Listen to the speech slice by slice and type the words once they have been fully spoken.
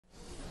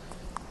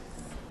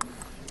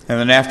And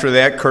then after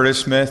that, Curtis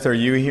Smith, are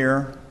you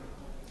here?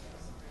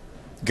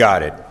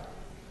 Got it.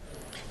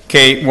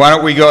 Okay, why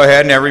don't we go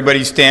ahead and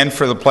everybody stand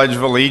for the Pledge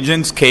of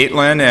Allegiance.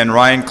 Caitlin and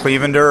Ryan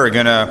Clevender are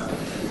going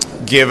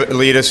to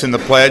lead us in the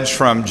pledge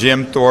from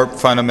Jim Thorpe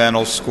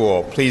Fundamental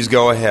School. Please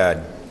go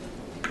ahead.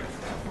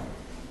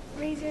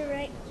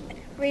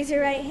 Raise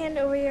your right hand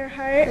over your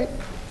heart.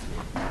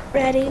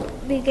 Ready,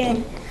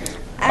 begin.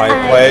 I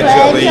pledge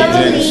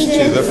allegiance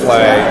to the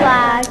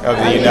flag of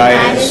the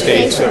United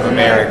States of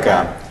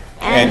America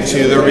and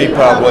to the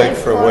republic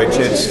for which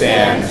it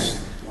stands,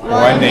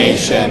 one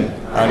nation,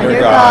 under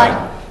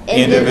God,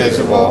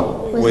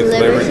 indivisible, with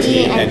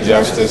liberty and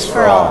justice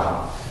for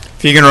all.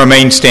 If you can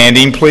remain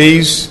standing,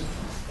 please.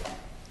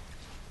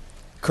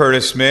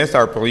 Curtis Smith,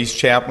 our police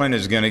chaplain,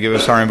 is going to give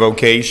us our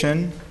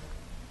invocation.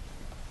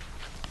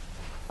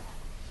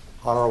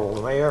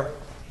 Honorable Mayor,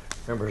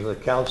 members of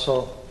the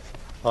council,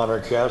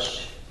 honored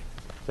guests,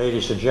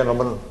 ladies and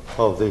gentlemen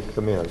of the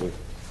community,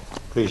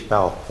 please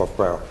bow for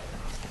prayer.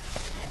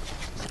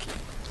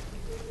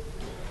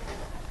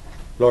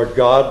 Lord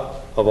God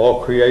of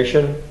all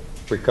creation,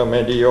 we come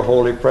into your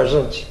holy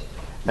presence,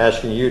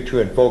 asking you to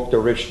invoke the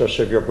richness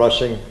of your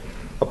blessing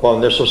upon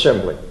this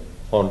assembly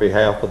on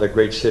behalf of the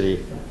great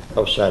city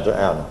of Santa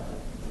Ana.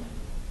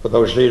 For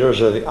those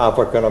leaders of the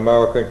African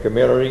American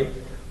community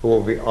who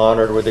will be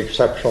honored with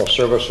exceptional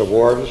service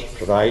awards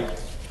tonight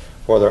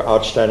for their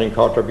outstanding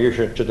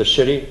contribution to the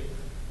city,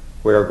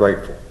 we are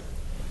grateful.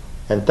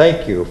 And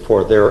thank you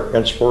for their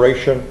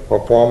inspiration,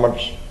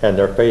 performance, and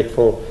their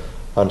faithful,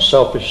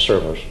 unselfish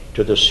service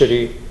to the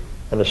city,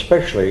 and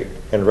especially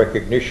in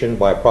recognition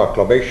by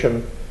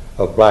proclamation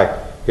of Black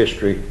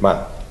History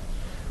Month.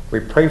 We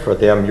pray for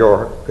them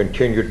your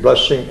continued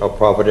blessing of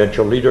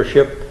providential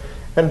leadership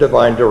and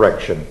divine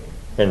direction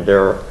in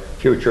their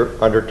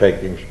future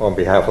undertakings on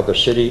behalf of the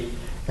city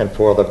and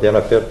for the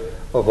benefit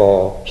of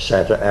all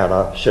Santa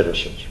Ana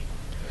citizens.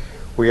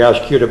 We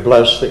ask you to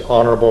bless the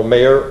Honorable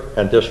Mayor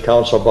and this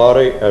council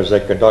body as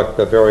they conduct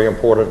the very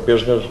important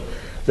business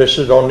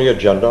listed on the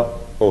agenda,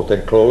 both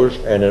in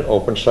closed and in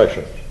open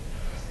sessions.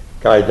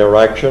 Guide their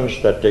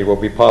actions that they will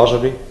be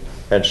positive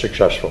and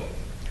successful.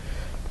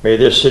 May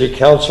this city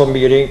council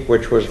meeting,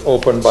 which was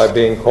opened by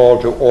being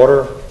called to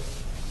order,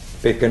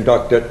 be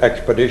conducted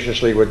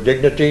expeditiously with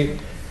dignity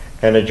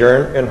and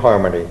adjourn in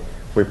harmony.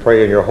 We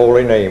pray in your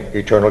holy name,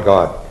 eternal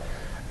God.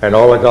 And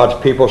all of God's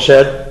people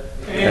said,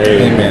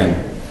 Amen.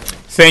 Amen.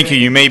 Thank you.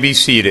 You may be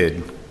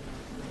seated.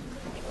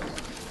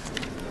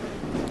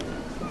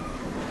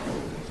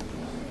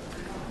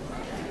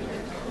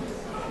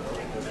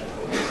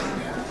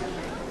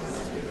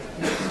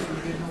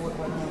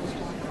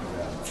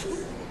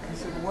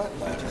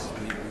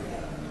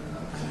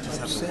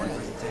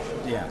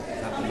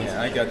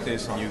 Yeah, I got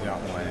this and you got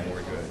one and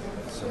we're good.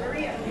 So,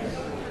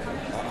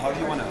 how do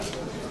you want to?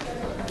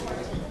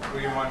 what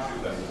do you want to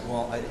do then?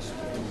 Well, I just.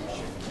 You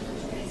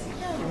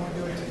want to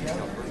do it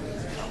together?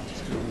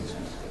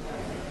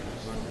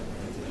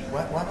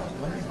 Why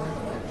don't let me bring it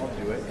up? I'll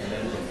do it, and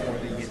then before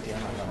they get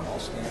down, I'll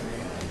stand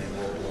there, and then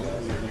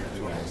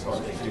we'll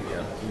do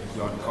together.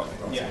 You want to call?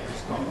 Yeah.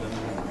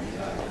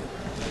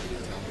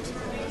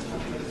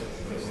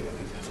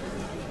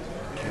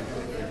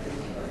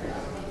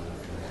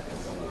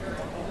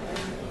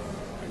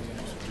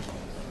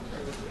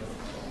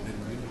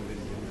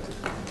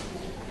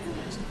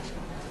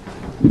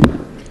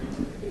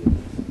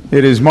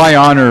 It is my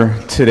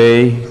honor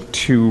today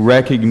to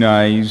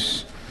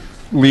recognize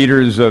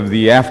leaders of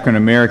the African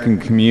American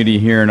community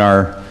here in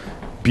our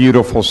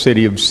beautiful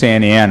city of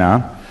Santa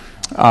Ana.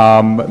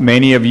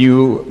 Many of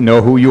you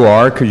know who you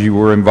are because you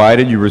were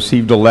invited, you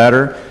received a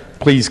letter.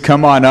 Please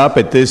come on up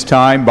at this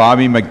time.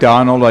 Bobby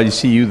McDonald, I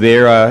see you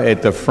there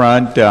at the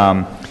front.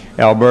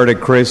 Alberta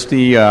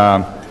Christie,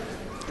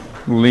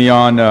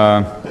 Leon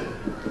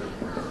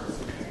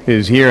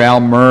is here, Al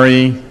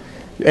Murray.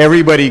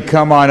 Everybody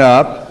come on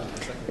up.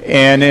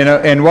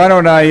 And why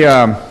don't I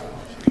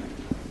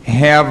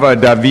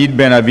have David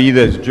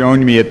Benavides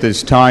join me at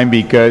this time,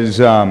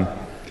 because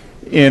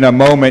in a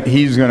moment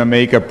he's going to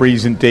make a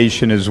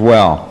presentation as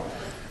well.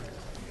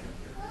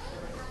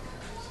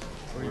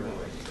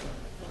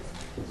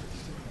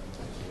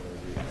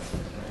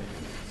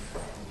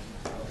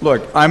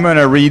 Look, I'm going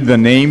to read the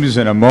names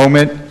in a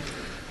moment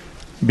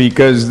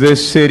because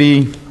this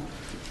city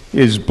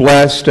is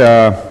blessed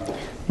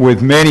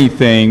with many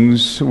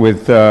things,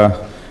 with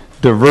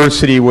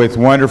diversity, with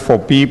wonderful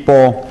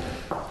people,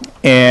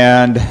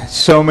 and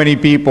so many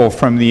people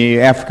from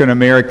the African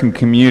American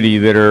community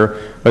that are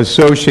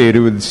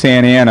associated with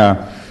Santa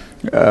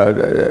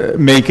Ana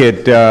make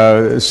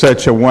it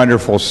such a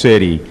wonderful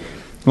city.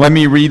 Let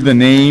me read the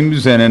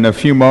names, and in a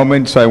few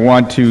moments I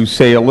want to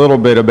say a little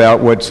bit about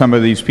what some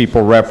of these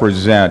people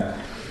represent.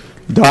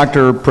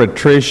 Dr.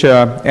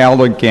 Patricia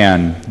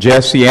Aldegan,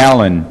 Jesse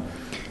Allen,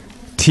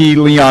 T.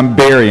 Leon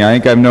Berry. I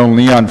think I've known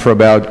Leon for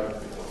about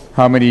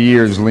how many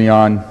years,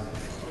 Leon?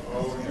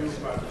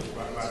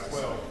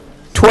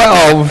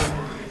 12?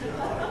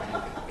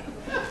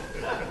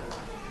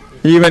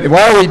 Even,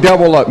 why don't we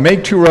double up?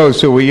 Make 2 rows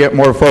so we get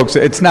more folks.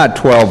 It's not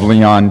 12,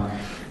 Leon.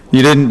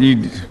 You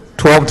didn't,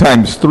 12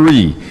 times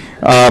 3.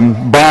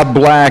 Bob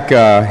Black,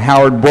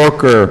 Howard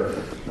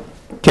Booker,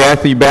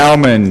 Kathy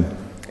Bauman,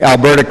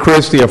 Alberta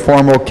Christie, a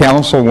former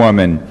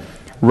councilwoman,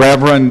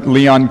 Reverend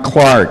Leon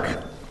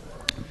Clark,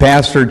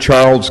 Pastor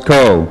Charles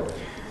Coe,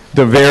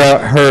 Devera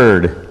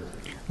Hurd,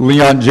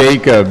 Leon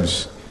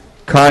Jacobs,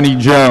 Connie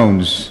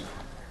Jones.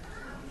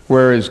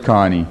 Where is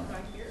Connie?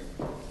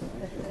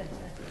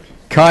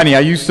 Connie, I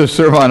used to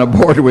serve on a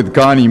board with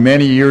Connie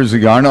many years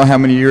ago. I don't know how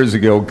many years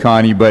ago,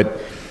 Connie,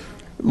 but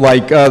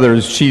like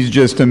others, she's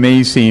just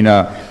amazing.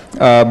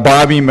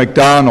 Bobby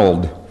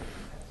McDonald.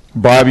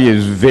 Bobby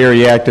is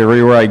very active.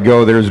 Everywhere I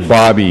go, there's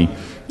Bobby.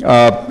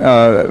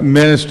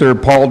 Minister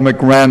Paul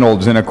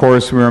McReynolds, and of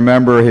course we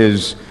remember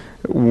his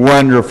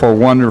wonderful,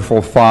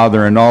 wonderful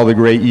father and all the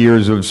great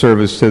years of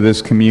service to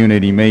this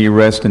community. May you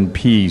rest in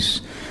peace.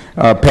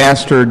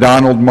 Pastor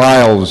Donald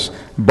Miles,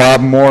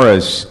 Bob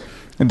Morris,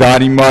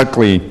 Dottie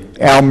Muckley,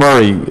 Al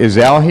Murray. Is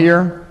Al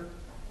here?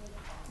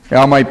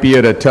 Al might be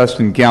at a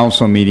Tustin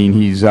Council meeting.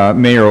 He's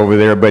mayor over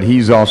there, but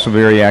he's also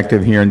very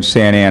active here in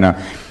Santa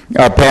Ana.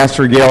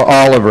 Pastor Gail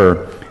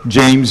Oliver,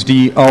 James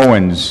D.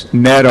 Owens,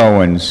 Ned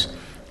Owens,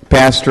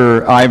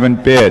 Pastor Ivan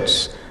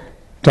Bitts,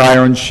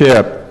 Tyrone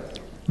Ship,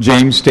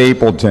 James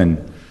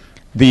Stapleton.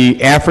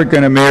 The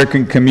African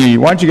American community.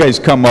 Why don't you guys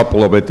come up a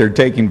little bit? They're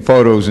taking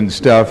photos and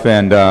stuff,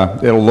 and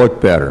it'll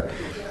look better.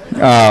 The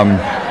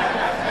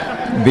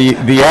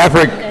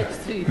African.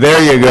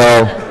 There you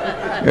go.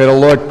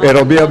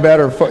 It'll be a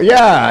better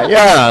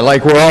yeah,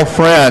 like we're all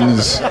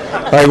friends.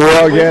 Like we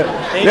all get,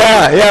 we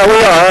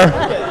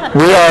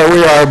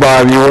are,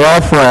 Bobby. We're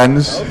all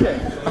friends.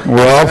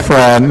 We're all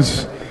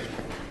friends.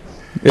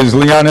 Is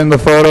Leon in the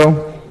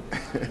photo?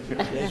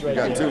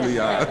 Got 2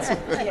 Leons.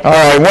 All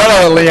right, one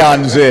of the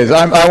Leons is.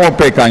 I won't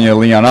pick on you,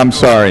 Leon. I'm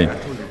sorry.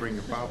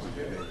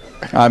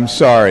 I'm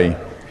sorry.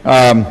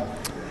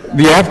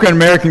 The African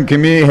American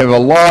community have a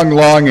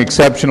long,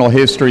 exceptional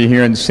history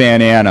here in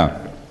Santa Ana.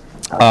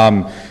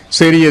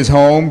 City is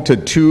home to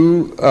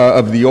 2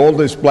 of the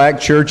oldest black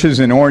churches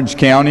in Orange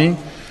County,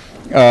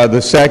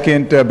 the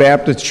Second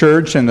Baptist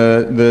Church and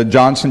the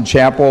Johnson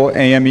Chapel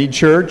AME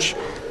Church.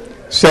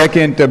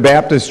 Second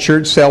Baptist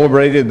Church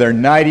celebrated their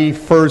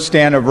 91st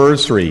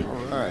anniversary,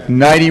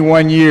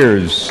 91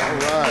 years.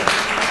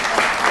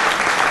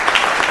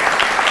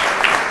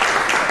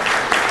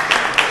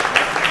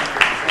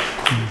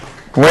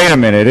 Wait a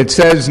minute, it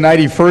says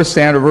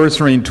 91st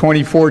anniversary in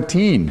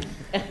 2014.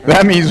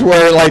 That means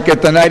we're like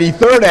at the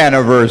 93rd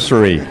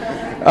anniversary.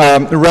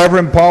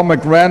 Reverend Paul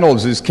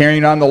McReynolds is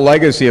carrying on the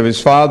legacy of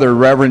his father,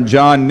 Reverend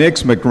John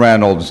Nix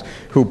McReynolds,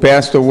 who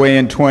passed away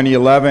in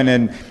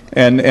 2011.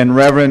 And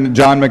Reverend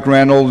John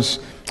McReynolds,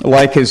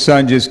 like his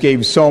son, just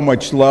gave so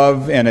much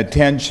love and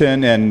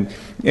attention and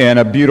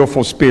a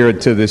beautiful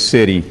spirit to the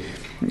city.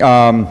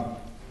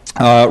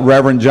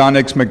 Reverend John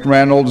Nix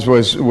McReynolds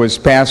was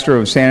pastor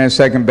of Santa Ana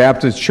Second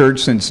Baptist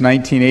Church since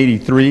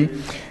 1983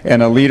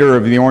 and a leader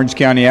of the Orange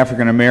County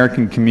African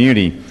American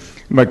community.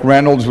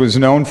 McReynolds was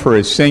known for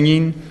his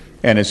singing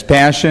and his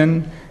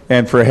passion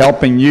and for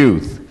helping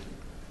youth.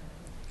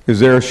 Is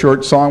there a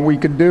short song we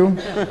could do?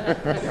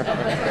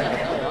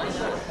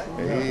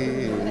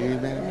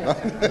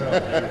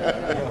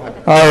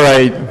 All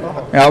right.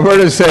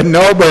 Alberta said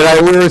no,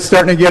 but we were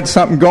starting to get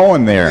something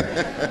going there.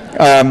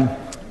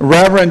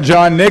 Reverend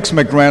John Nix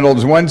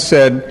McReynolds once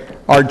said,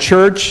 "Our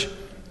church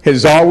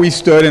has always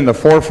stood in the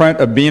forefront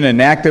of being an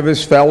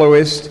activist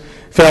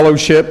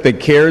fellowship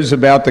that cares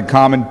about the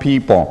common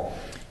people.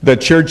 The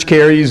church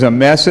carries a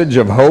message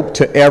of hope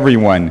to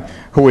everyone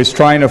who is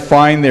trying to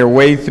find their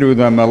way through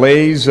the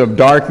malaise of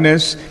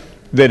darkness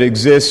that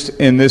exists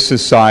in this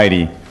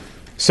society.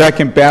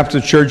 Second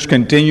Baptist Church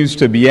continues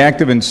to be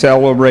active in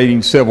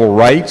celebrating civil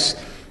rights.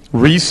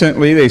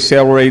 Recently, they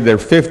celebrated their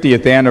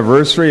 50th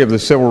anniversary of the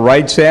Civil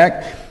Rights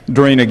Act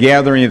during a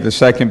gathering at the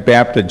Second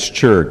Baptist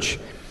Church."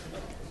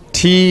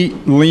 T.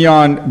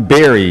 Leon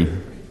Berry.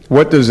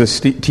 What does the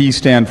T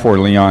stand for,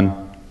 Leon?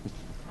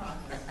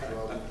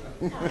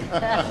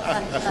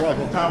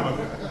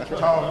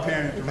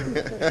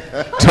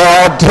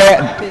 Tall,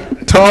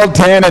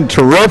 tan, and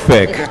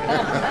terrific.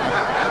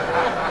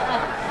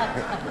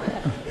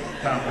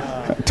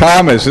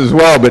 Thomas as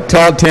well, but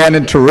tall, tan,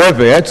 and terrific.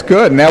 That's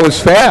good, and that was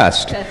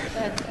fast.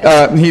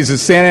 He's a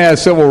Santa Ana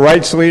civil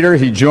rights leader.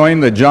 He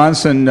joined the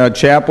Johnson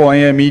Chapel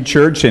AME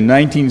Church in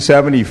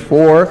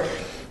 1974,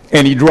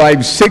 and he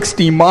drives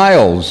 60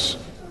 miles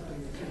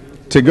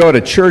to go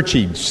to church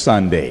each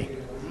Sunday.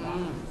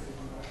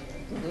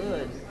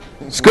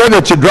 It's good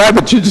that you drive,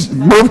 but you just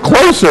move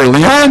closer,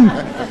 Leon.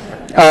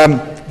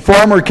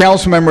 Former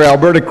Councilmember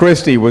Alberta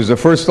Christie was the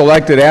first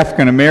elected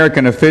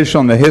African-American official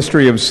in the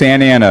history of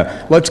Santa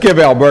Ana. Let's give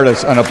Alberta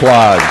an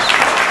applause.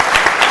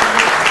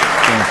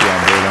 Thank you,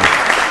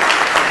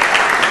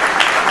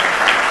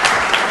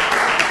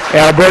 Alberta.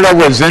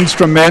 Alberta was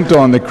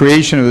instrumental in the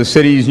creation of the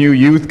city's new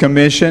youth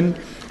commission,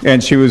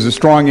 and she was a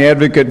strong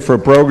advocate for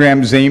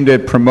programs aimed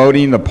at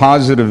promoting the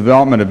positive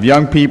development of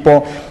young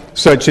people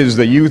such as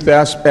the Youth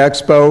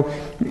Expo,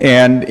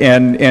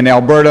 and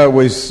Alberta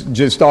was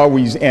just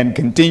always and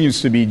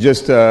continues to be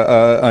just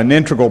an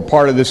integral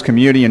part of this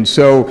community, and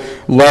so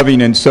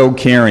loving and so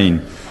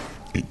caring.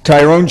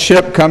 Tyrone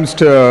Shipp comes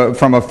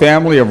from a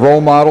family of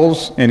role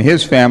models in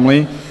his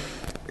family,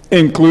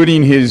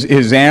 including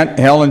his aunt,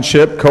 Helen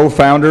Shipp,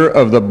 co-founder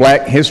of the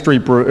Black History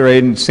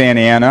Parade in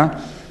Santa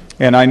Ana.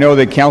 And I know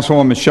that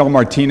Councilwoman Michelle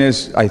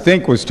Martinez, I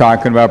think, was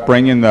talking about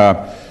bringing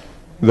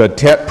the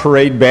Tet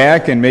Parade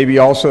back and maybe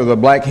also the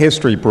Black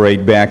History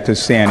Parade back to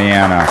Santa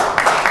Ana.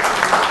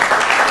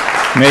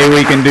 Maybe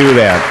we can do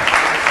that.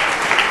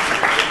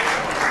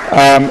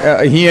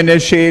 He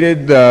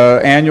initiated the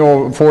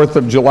annual 4th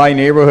of July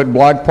Neighborhood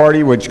Block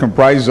Party, which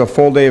comprises a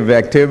full day of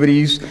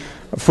activities,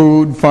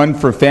 food, fun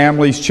for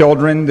families,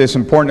 children. This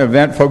important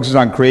event focuses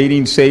on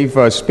creating safe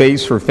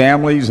space for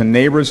families and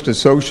neighbors to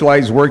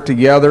socialize, work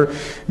together,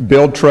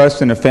 build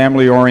trust in a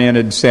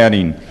family-oriented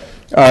setting.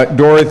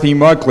 Dorothy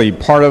Muckley,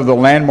 part of the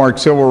landmark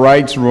civil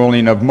rights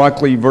ruling of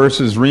Muckley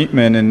versus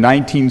Reitman in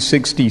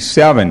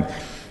 1967.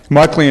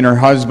 Muckley and her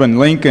husband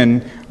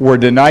Lincoln were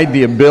denied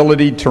the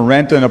ability to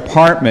rent an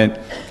apartment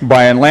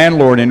by a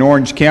landlord in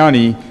Orange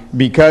County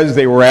because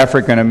they were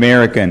African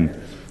American.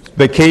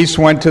 The case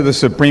went to the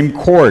Supreme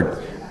Court,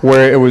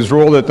 where it was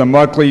ruled that the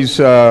Muckleys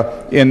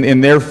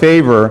in their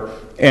favor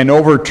and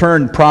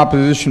overturned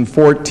Proposition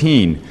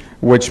 14,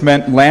 which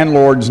meant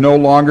landlords no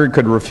longer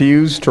could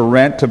refuse to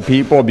rent to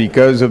people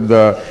because of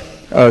the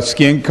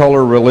skin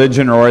color,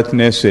 religion, or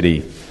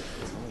ethnicity.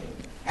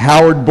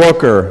 Howard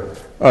Booker,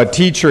 a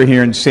teacher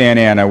here in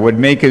Santa Ana, would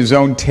make his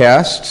own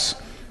tests,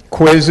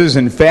 quizzes,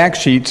 and fact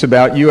sheets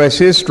about U.S.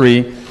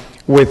 history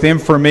with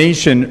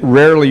information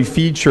rarely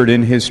featured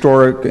in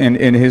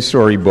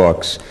history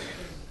books.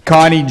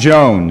 Connie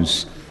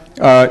Jones,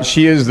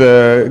 she is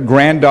the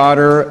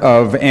granddaughter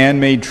of Ann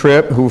May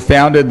Tripp, who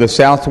founded the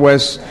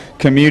Southwest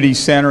Community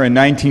Center in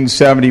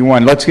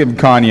 1971. Let's give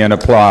Connie an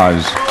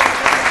applause.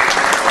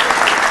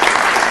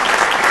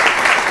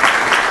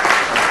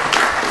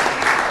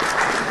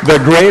 The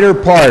greater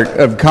part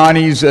of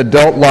Connie's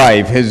adult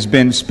life has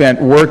been spent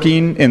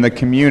working in the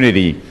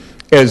community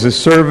as a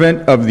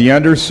servant of the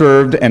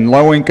underserved and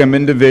low-income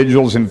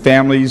individuals and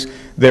families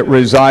that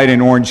reside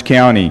in Orange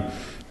County.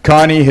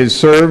 Connie has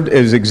served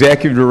as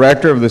executive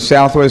director of the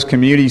Southwest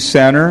Community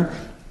Center,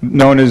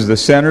 known as the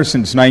Center,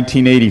 since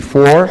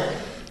 1984.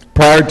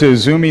 Prior to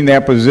assuming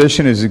that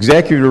position as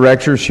executive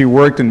director, she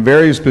worked in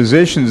various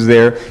positions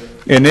there,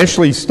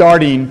 initially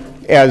starting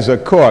as a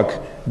cook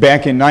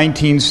back in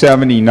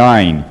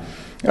 1979.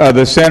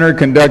 The center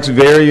conducts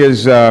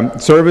various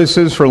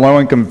services for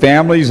low-income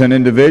families and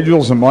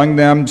individuals, among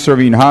them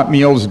serving hot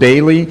meals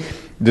daily,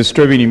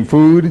 distributing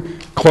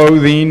food,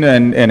 clothing,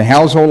 and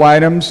household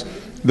items.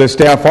 The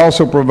staff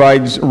also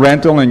provides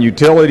rental and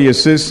utility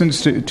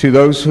assistance to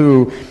those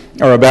who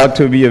are about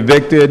to be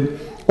evicted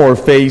or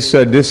face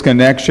a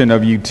disconnection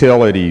of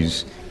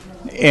utilities.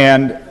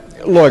 And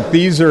look,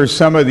 these are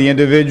some of the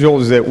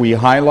individuals that we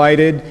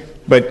highlighted,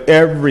 but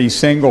every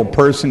single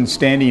person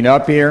standing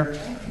up here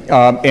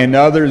and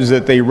others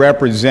that they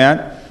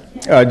represent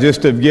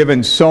just have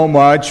given so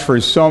much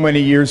for so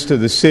many years to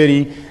the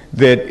city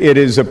that it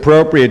is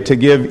appropriate to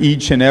give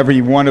each and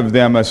every one of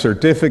them a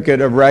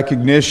certificate of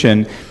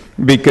recognition,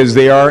 because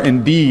they are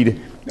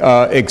indeed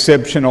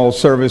exceptional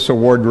service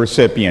award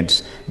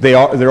recipients.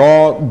 They're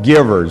all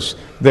givers.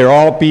 They're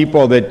all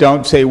people that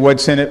don't say,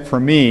 what's in it for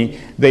me?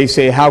 They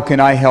say, how can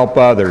I help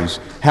others?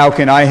 How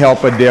can I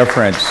help a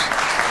difference?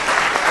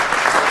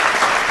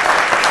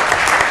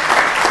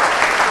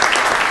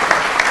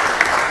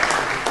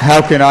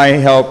 How can I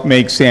help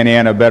make Santa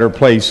Ana a better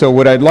place? So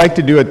what I'd like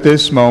to do at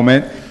this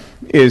moment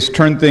is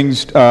turn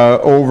things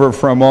over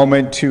for a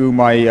moment to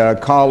my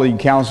colleague,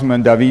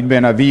 Councilman David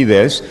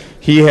Benavides.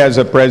 He has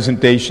a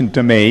presentation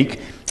to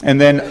make.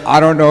 And then I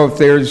don't know if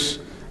there's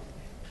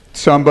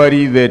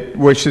somebody that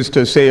wishes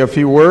to say a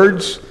few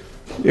words.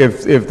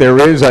 If there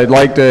is, I'd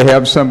like to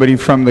have somebody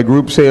from the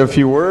group say a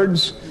few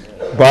words.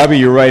 Bobby,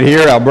 you're right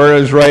here.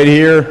 Alberta's right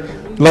here.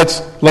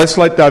 Let's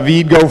let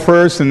David go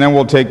first, and then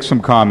we'll take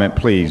some comment,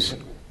 please.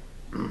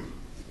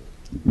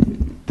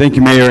 Thank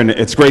you, Mayor, and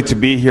it's great to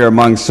be here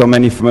among so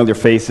many familiar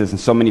faces and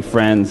so many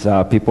friends,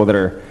 people that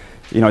are,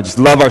 just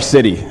love our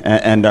city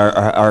and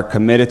are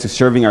committed to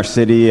serving our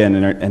city and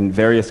in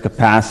various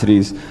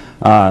capacities,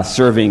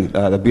 serving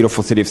the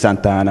beautiful city of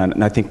Santa Ana.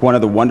 And I think one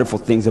of the wonderful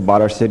things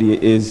about our city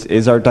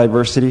is our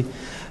diversity.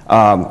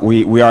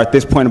 We are at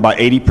this point about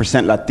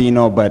 80%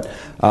 Latino, but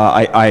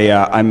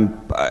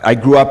I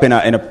grew up in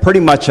a pretty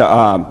much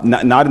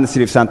not in the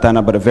city of Santa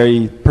Ana, but a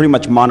pretty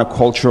much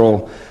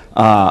monocultural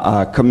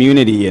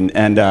community,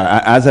 and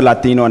as a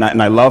Latino, and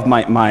I love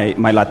my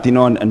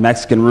Latino and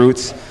Mexican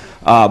roots,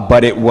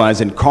 but it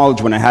was in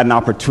college when I had an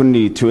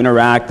opportunity to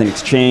interact and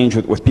exchange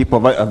with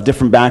people of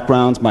different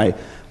backgrounds. My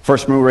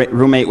first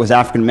roommate was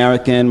African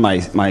American.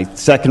 My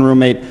second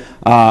roommate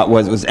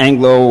was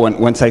Anglo. And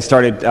once I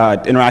started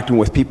interacting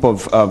with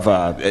people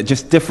of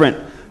just different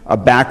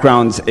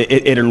backgrounds,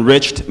 it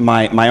enriched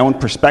my own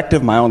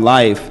perspective, my own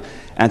life.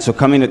 And so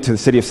coming to the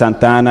city of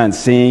Santa Ana and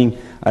seeing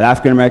an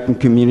African American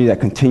community that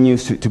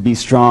continues to be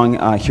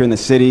strong here in the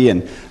city,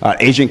 and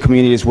Asian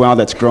community as well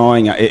that's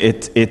growing.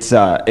 It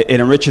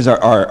enriches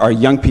our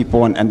young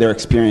people and their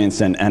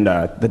experience, and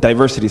the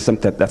diversity is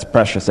something that's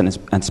precious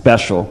and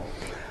special.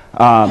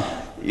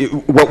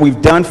 What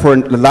we've done for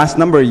the last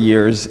number of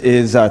years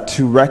is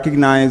to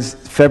recognize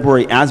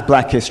February as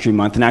Black History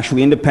Month, and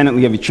actually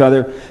independently of each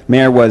other.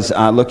 Mayor was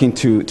looking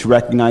to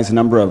recognize a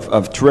number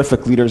of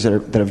terrific leaders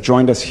that have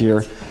joined us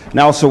here, and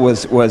also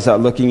was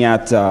looking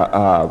at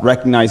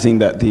recognizing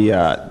that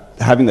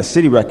having the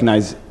city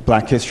recognize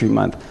Black History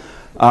Month.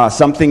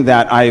 Something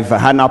that I've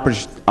had an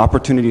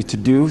opportunity to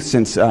do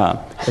since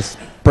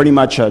pretty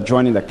much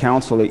joining the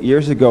council 8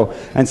 years ago,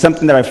 and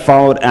something that I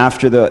followed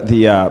after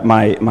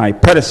my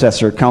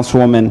predecessor,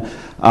 Councilwoman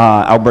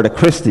Alberta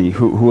Christie,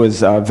 who was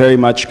very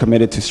much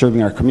committed to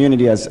serving our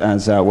community, as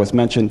was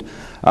mentioned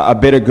a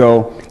bit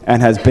ago,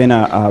 and has been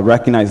a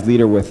recognized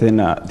leader within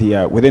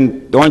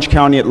Orange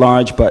County at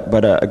large,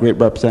 but a great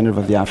representative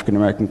of the African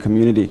American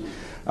community.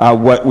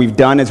 What we've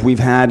done is we've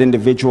had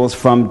individuals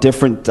from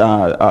different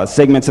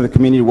segments of the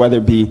community, whether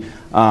it be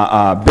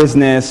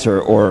business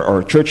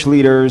or church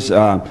leaders,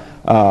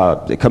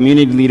 the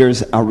community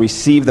leaders,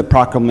 receive the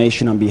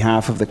proclamation on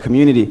behalf of the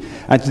community.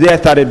 And today I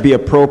thought it'd be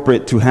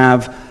appropriate to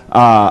have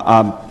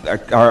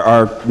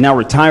our now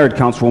retired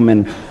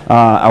Councilwoman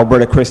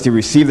Alberta Christie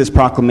receive this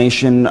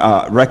proclamation,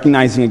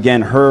 recognizing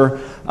again her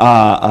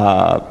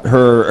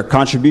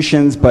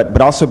contributions,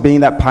 but also being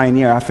that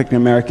pioneer African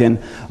American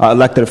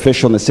elected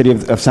official in the city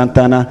of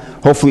Santa Ana.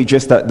 Hopefully,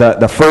 just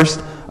the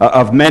first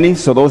of many.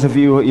 So those of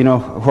you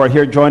who are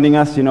here joining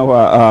us,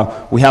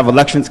 we have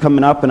elections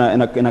coming up in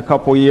a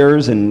couple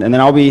years, and then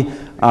I'll be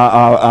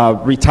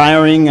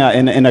retiring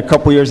in a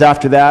couple years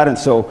after that, and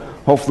so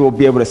hopefully we'll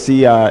be able to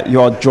see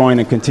you all join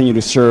and continue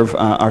to serve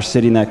our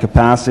city in that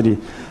capacity.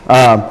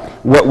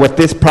 What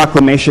this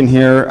proclamation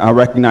here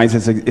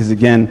recognizes is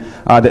again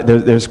that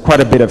there's quite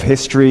a bit of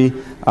history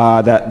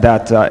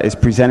that is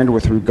presented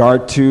with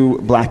regard to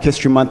Black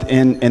History Month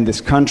in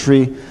this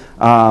country,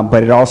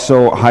 but it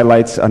also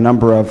highlights a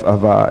number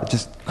of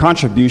just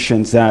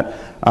contributions that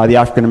the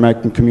African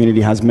American community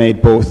has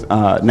made both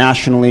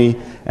nationally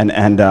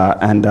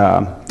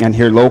and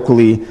here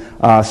locally.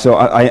 So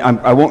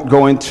I won't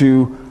go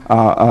into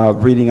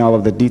reading all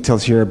of the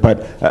details here,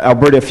 but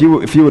Alberta, if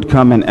you would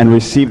come and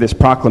receive this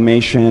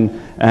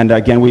proclamation, and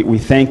again we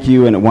thank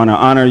you and want to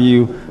honor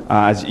you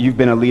as you've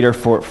been a leader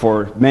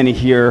for many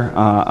here,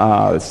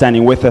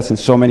 standing with us, and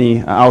so many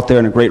out there,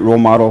 and a great role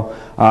model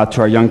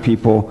to our young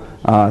people.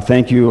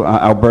 Thank you,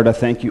 Alberta.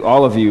 Thank you,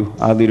 all of you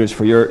leaders,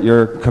 for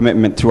your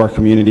commitment to our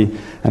community.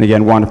 And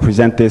again, want to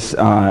present this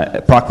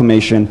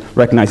proclamation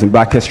recognizing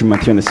Black History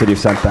Month here in the city of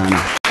Santa Ana.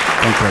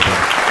 Thank you,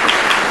 Alberta.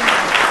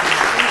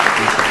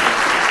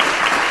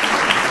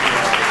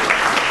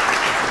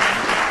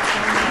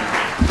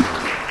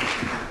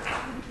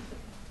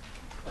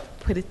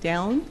 Put it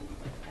down.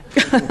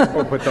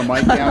 We'll put the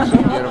mic down so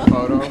you can get a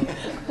photo.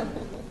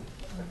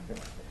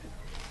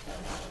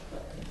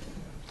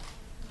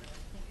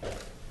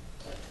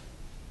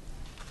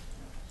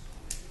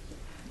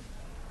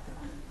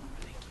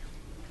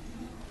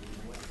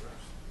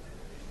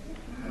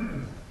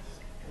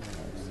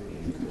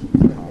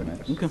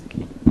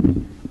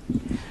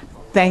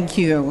 Thank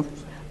you.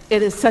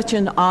 It is such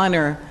an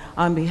honor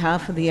on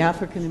behalf of the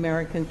African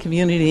American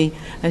community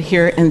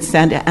here in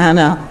Santa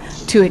Ana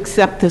to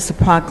accept this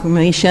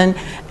proclamation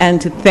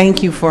and to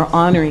thank you for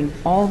honoring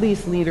all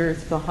these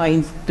leaders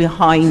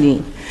behind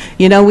me.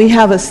 You know, we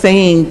have a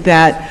saying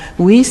that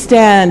we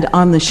stand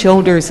on the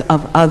shoulders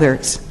of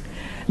others,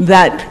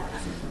 that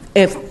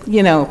if,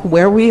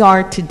 where we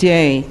are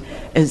today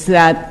is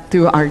that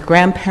through our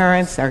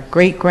grandparents, our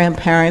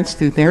great-grandparents,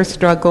 through their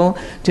struggle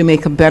to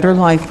make a better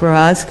life for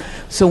us.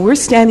 So we're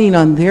standing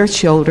on their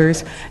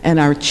shoulders, and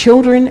our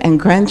children and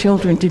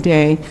grandchildren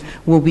today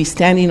will be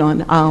standing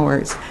on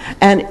ours.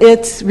 And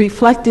it's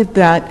reflected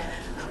that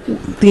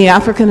the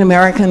African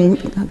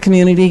American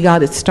community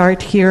got its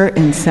start here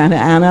in Santa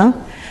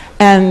Ana.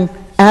 And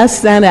as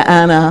Santa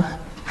Ana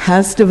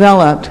has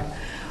developed,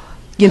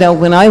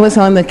 when I was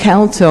on the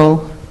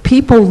council,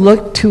 people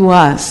looked to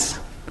us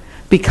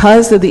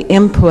because of the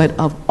input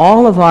of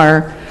all of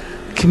our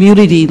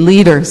community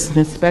leaders, and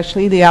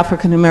especially the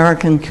African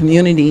American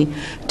community,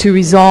 to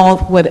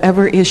resolve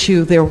whatever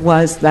issue there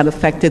was that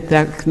affected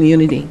that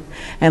community.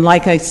 And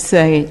like I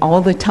say all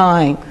the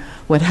time,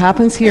 what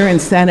happens here in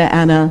Santa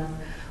Ana,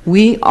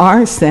 we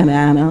are Santa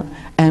Ana,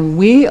 and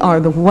we are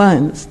the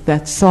ones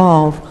that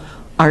solve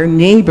our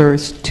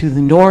neighbors to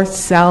the north,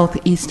 south,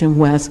 east, and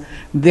west,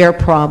 their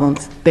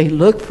problems. They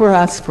look for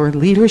us for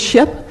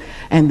leadership,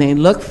 and they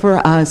look for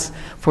us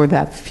for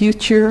that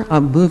future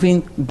of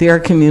moving their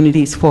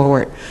communities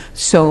forward.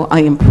 So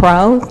I am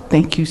proud.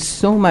 Thank you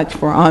so much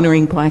for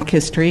honoring Black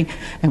history.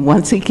 And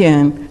once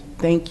again,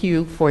 thank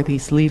you for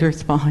these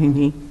leaders behind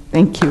me.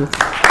 Thank you.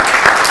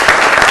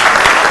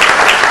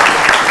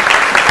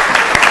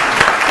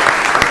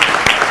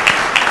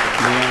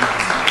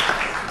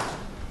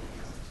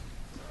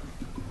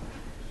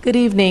 Good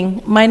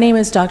evening. My name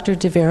is Dr.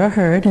 Devera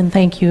Hurd, and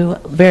thank you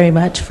very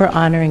much for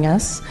honoring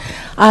us.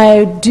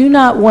 I do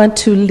not want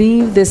to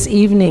leave this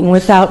evening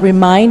without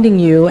reminding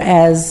you,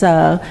 as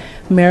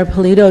Mayor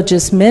Polito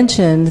just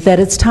mentioned, that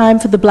it's time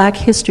for the Black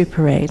History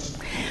Parade.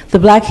 The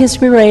Black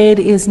History Parade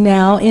is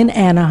now in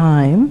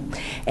Anaheim,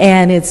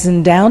 and it's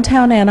in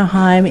downtown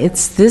Anaheim.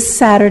 It's this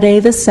Saturday,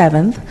 the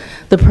 7th.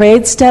 The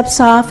parade steps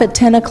off at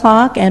 10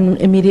 o'clock, and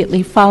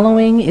immediately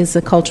following is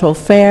the cultural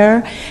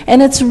fair.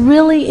 And it's a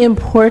really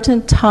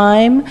important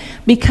time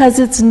because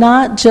it's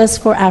not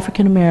just for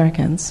African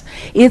Americans.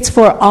 It's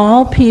for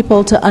all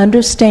people to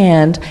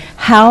understand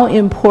how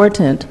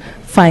important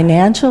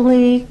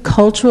financially,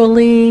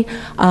 culturally,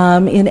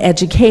 in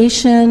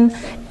education,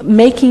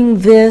 making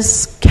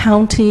this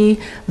county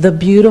the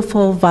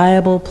beautiful,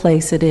 viable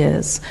place it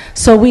is.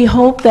 So we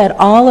hope that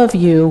all of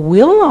you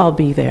will all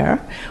be there.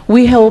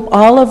 We hope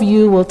all of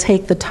you will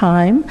take the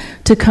time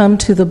to come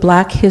to the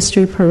Black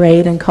History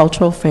Parade and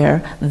Cultural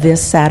Fair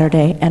this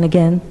Saturday. And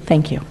again,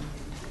 thank you.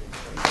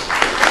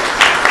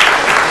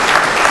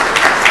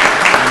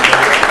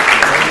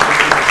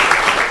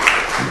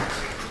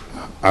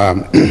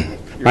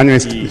 My name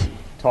is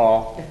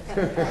Tall.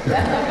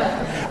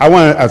 I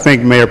want to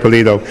thank Mayor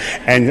Polito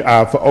and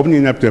for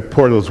opening up the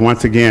portals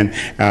once again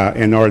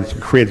in order to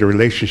create a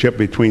relationship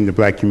between the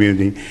Black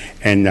community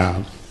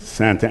and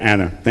Santa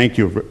Ana. Thank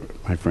you,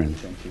 my friend.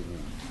 Thank you.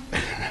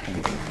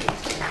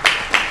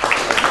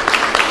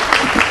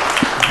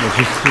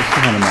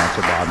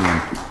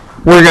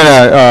 We're going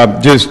to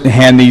just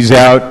hand these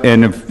out,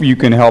 and if you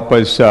can help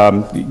us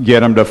get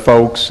them to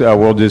folks,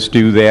 we'll just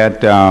do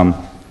that.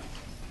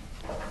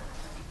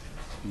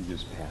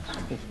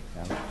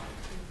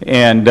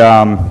 And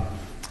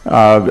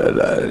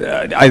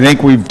I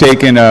think we've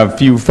taken a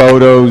few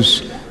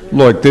photos.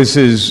 Look, this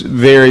is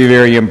very,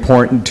 very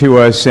important to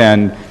us.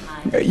 And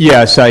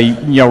yes,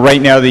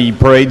 right now the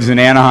parade's in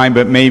Anaheim,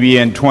 but maybe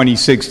in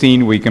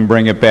 2016 we can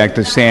bring it back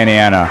to Santa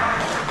Ana.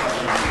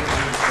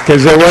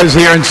 Because it was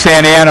here in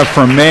Santa Ana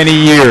for many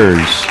years.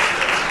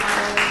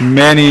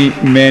 Many,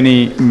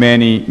 many,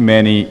 many,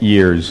 many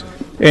years.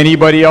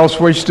 Anybody else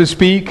wish to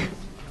speak?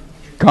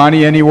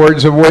 Connie, any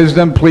words of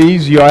wisdom,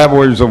 please? You have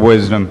words of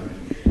wisdom.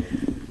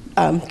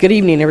 Good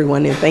evening,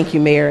 everyone, and thank you,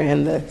 Mayor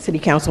and the City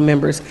Council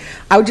members.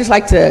 I would just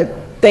like to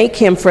thank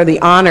him for the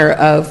honor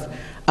of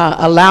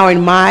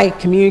allowing my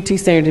community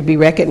center to be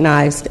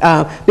recognized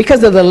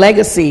because of the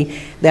legacy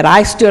that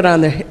I stood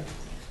on the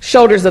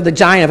shoulders of the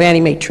giant of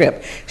Annie Mae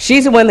Tripp.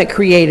 She's the one that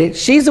created,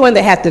 she's the one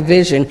that had the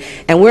vision,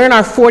 and we're in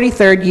our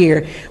 43rd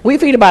year. We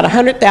feed about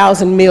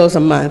 100,000 meals a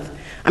month.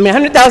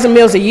 100,000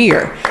 meals a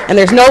year, and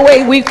there's no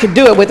way we could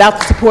do it without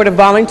the support of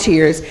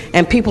volunteers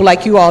and people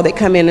like you all that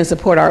come in and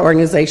support our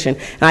organization.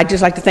 And I'd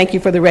just like to thank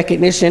you for the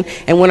recognition.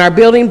 And when our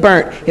building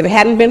burnt, if it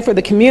hadn't been for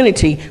the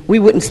community, we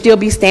wouldn't still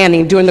be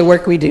standing doing the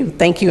work we do.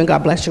 Thank you, and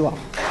God bless you all.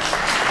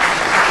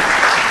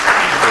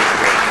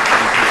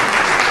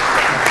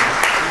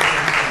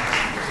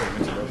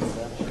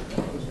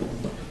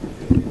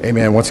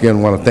 Amen. Once again, I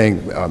want to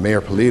thank Mayor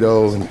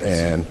Polito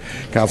and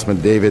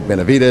Councilman David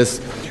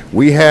Benavides.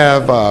 We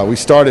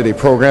started a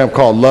program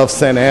called Love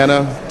Santa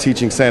Ana,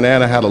 teaching Santa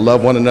Ana how to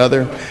love one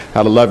another,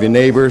 how to love your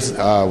neighbors.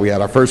 We had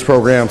our first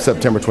program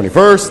September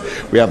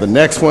 21st. We have the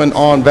next one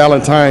on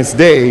Valentine's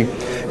Day,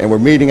 and we're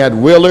meeting at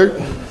Willard.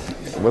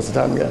 What's the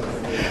time again?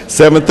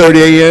 7:30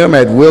 a.m.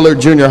 at Willard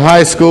Junior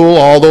High School.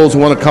 All those who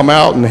want to come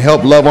out and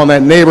help love on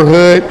that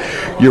neighborhood,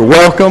 you're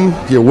welcome.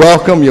 You're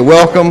welcome. You're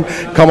welcome.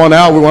 Come on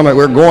out.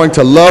 We're going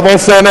to love on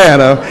Santa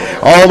Ana.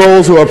 All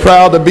those who are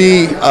proud to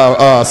be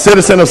a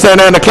citizen of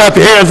Santa Ana, clap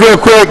your hands real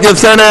quick. Give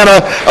Santa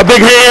Ana a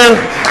big hand.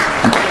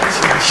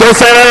 Show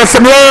Santa Ana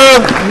some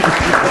love.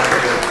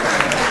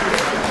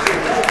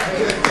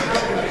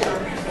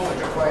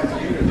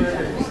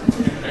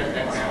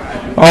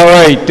 All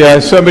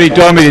right, somebody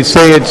told me to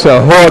say it's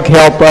a hook,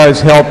 help us,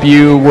 help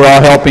you. We're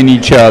all helping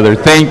each other.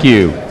 Thank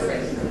you.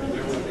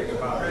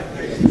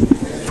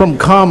 From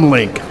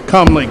Comlink.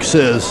 Comlink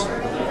says,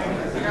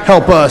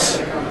 help us,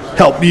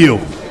 help you.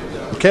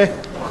 Okay?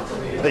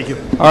 Thank you.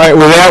 All right,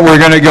 with that, we're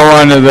going to go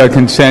on to the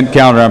consent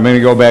calendar. I'm going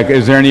to go back.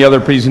 Is there any other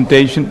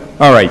presentation?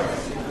 All right.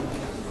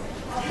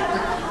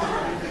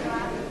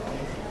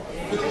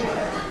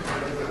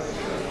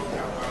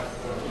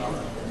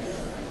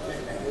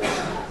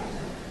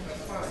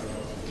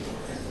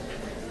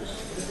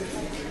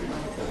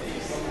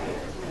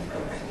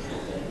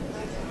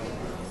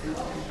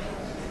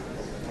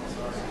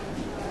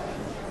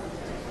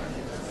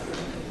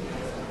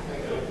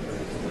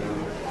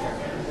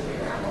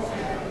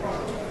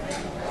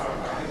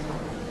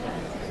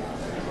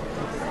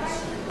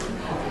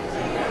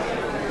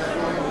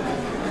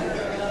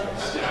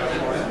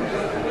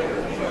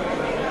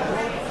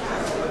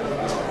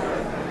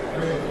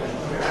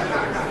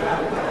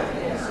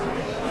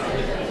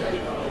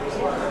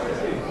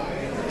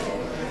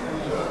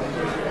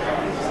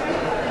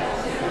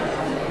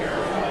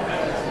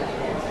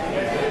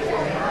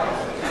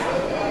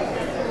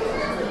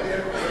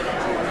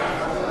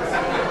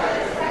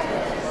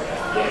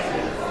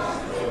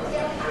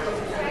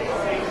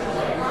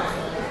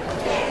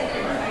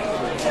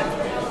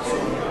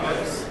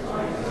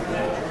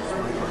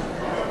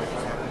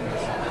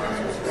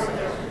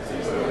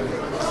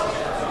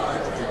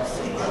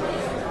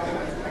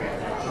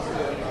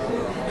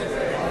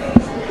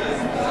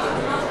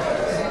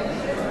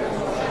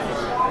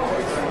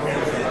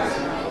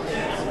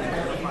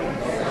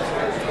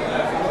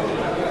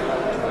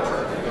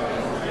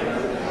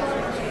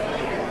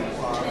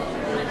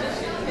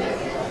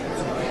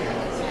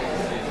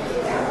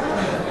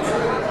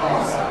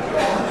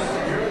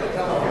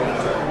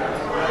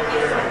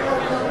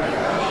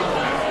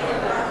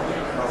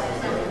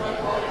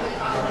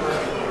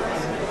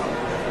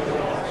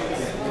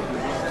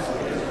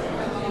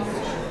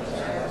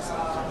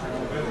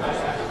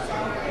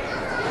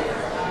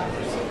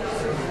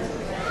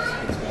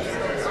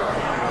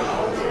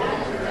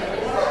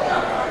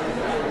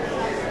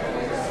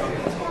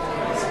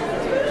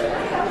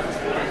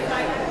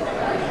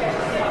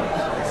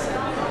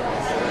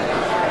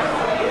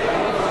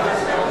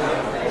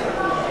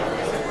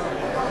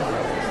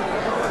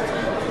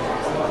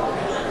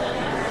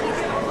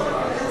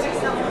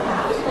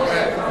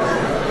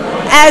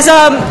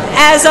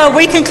 As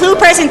we conclude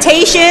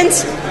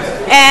presentations,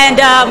 and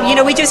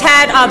we just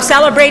had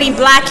celebrating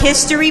Black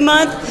History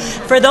Month.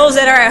 For those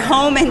that are at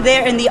home and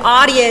there in the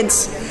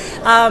audience,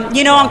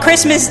 on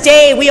Christmas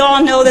Day, we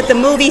all know that the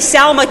movie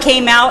Selma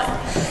came out,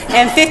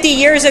 and 50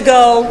 years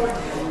ago,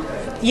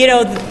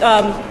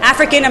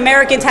 African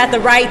Americans had the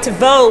right to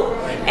vote.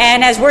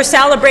 And as we're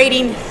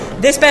celebrating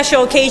this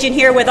special occasion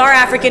here with our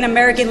African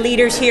American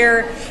leaders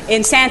here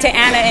in Santa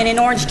Ana and in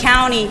Orange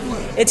County,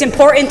 it's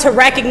important to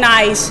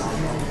recognize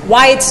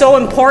why it's so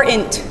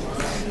important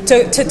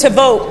to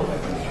vote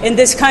in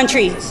this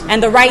country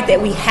and the right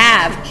that we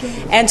have.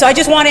 And so I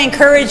just want to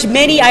encourage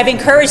many. I've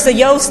encouraged the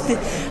Yost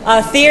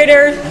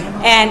Theater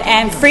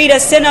and Frida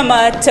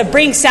Cinema to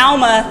bring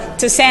Selma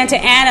to Santa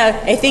Ana.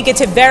 I think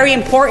it's a very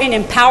important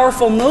and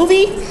powerful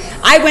movie.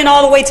 I went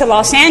all the way to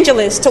Los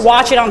Angeles to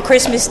watch it on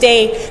Christmas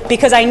Day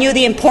because I knew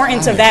the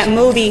importance of that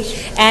movie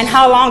and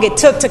how long it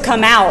took to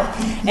come out.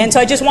 And so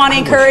I just want to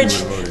encourage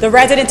the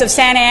residents of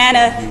Santa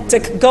Ana to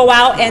go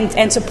out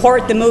and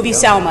support the movie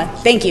Selma.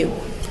 Thank you.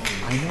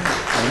 I know.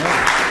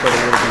 But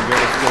it would have been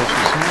good if Joyce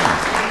was here.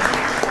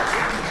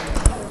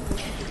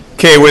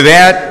 Okay, with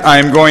that,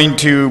 I'm going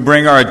to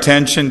bring our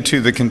attention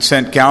to the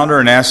consent calendar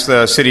and ask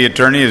the city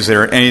attorney, is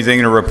there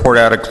anything to report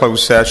out of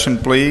closed session,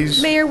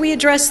 please? Mayor, we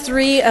addressed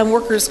 3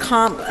 workers'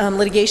 comp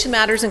litigation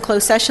matters in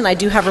closed session. I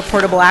do have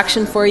reportable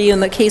action for you.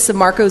 In the case of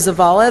Marco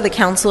Zavala, the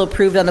council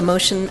approved on a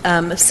motion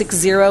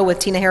 6-0 with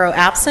Tina Harrow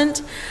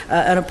absent,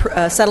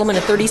 a settlement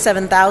of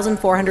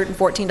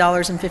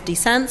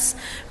 $37,414.50.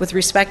 With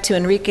respect to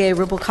Enrique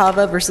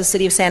Rubalcava versus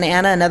City of Santa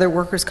Ana, another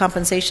workers'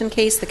 compensation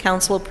case, the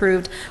council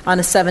approved on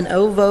a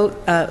 7-0 vote,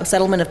 a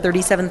settlement of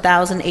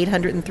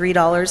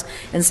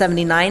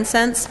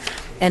 $37,803.79.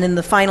 And in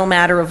the final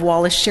matter of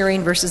Wallace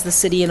Shearing versus the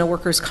city in a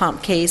workers'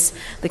 comp case,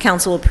 the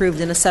council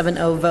approved in a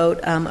 7-0 vote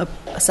a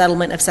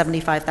settlement of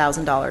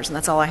 $75,000. And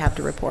that's all I have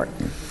to report.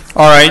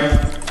 All right.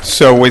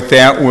 So with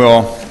that,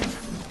 we'll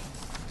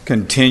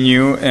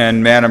continue.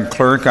 And Madam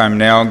Clerk, I'm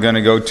now going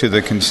to go to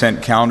the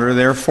consent calendar,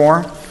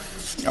 therefore.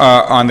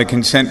 On the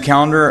consent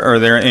calendar, are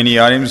there any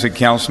items that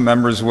council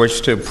members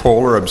wish to pull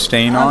or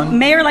abstain on?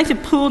 Mayor, I'd like to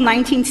pull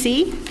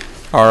 19C.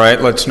 All right,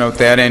 let's note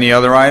that. Any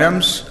other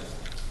items?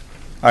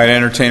 I'd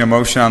entertain a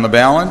motion on the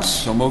balance.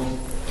 So moved.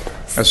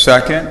 A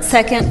second?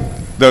 Second.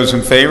 Those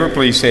in favor,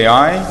 please say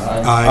aye.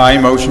 Aye.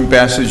 Motion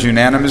passes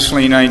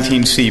unanimously.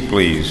 19C,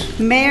 please.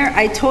 Mayor,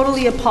 I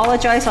totally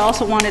apologize. I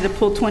also wanted to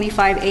pull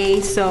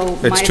 25A, so...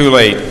 It's too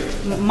late.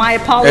 My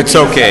apologies. It's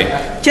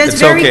okay. Just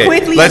it's very okay.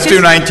 quickly... Let's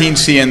do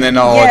 19C and then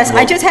I'll... Yes,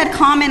 I just had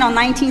comment on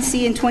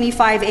 19C and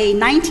 25A.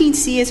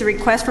 19C is a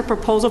request for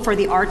proposal for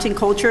the Arts and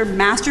Culture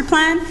Master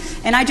Plan,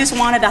 and I just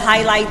wanted to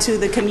highlight to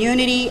the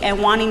community and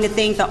wanting to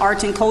thank the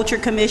Arts and Culture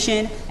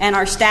Commission and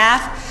our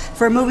staff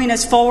for moving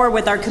us forward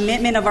with our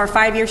commitment of our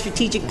 5-year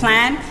strategic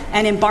plan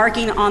and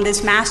embarking on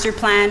this master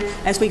plan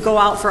as we go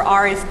out for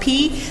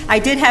RFP. I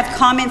did have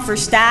comment for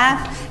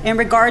staff in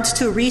regards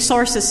to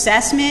resource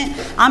assessment.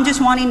 I'm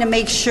just wanting to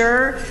make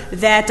sure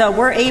that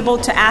we're able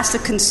to ask the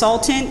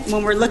consultant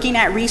when we're looking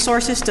at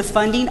resources to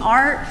funding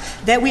art,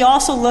 that we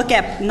also look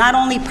at not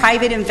only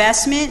private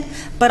investment,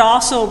 but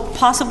also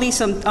possibly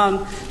some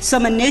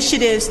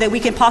initiatives that we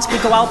can possibly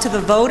go out to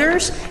the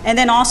voters and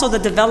then also the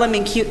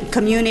development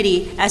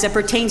community as it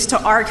pertains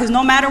to art. Because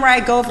no matter where I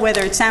go,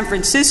 whether it's San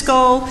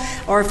Francisco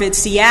or if it's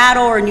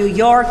Seattle or New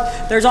York,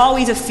 there's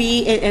always a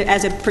fee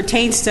as it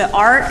pertains to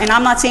art. And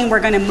I'm not saying we're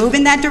going to move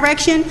in that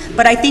direction,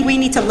 but I think we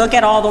need to look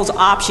at all those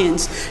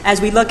options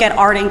as we look at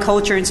art and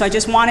culture. And so I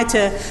just wanted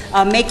to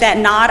make that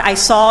nod. I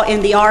saw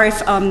in the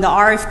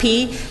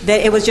RFP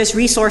that it was just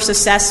resource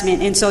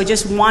assessment. And so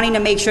just wanting to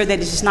make sure that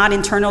it's just not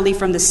internally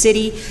from the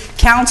city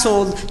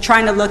council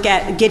trying to look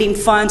at getting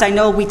funds. I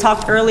know we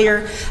talked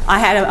earlier, I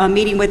had a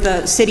meeting with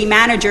the city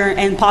manager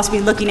and possibly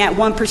looking at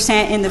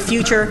 1% in the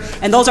future.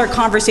 And those are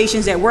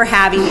conversations that we're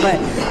having, but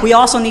we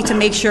also need to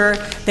make sure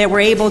that we're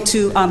able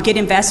to get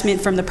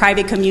investment from the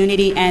private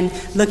community and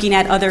looking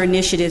at other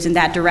initiatives in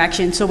that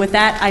direction. So with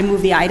that, I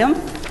move the item.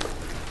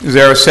 Is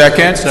there a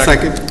second?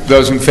 Second.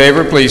 Those in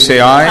favor, please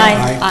say aye.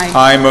 Aye.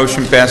 Aye.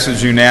 Motion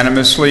passes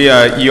unanimously.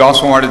 You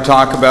also wanted to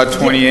talk about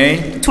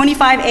 28?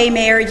 25A,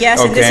 Mayor, yes,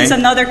 okay. And this is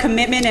another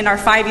commitment in our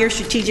 5-year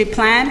strategic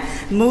plan,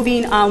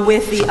 moving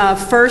with the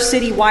first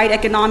citywide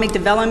economic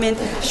development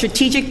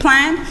strategic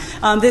plan.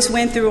 This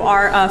went through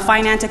our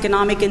Finance,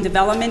 Economic, and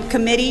Development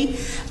Committee.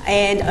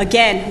 And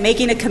again,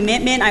 making a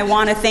commitment, I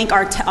want to thank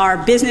our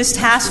business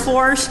task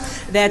force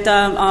that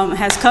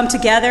has come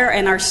together,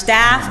 and our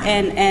staff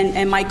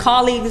and my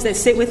colleagues that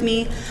sit with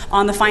me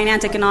on the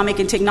Finance, Economic,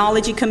 and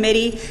Technology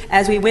Committee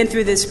as we went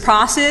through this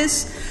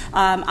process.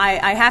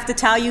 I have to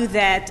tell you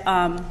that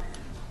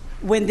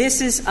when this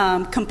is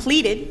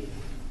completed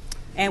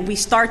and we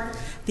start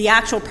the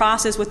actual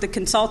process with the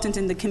consultants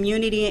in the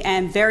community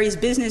and various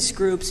business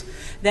groups,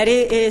 that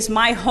it is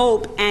my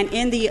hope, and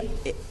in the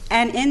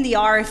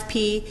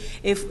RFP,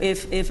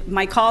 if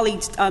my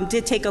colleagues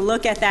did take a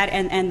look at that,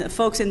 and the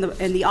folks in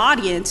the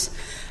audience,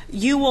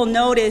 you will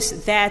notice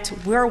that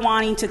we're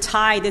wanting to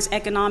tie this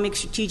economic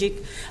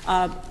strategic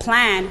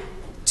plan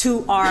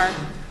to our,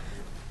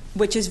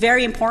 which is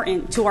very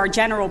important, to our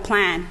general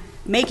plan,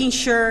 making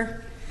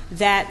sure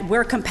that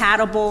we're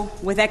compatible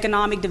with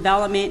economic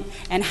development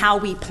and how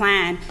we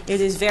plan. It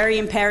is very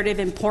imperative,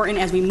 important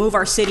as we move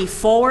our city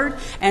forward.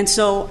 And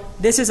so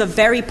this is a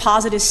very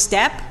positive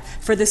step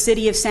for the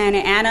city of Santa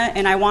Ana,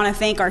 and I want to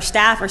thank our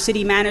staff, our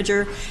city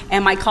manager,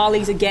 and my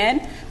colleagues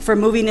again for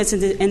moving us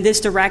in this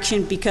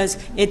direction, because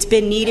it's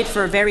been needed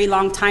for a very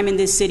long time in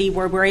this city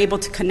where we're able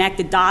to connect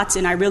the dots,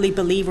 and I really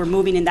believe we're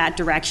moving in that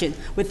direction.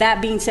 With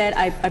that being said,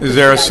 I Is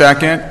there a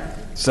second?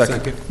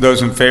 Second.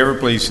 Those in favor,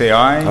 please say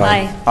aye.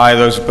 Aye. Aye.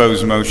 Those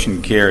opposed,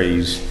 motion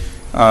carries.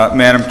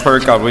 Madam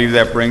Clerk, I believe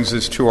that brings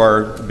us to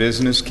our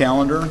business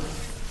calendar.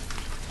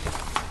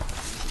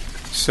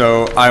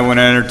 So I want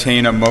to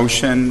entertain a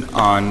motion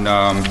on,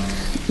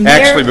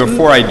 actually,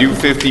 before I do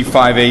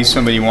 55A,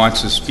 somebody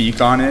wants to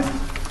speak on it.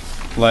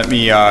 Let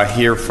me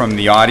hear from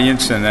the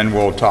audience, and then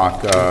we'll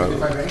talk.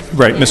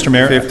 Right, Mr.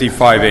 Mayor?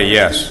 55A,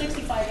 yes.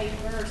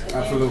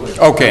 Absolutely.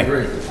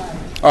 Okay.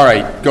 All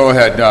right, go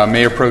ahead,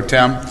 Mayor Pro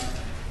Tem.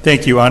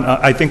 Thank you.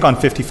 I think on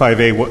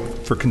 55A,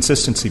 for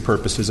consistency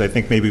purposes, I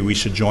think maybe we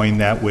should join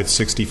that with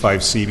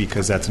 65C,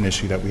 because that's an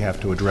issue that we have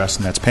to address,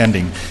 and that's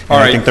pending. And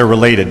I think they're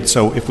related.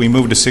 So if we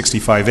move to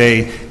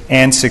 65A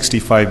and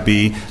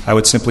 65B, I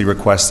would simply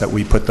request that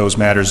we put those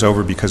matters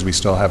over, because we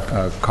still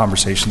have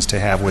conversations to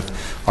have with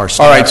our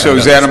staff. All right, so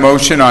is that a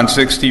motion on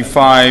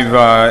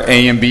 65A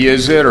and B,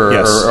 is it, or,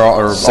 yes. or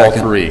all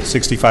three?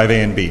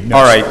 65A and B. No.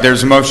 All right,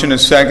 there's a motion, a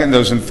second.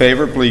 Those in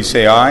favor, please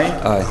say aye.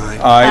 Aye.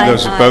 Aye.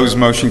 Those opposed,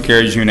 motion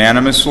carries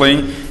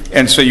unanimously.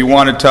 And so you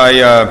want to tie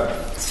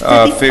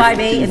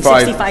 55A and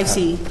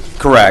 65C.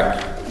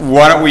 Correct.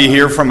 Why don't we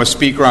hear from a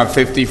speaker on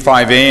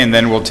 55A, and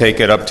then we'll take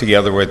it up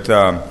together with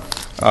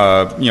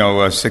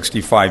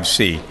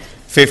 65C.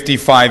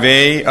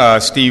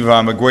 55A, Steve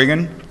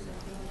McGuigan.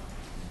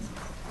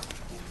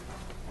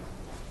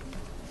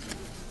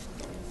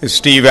 Is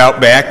Steve out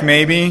back,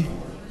 maybe?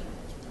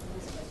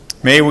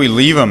 Maybe we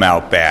leave him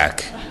out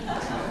back.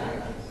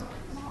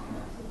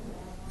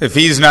 If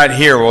he's not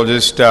here, we'll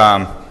just...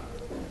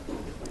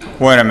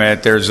 wait a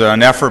minute. There's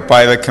an effort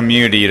by the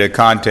community to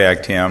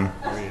contact him.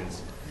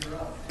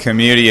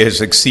 Community has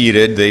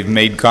succeeded. They've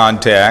made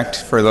contact.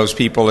 For those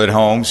people at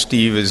home,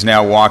 Steve is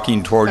now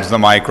walking towards the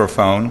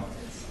microphone.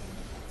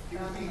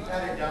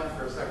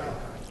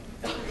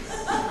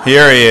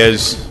 Here he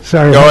is.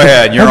 Sorry. Go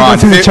ahead. You're on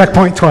the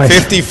checkpoint twice.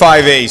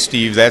 55A,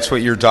 Steve. That's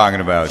what you're talking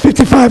about.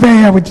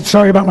 55A.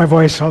 Sorry about my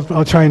voice.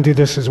 I'll try and do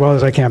this as well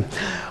as I can.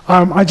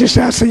 I just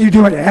ask that you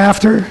do it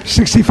after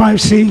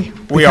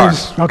 65C. We are.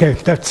 Okay,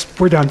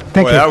 we're done.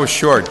 Thank you. That was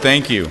short.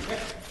 Thank you.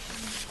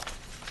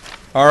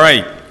 All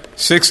right,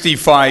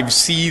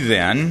 65C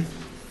then.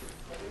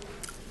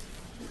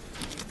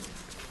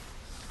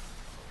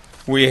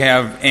 We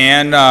have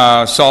Ann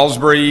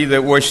Salisbury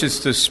that wishes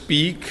to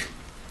speak,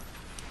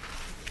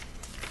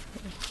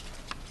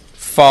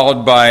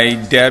 followed by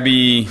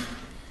Debbie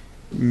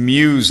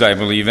Muse, I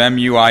believe,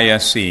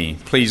 M-U-I-S-E.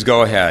 Please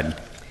go ahead.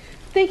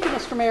 Thank you,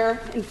 Mr. Mayor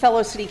and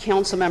fellow City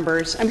Council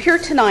members. I'm here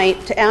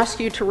tonight to ask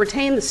you to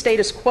retain the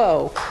status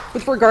quo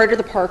with regard to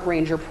the Park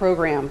Ranger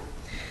program.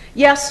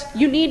 Yes,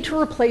 you need to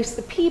replace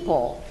the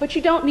people, but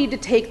you don't need to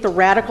take the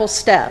radical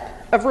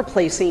step of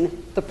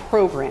replacing the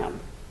program.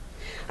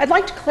 I'd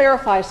like to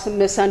clarify some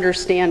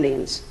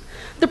misunderstandings.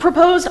 The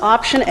proposed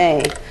option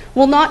A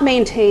will not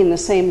maintain the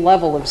same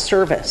level of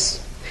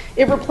service.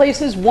 It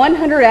replaces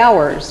 100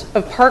 hours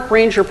of park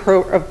ranger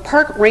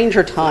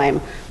time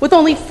with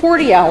only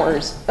 40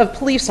 hours of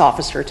police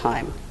officer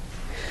time.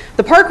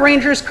 The park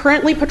rangers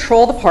currently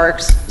patrol the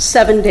parks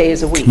 7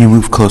 days a week. Can you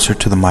move closer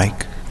to the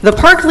mic? The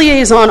park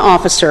liaison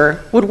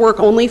officer would work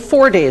only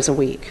 4 days a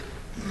week.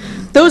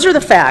 Those are the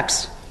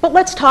facts, but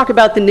let's talk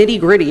about the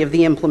nitty-gritty of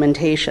the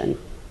implementation.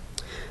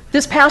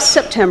 This past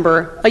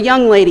September, a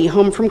young lady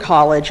home from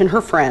college and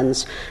her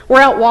friends were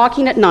out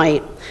walking at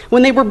night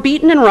when they were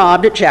beaten and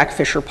robbed at Jack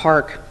Fisher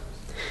Park.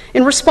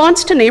 In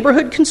response to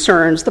neighborhood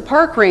concerns, the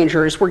park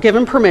rangers were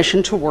given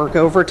permission to work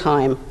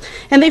overtime,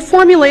 and they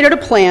formulated a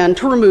plan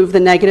to remove the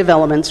negative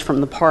elements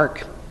from the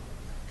park.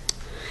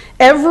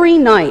 Every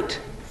night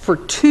for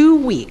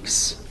 2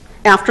 weeks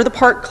after the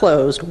park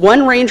closed,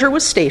 one ranger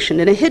was stationed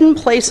in a hidden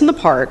place in the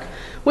park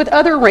with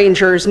other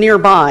rangers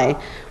nearby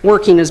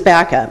working as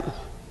backup.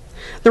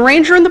 The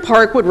ranger in the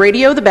park would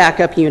radio the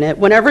backup unit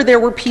whenever there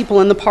were people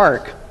in the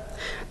park.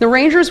 The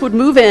rangers would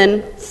move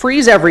in,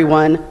 freeze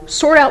everyone,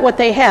 sort out what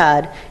they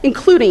had,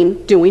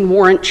 including doing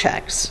warrant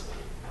checks.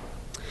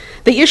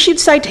 They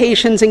issued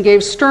citations and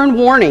gave stern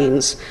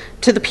warnings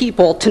to the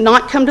people to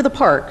not come to the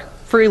park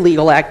for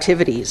illegal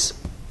activities.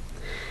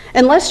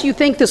 Unless you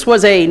think this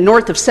was a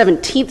north of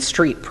 17th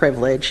Street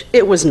privilege,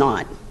 it was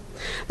not.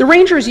 The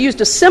rangers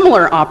used a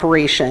similar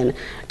operation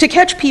to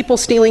catch people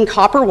stealing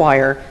copper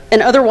wire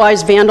and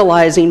otherwise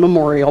vandalizing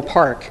Memorial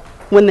Park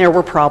when there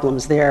were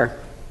problems there.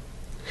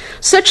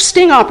 Such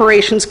sting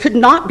operations could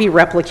not be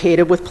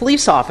replicated with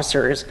police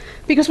officers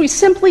because we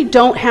simply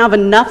don't have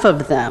enough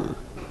of them,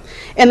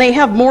 and they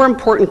have more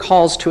important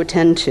calls to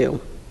attend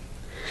to.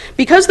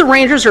 Because the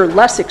rangers are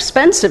less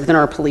expensive than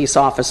our police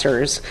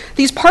officers,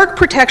 these park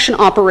protection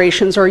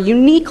operations are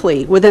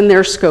uniquely within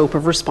their scope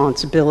of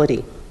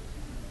responsibility.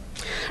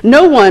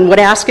 No one would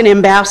ask an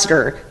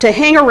ambassador to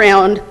hang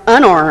around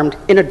unarmed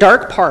in a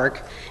dark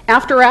park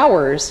after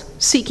hours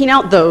seeking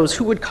out those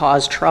who would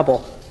cause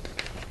trouble.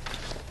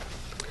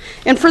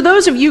 And for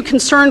those of you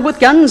concerned with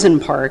guns in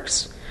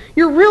parks,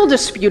 your real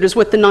dispute is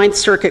with the Ninth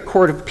Circuit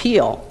Court of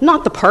Appeal,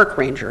 not the park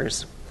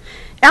rangers.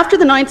 After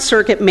the Ninth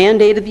Circuit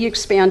mandated the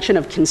expansion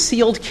of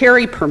concealed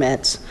carry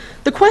permits,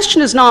 the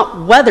question is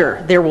not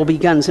whether there will be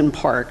guns in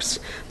parks.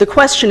 The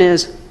question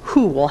is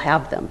who will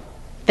have them.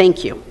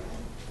 Thank you.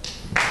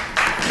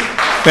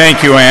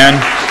 Thank you, Ann.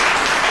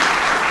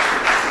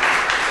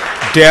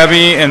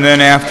 Debbie, and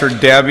then after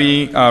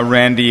Debbie,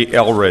 Randy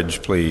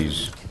Eldridge,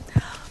 please.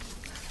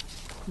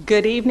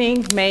 Good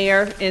evening,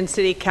 Mayor and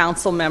City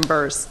Council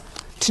members.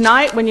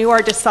 Tonight, when you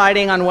are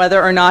deciding on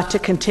whether or not to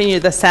continue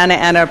the Santa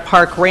Ana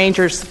Park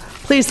Rangers,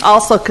 please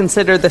also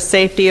consider the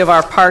safety of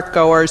our park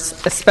goers,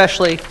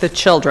 especially the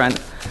children.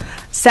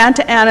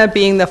 Santa Ana,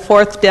 being the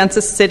fourth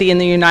densest city in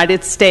the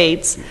United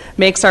States,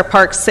 makes our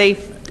park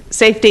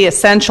safety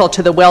essential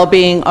to the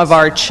well-being of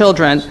our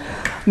children,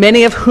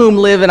 many of whom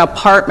live in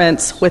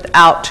apartments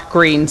without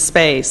green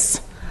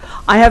space.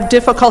 I have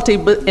difficulty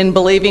in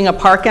believing a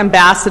park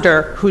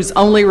ambassador whose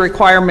only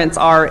requirements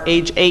are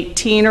age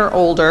 18 or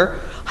older,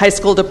 high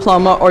school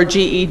diploma or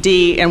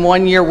GED, and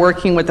 1 year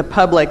working with the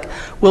public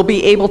will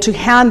be able to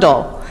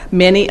handle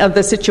many of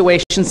the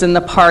situations in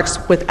the parks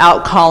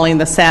without calling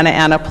the Santa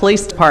Ana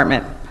Police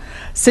Department.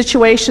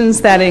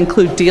 Situations that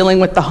include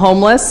dealing with the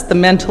homeless, the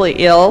mentally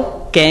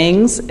ill,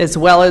 gangs, as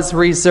well as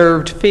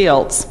reserved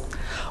fields.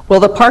 Will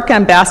the park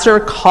ambassador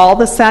call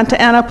the Santa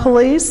Ana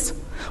Police?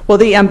 Will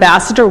the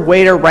ambassador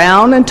wait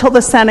around until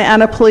the Santa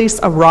Ana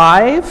Police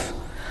arrive?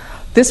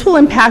 This will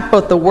impact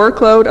both the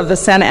workload of the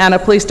Santa Ana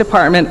Police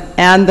Department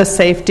and the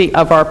safety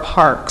of our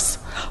parks.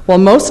 While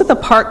most of the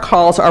park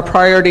calls are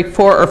priority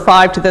 4 or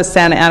 5 to the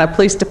Santa Ana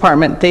Police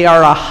Department, they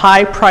are a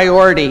high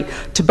priority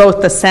to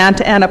both the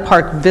Santa Ana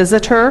Park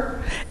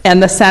visitor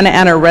and the Santa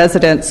Ana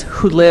residents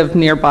who live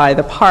nearby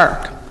the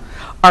park.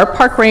 Our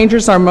park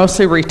rangers are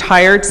mostly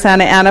retired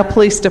Santa Ana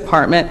Police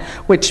Department,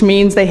 which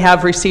means they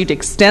have received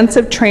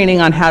extensive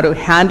training on how to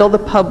handle the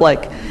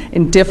public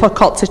in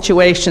difficult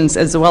situations,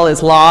 as well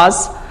as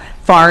laws,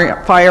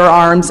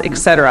 firearms,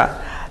 etc.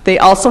 They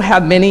also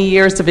have many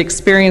years of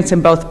experience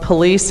in both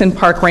police and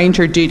park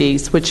ranger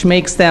duties, which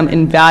makes them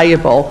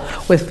invaluable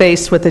when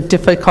faced with a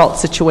difficult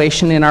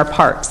situation in our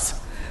parks.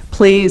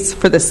 Please,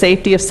 for the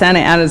safety of Santa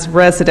Ana's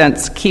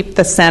residents, keep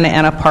the Santa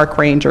Ana Park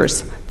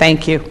Rangers.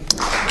 Thank you.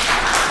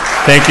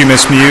 Thank you,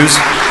 Ms. Muse.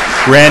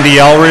 Randy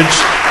Eldridge,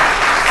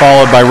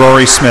 followed by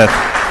Rory Smith.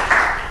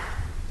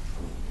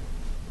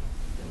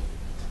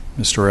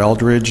 Mr.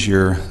 Eldridge,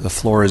 the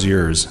floor is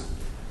yours.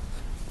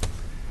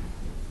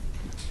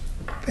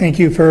 Thank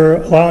you for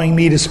allowing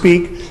me to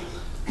speak.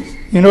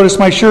 You notice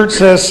my shirt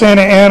says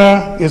Santa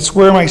Ana. It's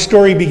where my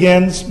story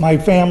begins. My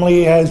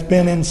family has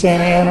been in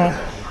Santa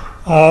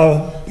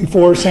Ana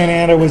before Santa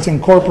Ana was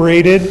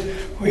incorporated.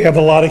 We have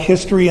a lot of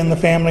history in the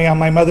family on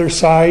my mother's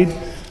side.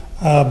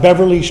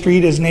 Beverly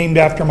Street is named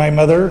after my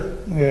mother.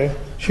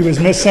 She was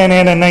Miss Santa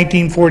Ana in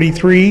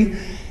 1943,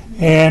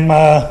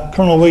 and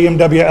Colonel William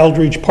W.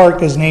 Eldridge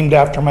Park is named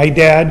after my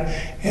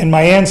dad, and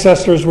my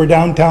ancestors were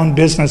downtown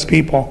business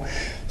people.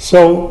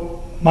 So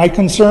my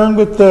concern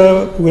with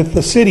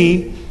the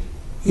city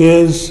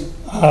is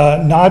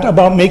not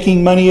about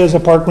making money as a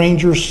park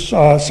ranger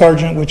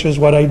sergeant, which is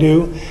what I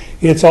do.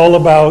 It's all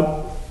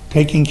about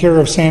taking care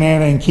of Santa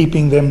Ana and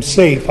keeping them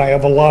safe. I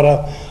have a lot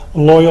of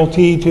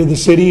loyalty to the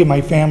city.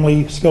 My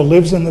family still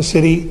lives in the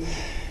city.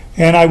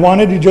 And I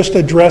wanted to just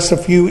address a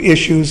few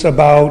issues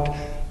about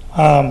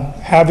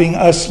having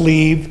us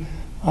leave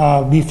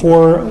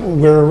before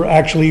we're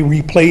actually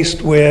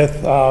replaced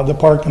with the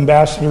park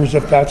ambassadors,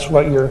 if that's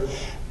what your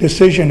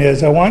decision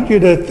is. I want you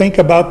to think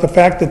about the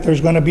fact that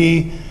there's going to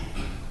be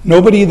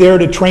nobody there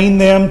to train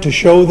them, to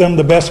show them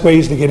the best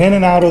ways to get in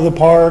and out of the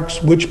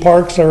parks, which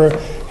parks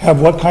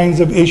have what kinds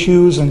of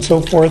issues and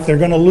so forth. They're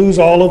going to lose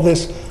all of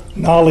this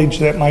knowledge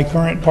that my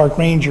current park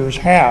rangers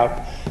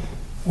have.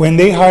 When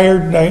they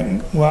hired,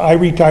 I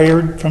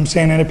retired from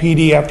Santa Ana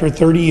PD after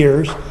 30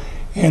 years,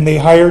 and they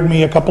hired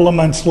me a couple of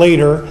months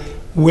later.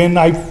 When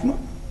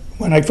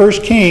I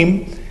first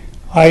came,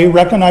 I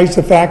recognized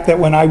the fact that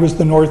when I was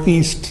the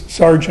Northeast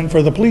Sergeant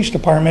for the police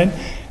department,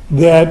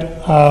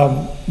 that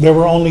there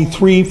were only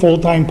 3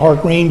 full-time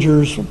park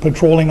rangers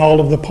patrolling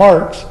all of the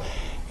parks.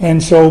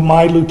 And so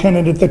my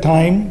lieutenant at the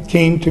time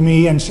came to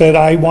me and said,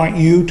 I want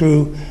you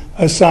to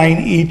assign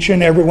each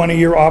and every one of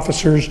your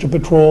officers to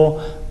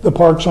patrol the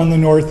parks on the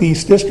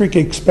Northeast District,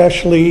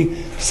 especially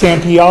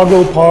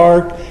Santiago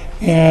Park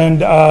and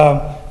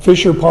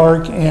Fisher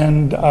Park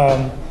and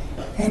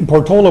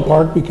Portola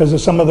Park, because of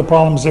some of the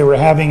problems they were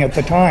having at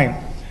the time.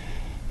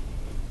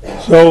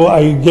 So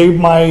I gave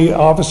my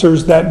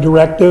officers that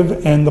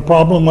directive, and the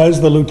problem was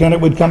the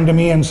lieutenant would come to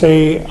me and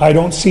say, I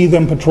don't see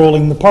them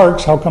patrolling the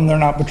parks. How come they're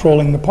not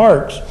patrolling the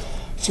parks?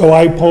 So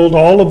I pulled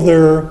all of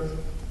their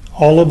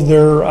all of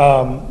their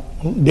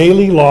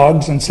daily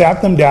logs and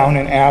sat them down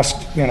and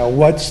asked,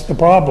 what's the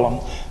problem?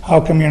 How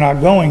come you're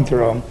not going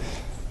through them?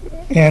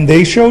 And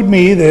they showed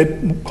me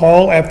that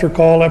call after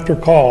call after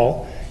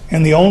call,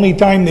 and the only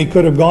time they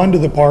could have gone to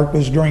the park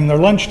was during their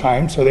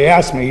lunchtime. So they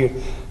asked me,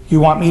 you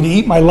want me to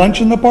eat my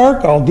lunch in the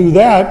park? I'll do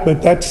that,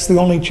 but that's the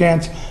only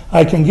chance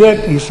I can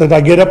get. He said,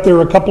 I get up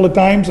there a couple of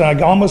times and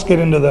I almost get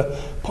into the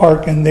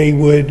park and they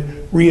would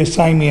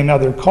reassign me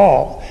another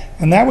call.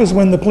 And that was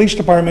when the police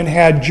department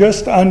had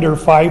just under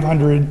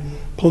 500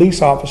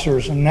 police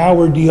officers, and now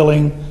we're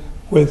dealing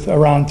with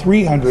around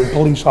 300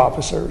 police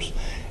officers.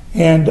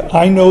 And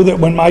I know that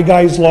when my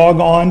guys log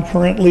on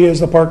currently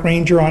as a park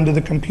ranger onto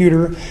the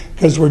computer,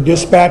 because we're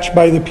dispatched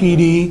by the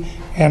PD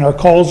and our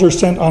calls are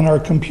sent on our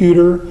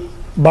computer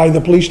by the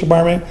police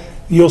department,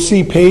 you'll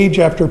see page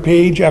after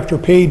page after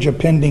page of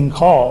pending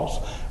calls.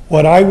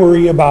 What I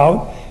worry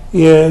about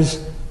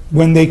is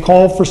when they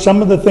call for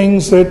some of the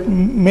things that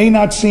may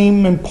not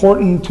seem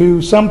important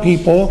to some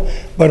people,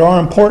 but are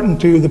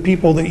important to the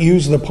people that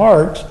use the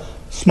parks,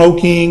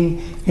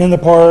 smoking in the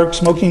park,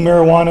 smoking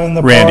marijuana in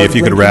the park. Randy, if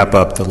you could wrap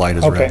up, the light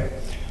is red.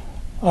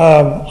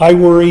 I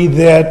worry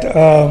that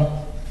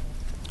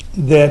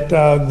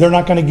they're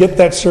not going to get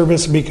that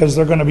service because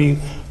they're going to be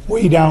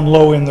way down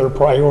low in their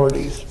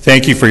priorities.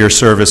 Thank you for your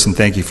service and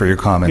thank you for your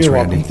comments, You're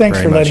Randy. welcome. Thanks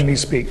very for much. letting me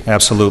speak.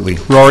 Absolutely.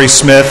 Rory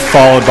Smith,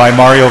 followed by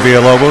Mario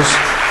Villalobos.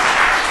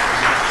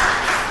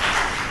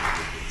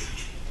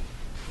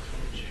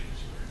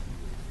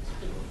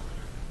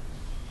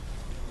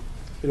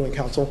 How you doing,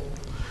 Council?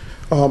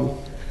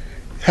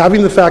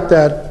 Having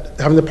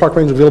the park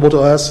range available to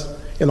us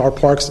in our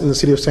parks in the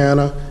city of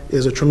Santa Ana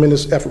is a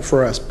tremendous effort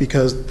for us,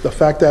 because the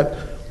fact that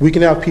we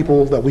can have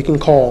people that we can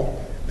call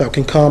that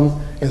can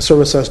come and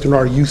service us during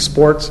our youth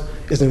sports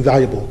is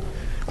invaluable.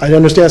 I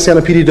understand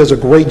Santa PD does a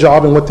great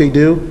job in what they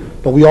do,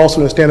 but we also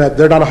understand that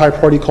they're not a high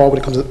priority call when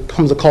it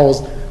comes to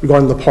calls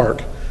regarding the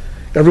park.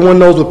 Everyone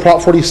knows with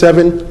Prop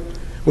 47,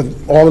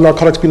 with all the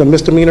narcotics being a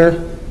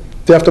misdemeanor,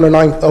 theft under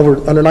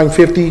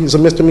 950 is a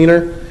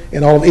misdemeanor,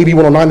 and all of AB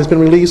 109 has been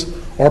released,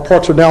 our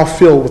parks are now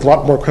filled with a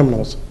lot more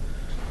criminals.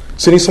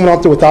 Sending someone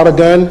out there without a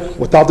gun,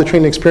 without the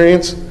training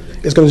experience,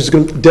 is just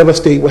going to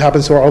devastate what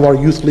happens to all our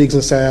youth leagues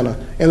in Santa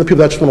Ana, and the people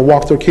that just want to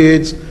walk their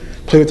kids,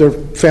 play with their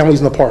families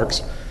in the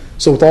parks.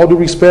 So with all due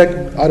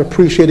respect, I'd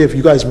appreciate it if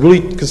you guys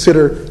really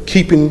consider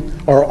keeping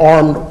our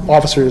armed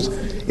officers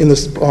in the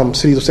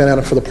cities of Santa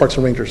Ana for the Parks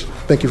and Rangers.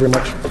 Thank you very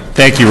much.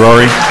 Thank you,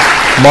 Rory.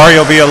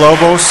 Mario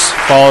Villalobos,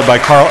 followed by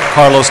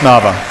Carlos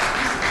Nava.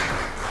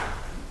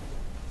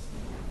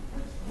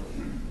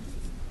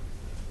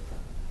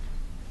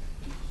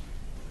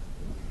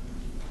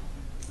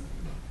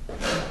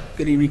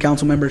 Good evening,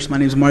 council members. My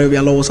name is Mario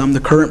Villalobos. I'm the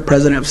current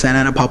president of Santa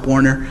Ana Pop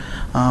Warner.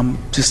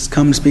 Just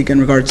come to speak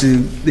in regards to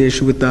the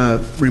issue with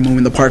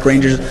removing the park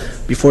rangers.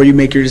 Before you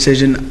make your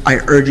decision, I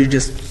urge you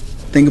just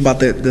think about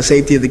the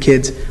safety of the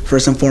kids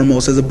first and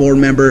foremost. As a board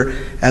member,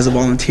 as a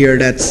volunteer,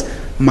 that's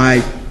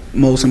my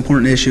most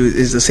important issue,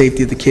 is the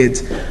safety of the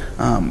kids.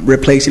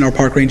 Replacing our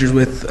park rangers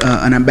with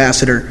an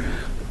ambassador,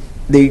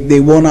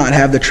 they will not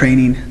have the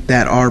training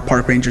that our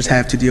park rangers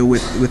have to deal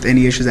with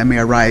any issues that may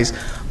arise.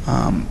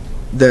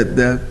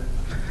 The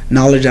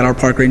knowledge that our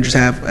park rangers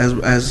have,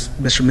 as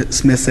Mr.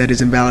 Smith said,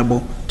 is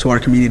invaluable to our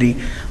community.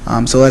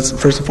 So let's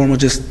first and foremost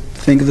just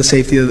think of the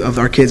safety of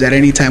our kids. At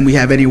any time, we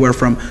have anywhere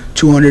from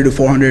 200 to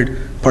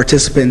 400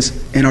 participants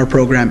in our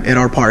program at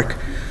our park.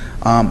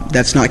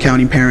 That's not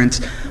counting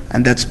parents,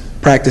 and that's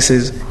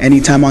practices.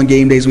 Anytime on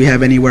game days, we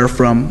have anywhere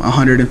from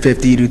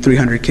 150 to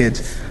 300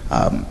 kids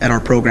at our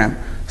program.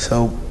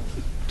 So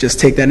just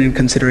take that into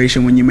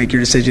consideration when you make your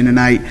decision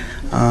tonight.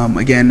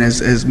 Again,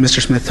 as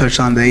Mr. Smith touched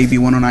on, the AB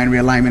 109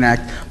 Realignment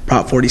Act,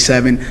 Prop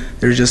 47,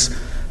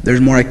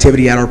 there's more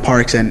activity at our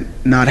parks, and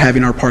not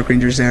having our park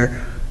rangers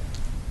there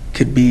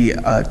could be,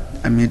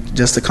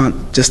 just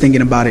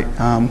thinking about it,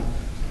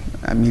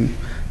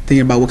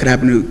 thinking about what could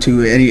happen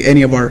to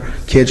any of our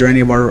kids or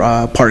any of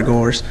our park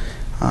goers.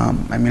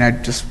 I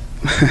just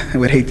I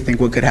would hate to think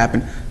what could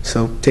happen.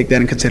 So take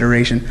that in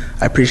consideration.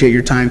 I appreciate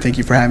your time. Thank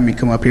you for having me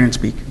come up here and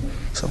speak.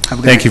 So have a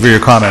good Thank night. you for your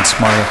comments,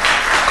 Mario.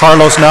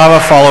 Carlos Nava,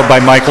 followed by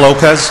Mike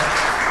Lopez,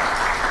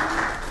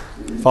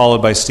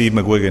 followed by Steve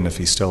McGuigan, if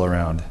he's still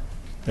around.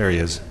 There he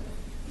is.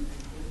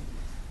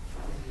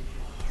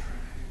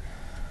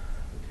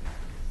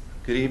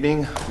 Good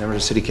evening, members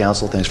of City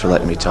Council. Thanks for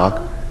letting me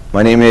talk.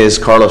 My name is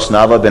Carlos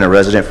Nava. I've been a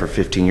resident for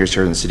 15 years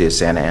here in the city of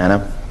Santa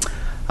Ana.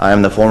 I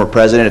am the former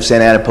president of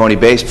Santa Ana Pony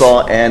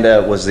Baseball and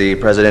was the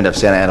president of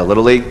Santa Ana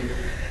Little League.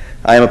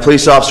 I am a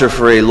police officer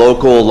for a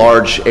local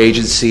large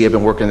agency. I've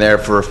been working there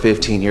for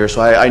 15 years,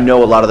 so I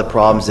know a lot of the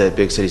problems that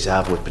big cities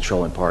have with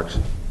patrolling parks.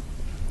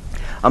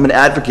 I'm an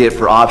advocate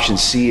for option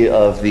C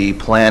of the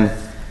plan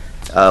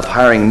of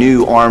hiring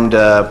new armed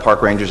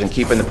park rangers and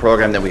keeping the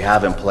program that we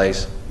have in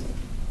place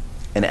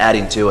and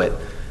adding to it,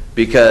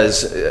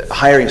 because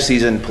hiring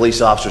seasoned police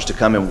officers to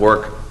come and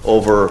work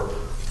over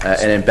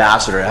an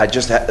ambassador,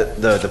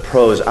 the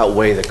pros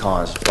outweigh the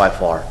cons by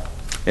far,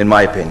 in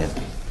my opinion.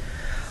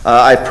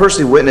 I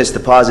personally witnessed the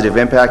positive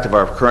impact of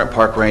our current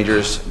park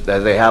rangers that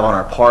they have on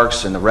our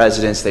parks and the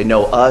residents. They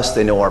know us,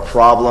 they know our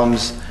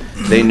problems,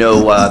 they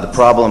know the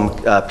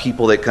problem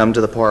people that come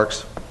to the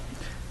parks.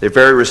 They're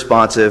very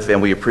responsive,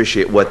 and we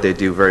appreciate what they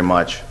do very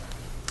much.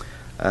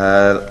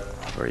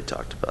 I've already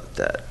talked about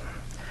that.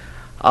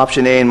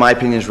 Option A, in my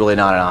opinion, is really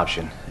not an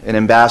option. An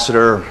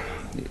ambassador,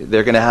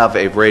 they're going to have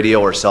a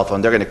radio or cell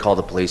phone. They're going to call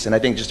the police, and I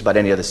think just about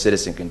any other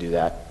citizen can do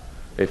that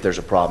if there's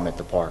a problem at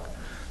the park.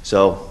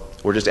 So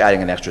we're just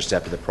adding an extra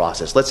step to the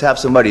process. Let's have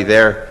somebody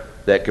there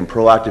that can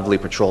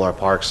proactively patrol our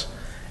parks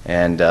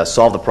and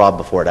solve the problem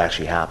before it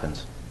actually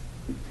happens.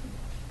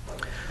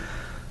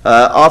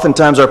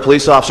 Oftentimes our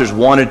police officers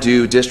want to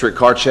do district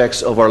car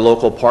checks of our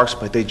local parks,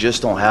 but they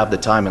just don't have the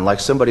time. And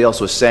like somebody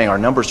else was saying, our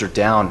numbers are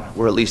down.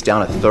 We're at least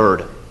down a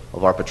third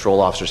of our patrol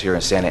officers here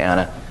in Santa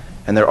Ana,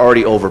 and they're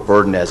already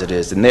overburdened as it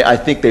is. And I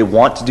think they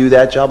want to do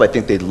that job. I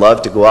think they'd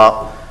love to go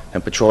out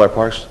and patrol our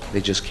parks.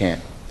 They just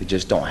can't. They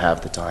just don't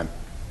have the time.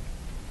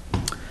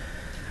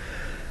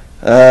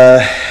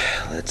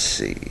 Let's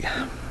see.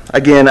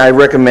 Again, I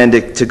recommend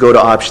it to go to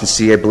option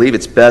C. I believe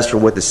it's best for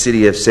what the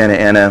city of Santa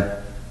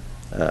Ana,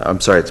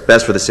 it's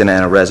best for the Santa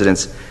Ana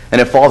residents,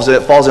 and it falls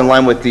in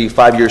line with the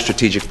 5-year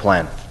strategic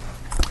plan.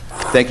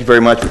 Thank you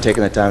very much for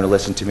taking the time to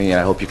listen to me,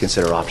 and I hope you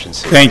consider option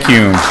C. Thank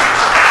you.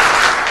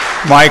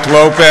 Mike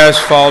Lopez,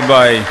 followed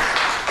by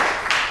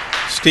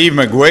Steve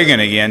McGuigan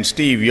again.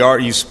 Steve,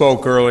 you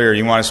spoke earlier.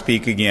 You want to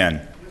speak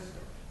again?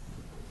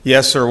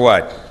 Yes or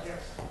what?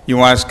 You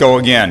want us to go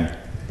again?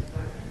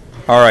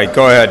 All right,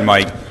 go ahead,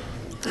 Mike.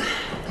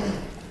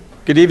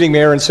 Good evening,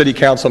 Mayor and City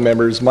Council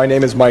members. My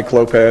name is Mike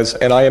Lopez,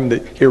 and I am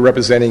here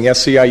representing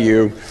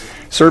SEIU,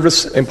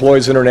 Service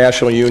Employees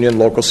International Union,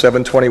 Local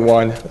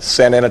 721,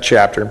 Santa Ana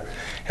Chapter,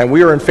 and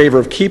we are in favor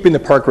of keeping the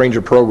Park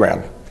Ranger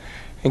program.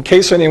 In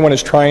case anyone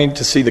is trying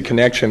to see the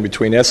connection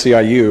between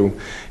SEIU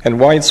and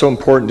why it's so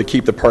important to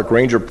keep the Park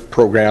Ranger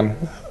program,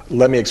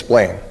 let me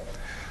explain.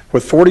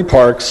 With 40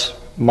 parks,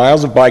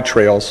 miles of bike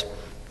trails,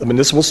 the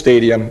municipal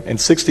stadium, and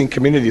 16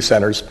 community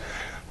centers,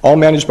 all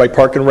managed by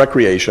Park and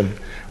Recreation,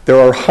 there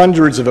are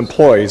hundreds of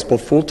employees,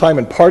 both full-time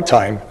and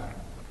part-time,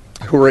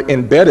 who are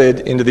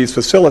embedded into these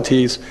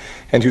facilities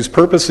and whose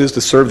purpose is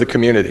to serve the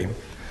community.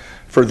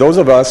 For those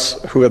of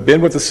us who have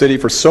been with the city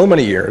for so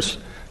many years,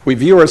 we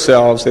view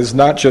ourselves as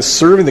not just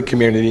serving the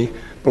community,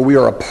 but we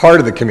are a part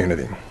of the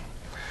community.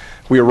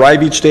 We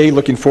arrive each day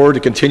looking forward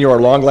to continue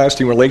our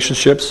long-lasting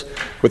relationships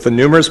with the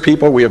numerous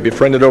people we have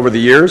befriended over the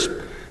years,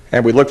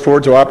 and we look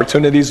forward to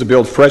opportunities to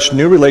build fresh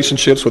new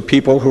relationships with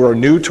people who are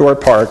new to our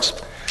parks.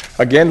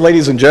 Again,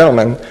 ladies and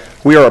gentlemen,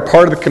 we are a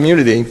part of the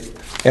community,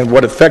 and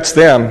what affects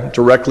them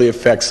directly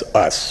affects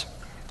us.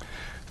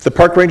 The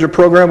Park Ranger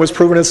program has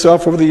proven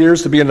itself over the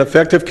years to be an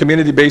effective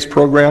community-based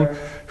program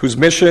whose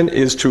mission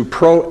is to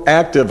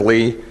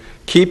proactively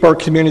keep our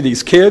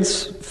community's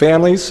kids,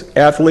 families,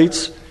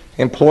 athletes,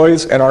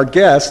 employees, and our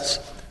guests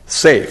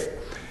safe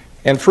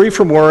and free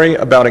from worry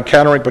about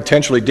encountering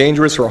potentially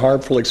dangerous or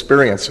harmful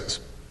experiences.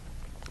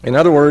 In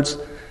other words,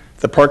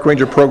 the Park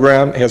Ranger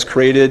program has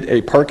created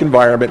a park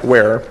environment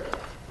where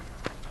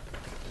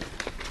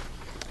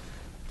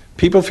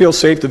people feel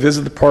safe to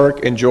visit the park,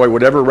 enjoy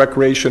whatever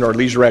recreation or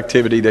leisure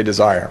activity they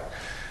desire.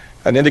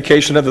 An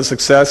indication of the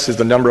success is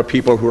the number of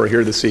people who are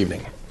here this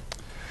evening.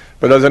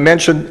 But as I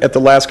mentioned at the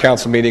last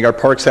council meeting, our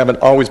parks haven't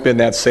always been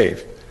that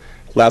safe.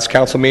 Last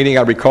council meeting,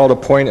 I recalled a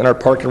point in our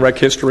park and rec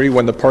history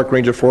when the Park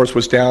Ranger force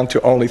was down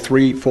to only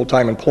 3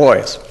 full-time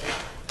employees.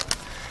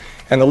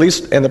 And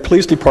the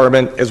police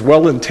department, as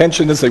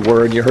well-intentioned as they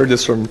were, and you heard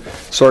this from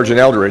Sergeant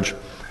Eldridge,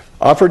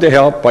 offered to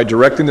help by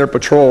directing their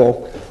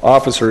patrol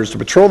officers to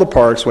patrol the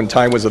parks when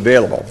time was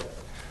available.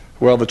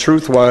 Well, the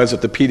truth was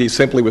that the PD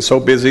simply was so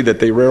busy that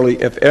they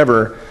rarely, if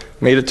ever,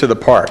 made it to the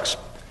parks.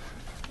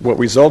 What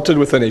resulted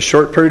within a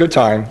short period of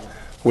time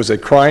was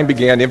that crime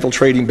began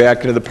infiltrating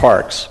back into the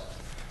parks.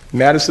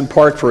 Madison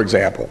Park, for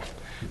example,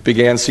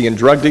 began seeing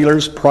drug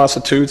dealers,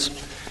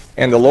 prostitutes,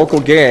 and the local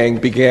gang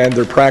began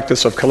their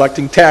practice of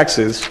collecting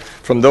taxes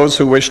from those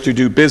who wished to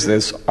do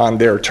business on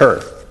their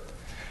turf.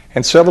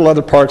 And several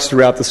other parks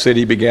throughout the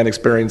city began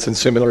experiencing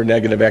similar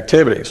negative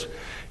activities.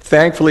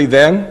 Thankfully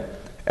then,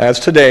 as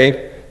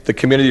today, the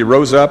community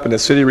rose up and the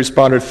city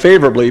responded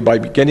favorably by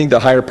beginning to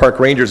hire park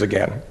rangers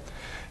again.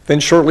 Then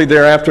shortly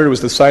thereafter, it was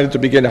decided to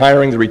begin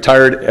hiring the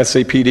retired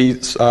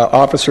SAPD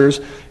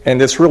officers, and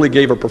this really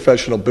gave a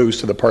professional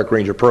boost to the park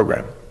ranger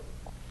program.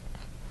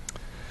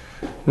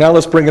 Now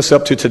let's bring us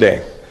up to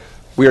today.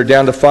 We are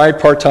down to 5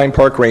 part-time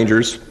park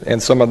rangers,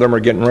 and some of them are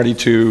getting ready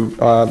to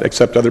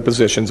accept other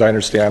positions, I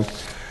understand.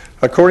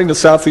 According to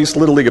Southeast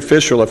Little League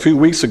official, a few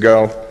weeks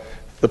ago,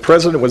 the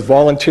president was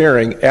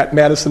volunteering at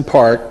Madison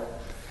Park,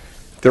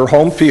 their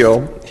home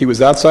field. He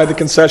was outside the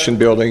concession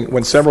building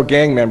when several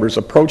gang members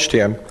approached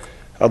him,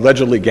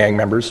 allegedly gang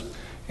members,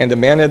 and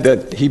demanded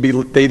that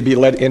they'd be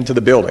let into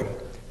the building.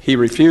 He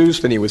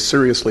refused, and he was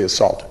seriously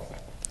assaulted.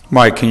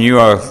 Mike, can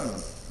you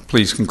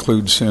please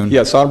conclude soon?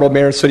 Yes, Honorable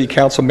Mayor, City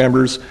Council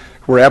members,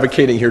 we're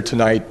advocating here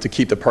tonight to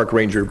keep the Park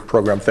Ranger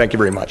program. Thank you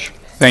very much.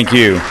 Thank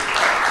you.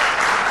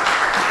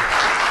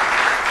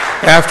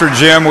 After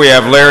Jim, we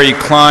have Larry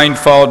Klein,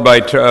 followed by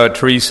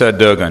Teresa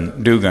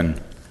Dugan.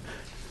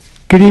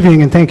 Good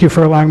evening, and thank you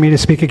for allowing me to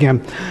speak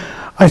again.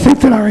 I think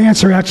that our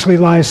answer actually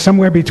lies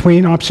somewhere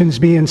between options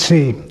B and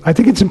C. I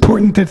think it's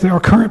important that our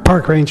current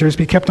park rangers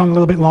be kept on a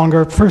little bit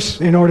longer,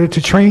 first in order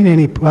to train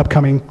any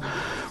upcoming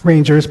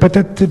rangers, but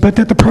that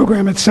the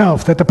program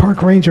itself, that the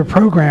park ranger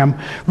program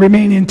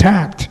remain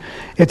intact.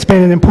 It's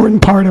been an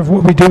important part of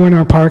what we do in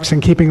our parks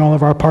and keeping all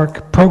of our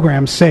park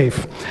programs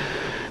safe.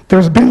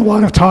 There's been a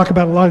lot of talk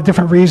about a lot of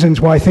different reasons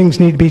why things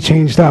need to be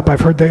changed up. I've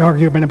heard the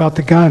argument about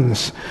the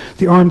guns,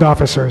 the armed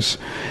officers.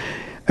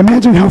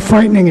 Imagine how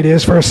frightening it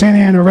is for a Santa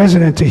Ana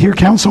resident to hear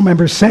council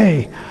members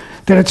say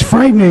that it's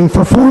frightening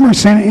for former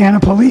Santa Ana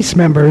police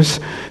members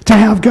to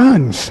have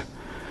guns.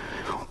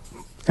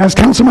 As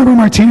Councilmember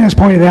Martinez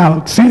pointed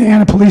out, Santa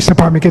Ana Police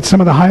Department gets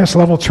some of the highest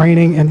level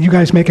training, and you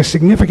guys make a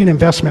significant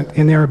investment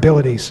in their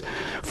abilities.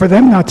 For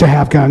them not to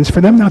have guns, for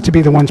them not to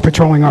be the ones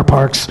patrolling our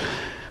parks,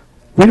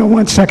 we don't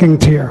want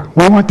second tier.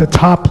 We want the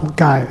top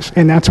guys,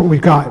 and that's what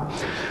we've got.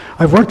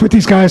 I've worked with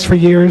these guys for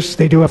years.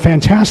 They do a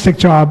fantastic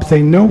job.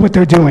 They know what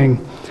they're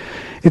doing.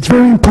 It's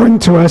very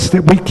important to us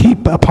that we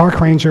keep a park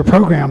ranger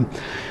program.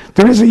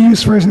 There is a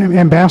use for an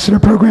ambassador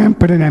program,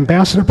 but an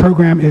ambassador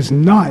program is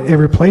not a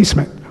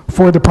replacement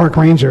for the park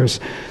rangers.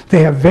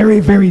 They have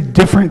very, very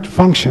different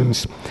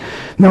functions.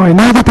 Now, I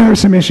know that there are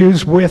some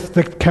issues with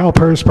the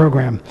CalPERS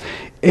program.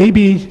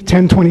 AB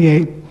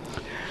 1028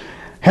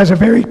 has a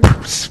very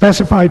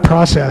specified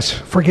process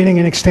for getting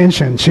an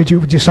extension, should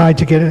you decide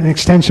to get an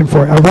extension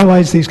for it. I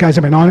realize these guys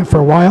have been on it for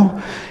a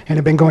while and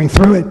have been going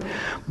through it,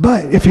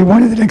 but if you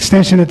wanted an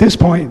extension at this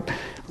point,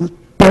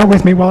 bear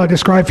with me while I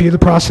describe for you the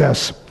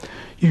process.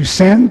 You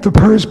send the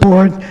PERS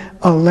board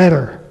a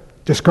letter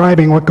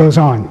describing what goes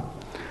on.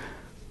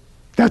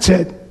 That's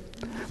it.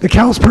 The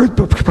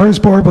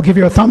CalPERS board will give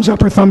you a thumbs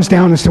up or thumbs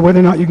down as to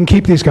whether or not you can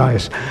keep these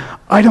guys.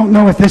 I don't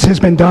know if this has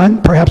been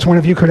done. Perhaps one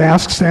of you could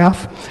ask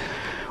staff.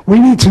 We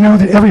need to know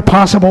that every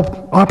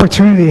possible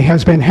opportunity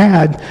has been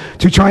had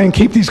to try and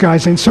keep these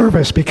guys in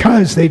service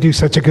because they do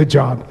such a good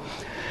job.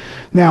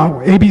 Now,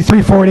 AB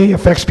 340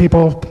 affects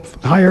people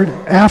hired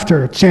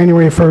after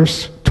January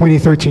 1st,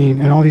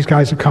 2013, and all these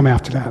guys have come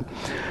after that,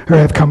 or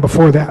have come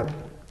before that.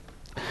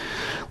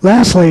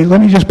 Lastly,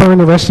 let me just burn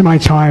the rest of my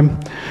time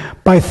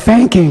by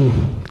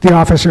thanking the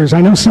officers.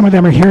 I know some of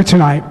them are here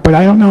tonight, but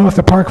I don't know if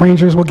the park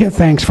rangers will get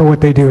thanks for what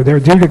they do. They're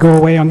due to go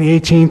away on the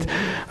 18th.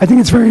 I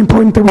think it's very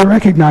important that we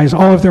recognize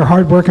all of their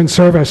hard work and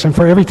service, and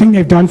for everything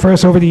they've done for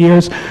us over the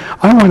years.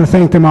 I want to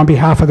thank them on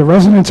behalf of the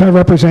residents I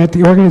represent,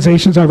 the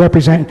organizations I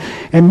represent,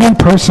 and me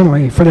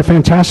personally for the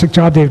fantastic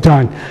job they've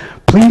done.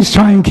 Please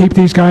try and keep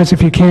these guys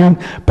if you can,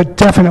 but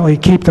definitely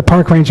keep the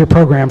park ranger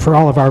program for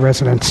all of our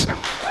residents.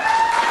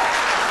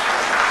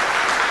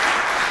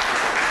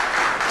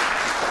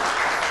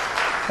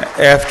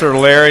 After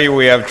Larry,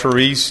 we have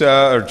Therese.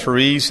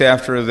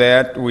 After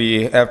that,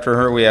 after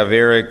her, we have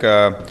Eric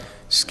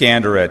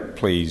Scandaret,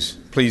 please.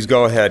 Please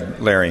go ahead,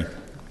 Larry.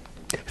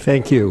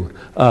 Thank you.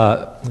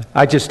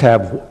 I just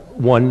have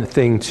one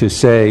thing to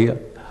say.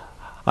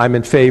 I'm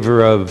in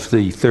favor of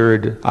the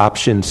third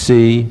option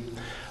C.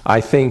 I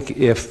think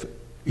if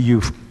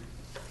you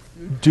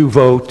do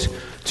vote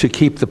to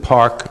keep the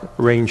park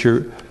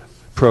ranger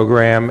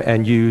program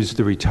and use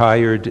the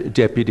retired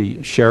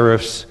deputy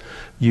sheriffs,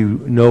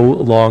 you no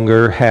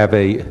longer have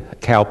a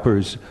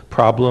CalPERS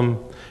problem,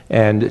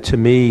 and to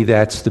me,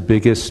 that's the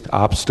biggest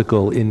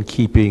obstacle in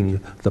keeping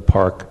the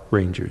park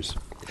rangers.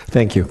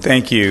 Thank you.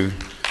 Thank you.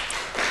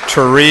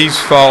 Therese,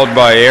 followed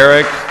by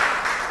Eric,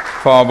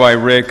 followed by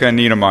Rick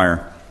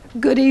Niedermeyer.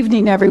 Good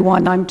evening,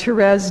 everyone. I'm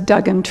Therese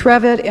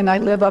Duggan-Trevitt, and I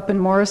live up in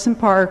Morrison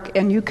Park,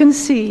 and you can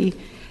see,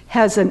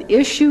 has an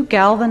issue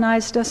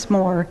galvanized us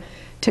more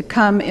to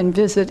come and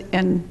visit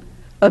and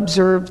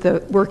observe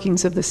the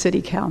workings of the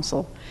City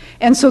Council.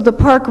 And so the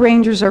park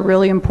rangers are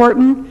really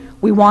important.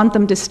 We want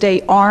them to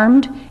stay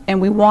armed, and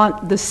we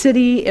want the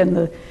city and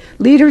the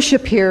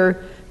leadership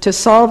here to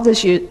solve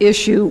this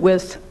issue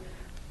with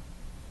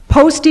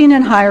posting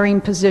and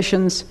hiring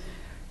positions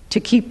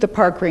to keep the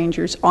park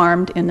rangers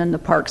armed and in the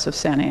parks of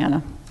Santa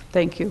Ana.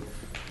 Thank you.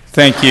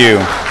 Thank you.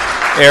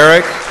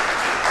 Eric,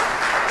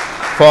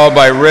 followed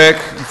by Rick,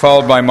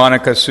 followed by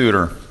Monica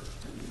Suter.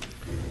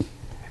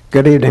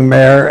 Good evening,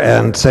 Mayor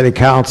and City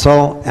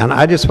Council, and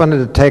I just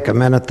wanted to take a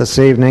minute this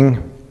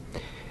evening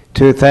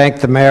to thank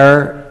the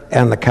Mayor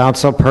and the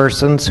council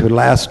persons who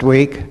last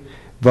week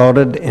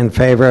voted in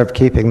favor of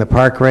keeping the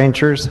park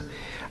rangers.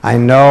 I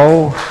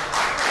know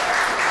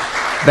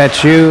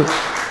that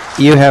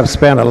you have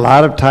spent a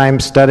lot of time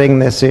studying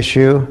this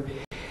issue,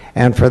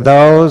 and for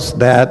those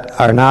that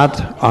are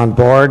not on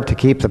board to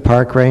keep the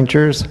park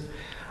rangers,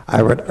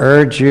 I would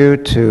urge you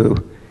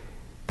to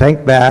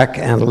think back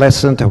and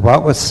listen to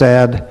what was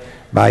said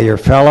by your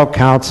fellow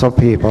council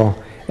people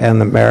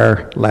and the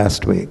mayor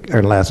last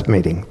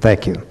meeting.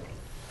 Thank you.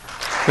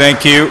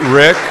 Thank you,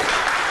 Rick.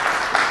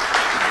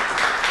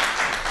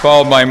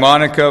 Followed by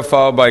Monica,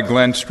 followed by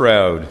Glenn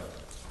Stroud.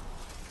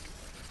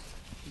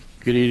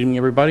 Good evening,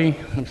 everybody.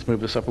 Let's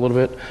move this up a little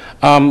bit.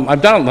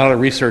 I've done a lot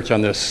of research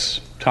on this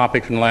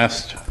topic from the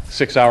last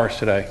 6 hours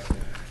today.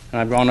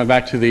 And I've gone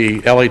back to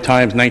the LA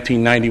Times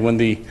 1990 when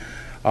the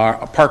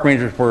park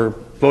rangers were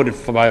voted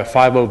for by a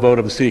 5-0 vote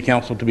of the city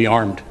council to be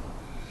armed.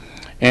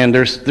 And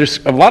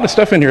there's a lot of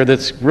stuff in here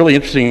that's really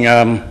interesting.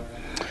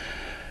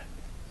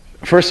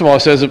 First of all,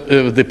 it says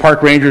the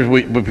park rangers,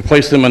 we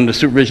place them under the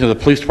supervision of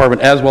the police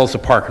department as well as the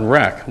park and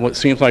rec. Well, it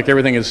seems like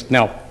everything is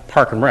now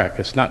park and rec.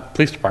 It's not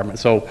police department.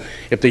 So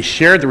if they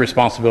shared the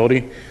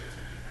responsibility,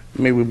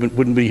 maybe we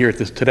wouldn't be here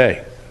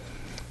today.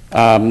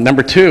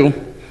 Number two,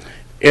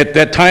 at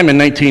that time in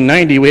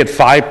 1990, we had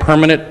 5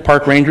 permanent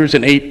park rangers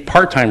and 8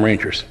 part-time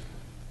rangers.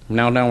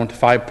 Now down to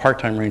 5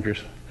 part-time rangers.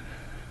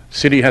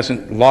 City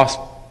hasn't lost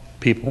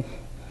people.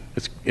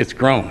 It's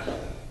grown.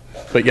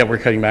 But yet we're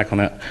cutting back on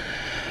that.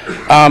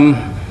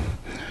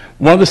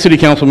 One of the city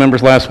council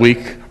members last week,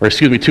 or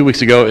excuse me, 2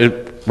 weeks ago,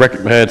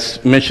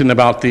 had mentioned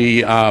about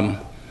the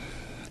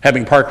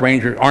having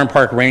armed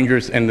park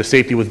rangers and the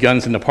safety with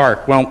guns in the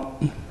park. Well,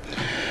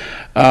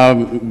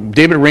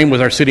 David Ream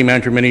was our city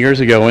manager many years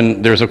ago,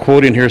 and there's a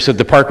quote in here that said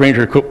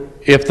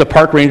if the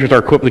park rangers are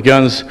equipped with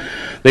guns,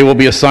 they will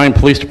be assigned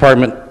to the police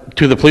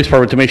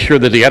department to make sure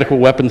that the adequate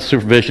weapons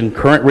supervision.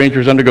 Current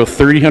rangers undergo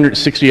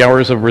 360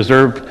 hours of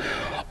reserved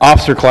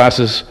officer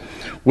classes,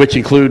 which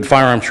include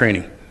firearm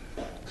training.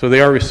 So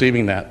they are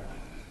receiving that.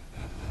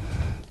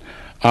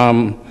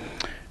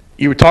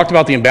 You talked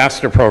about the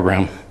ambassador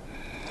program,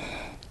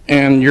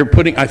 and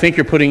I think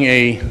you're putting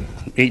a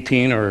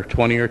 18 or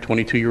 20 or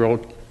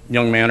 22-year-old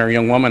young man or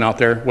young woman out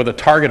there with a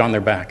target on their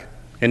back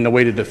and no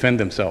way to defend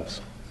themselves.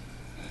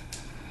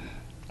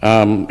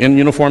 In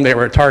uniform, they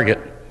were a target.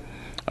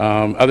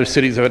 Other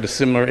cities have had a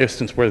similar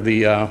instance where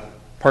the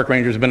park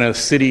rangers have been in a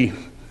city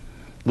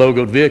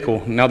logoed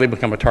vehicle. Now they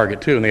become a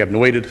target too, and they have no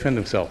way to defend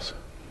themselves.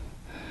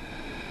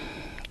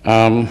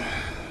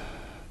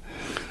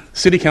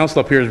 City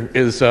council up here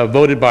is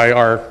voted by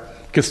our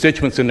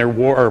constituents in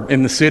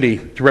in the city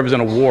to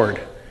represent a ward,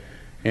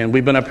 and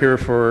we've been up here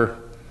for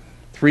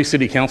 3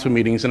 city council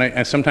meetings,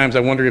 and sometimes I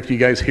wonder if you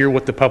guys hear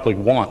what the public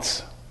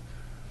wants.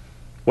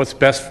 What's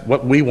best,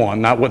 what we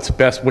want, not what's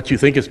best, what you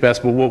think is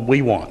best, but what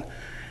we want.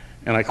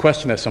 And I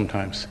question that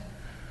sometimes.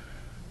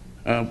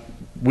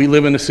 We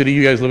live in the city,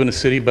 you guys live in the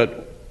city,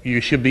 but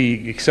you should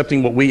be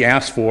accepting what we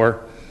ask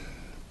for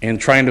and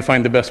trying to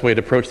find the best way to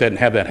approach that and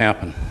have that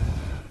happen.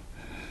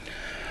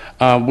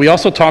 We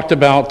also talked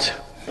about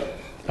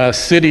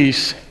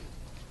cities.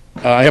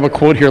 I have a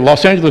quote here.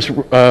 Los Angeles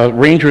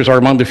Rangers are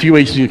among the few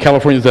agencies in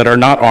California that are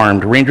not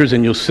armed. Rangers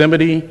in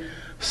Yosemite,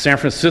 San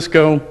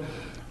Francisco,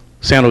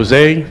 San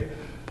Jose,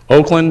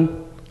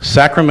 Oakland,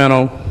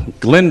 Sacramento,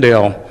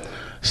 Glendale,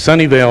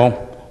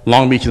 Sunnyvale,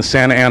 Long Beach, and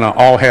Santa Ana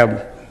all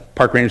have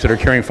park rangers that are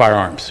carrying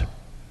firearms.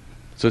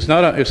 So it's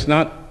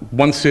not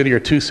one city or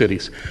 2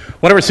 cities.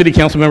 One of our city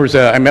council members,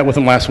 I met with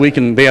them last week,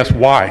 and they asked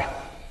why.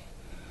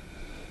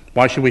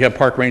 Why should we have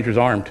park rangers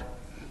armed?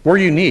 We're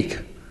unique.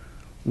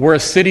 We're a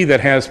city that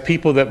has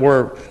people that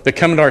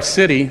come into our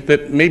city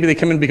that maybe they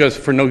come in because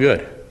for no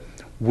good.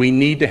 We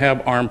need to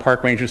have armed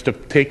park rangers to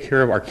take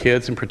care of our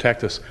kids and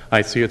protect us.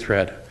 I see a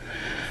thread.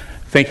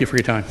 Thank you for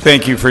your time.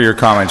 Thank you for your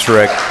comments,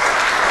 Rick.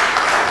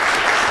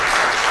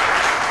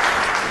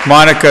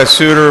 Monica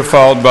Suter,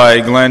 followed by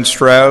Glenn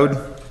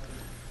Stroud,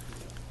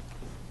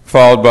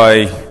 followed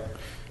by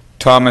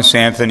Thomas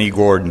Anthony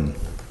Gordon.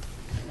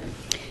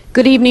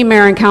 Good evening,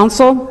 Mayor and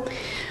Council.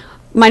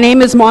 My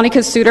name is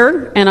Monica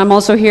Suter, and I'm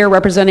also here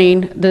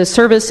representing the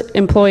Service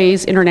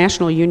Employees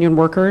International Union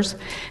Workers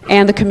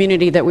and the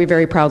community that we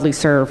very proudly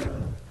serve.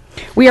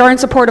 We are in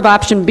support of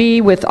option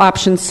B with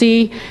option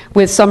C,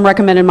 with some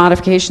recommended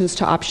modifications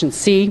to option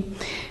C.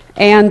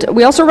 And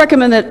we also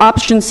recommend that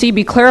option C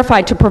be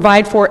clarified to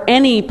provide for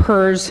any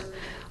PERS,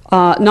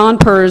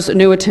 non-PERS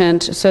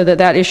annuitant, so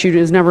that issue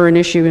is never an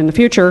issue in the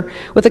future,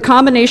 with a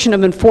combination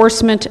of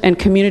enforcement and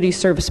community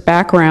service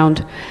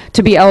background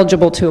to be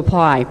eligible to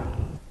apply.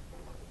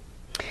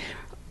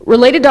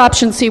 Related to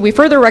option C, we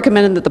further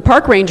recommended that the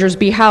park rangers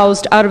be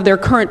housed out of their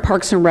current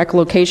Parks and Rec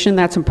location.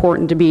 That's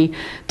important to be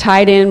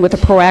tied in with the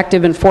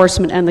proactive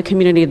enforcement and the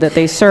community that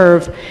they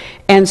serve,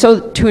 and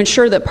so to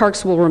ensure that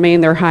parks will remain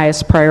their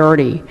highest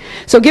priority.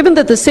 So given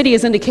that the city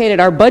has indicated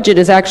our budget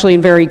is actually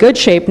in very good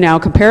shape now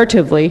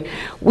comparatively,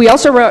 we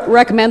also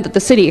recommend that the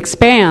city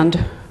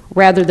expand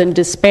rather than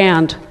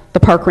disband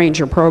the park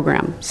ranger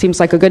program. Seems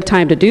like a good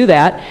time to do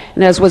that,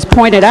 and as was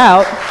pointed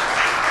out,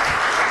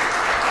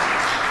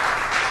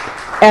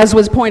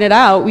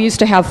 we used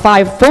to have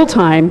 5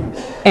 full-time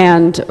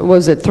and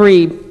was it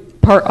 3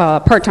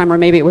 part-time, or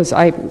maybe it was,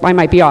 I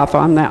might be off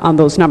on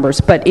those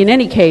numbers. But in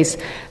any case,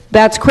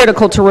 that's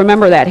critical to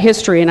remember that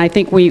history, and I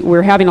think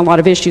we're having a lot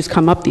of issues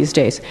come up these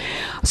days.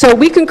 So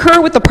we concur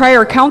with the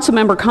prior council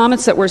member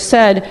comments that were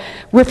said,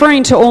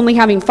 referring to only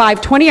having 5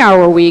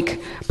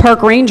 20-hour-a-week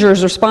park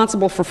rangers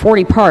responsible for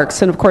 40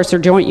 parks, and of course, their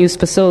joint use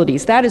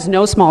facilities. That is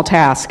no small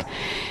task.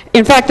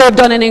 In fact, they've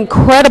done an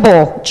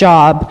incredible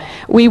job.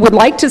 We would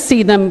like to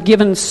see them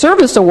given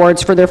service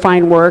awards for their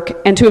fine work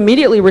and to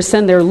immediately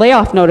rescind their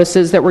layoff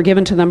notices that were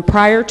given to them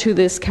prior to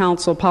this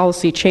council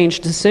policy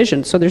change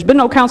decision. So there's been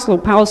no council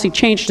policy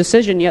change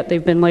decision yet.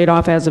 They've been laid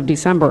off as of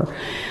December.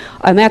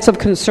 And that's of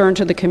concern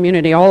to the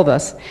community, all of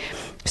us.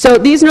 So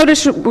these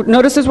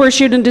notices were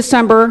issued in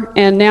December,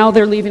 and now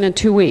they're leaving in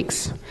 2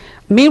 weeks.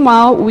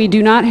 Meanwhile, we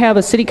do not have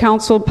a city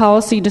council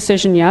policy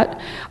decision yet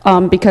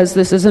because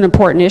this is an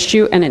important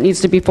issue and it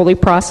needs to be fully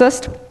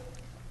processed.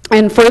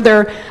 And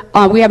further,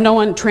 we have no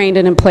one trained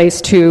and in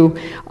place to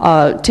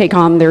take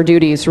on their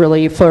duties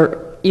really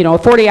for, a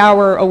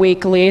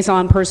 40-hour-a-week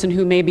liaison person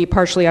who may be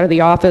partially out of the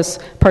office,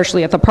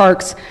 partially at the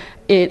parks,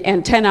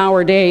 and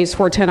 10-hour days,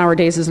 4 10-hour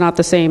days is not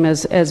the same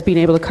as being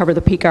able to cover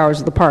the peak hours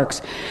of the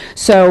parks.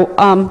 So,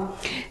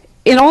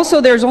 and also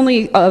there's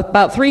only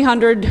about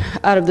 300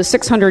 out of the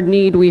 600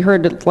 need we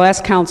heard at the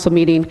last council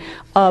meeting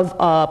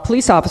of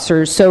police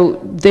officers.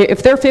 So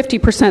if they're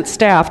 50%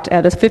 staffed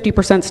at a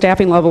 50%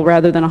 staffing level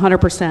rather than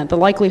 100%, the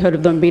likelihood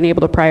of them being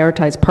able to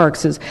prioritize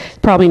parks is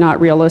probably not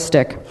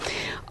realistic.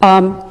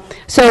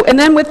 And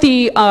then with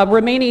the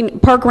remaining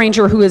park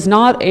ranger who is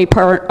not a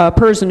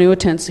PERS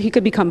annuitant, he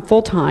could become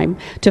full-time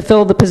to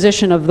fill the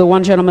position of the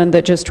one gentleman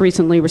that just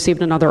recently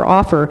received another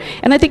offer.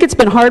 And I think it's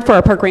been hard for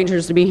our park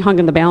rangers to be hung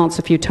in the balance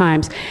a few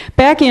times.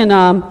 Back in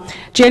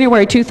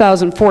January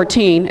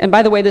 2014, and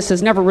by the way, this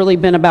has never really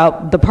been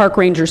about the park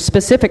rangers'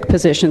 specific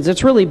positions.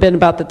 It's really been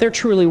about that they're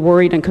truly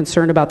worried and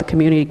concerned about the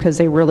community because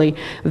they really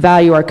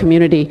value our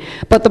community.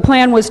 But the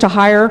plan was to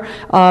hire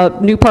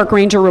new park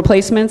ranger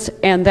replacements,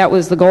 and that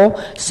was the goal.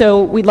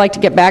 So we'd like to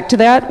get back to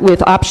that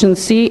with option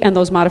C and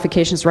those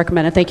modifications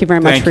recommended. Thank you very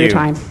much for your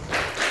time.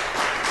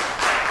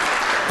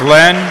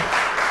 Glenn,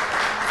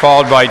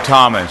 followed by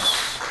Thomas.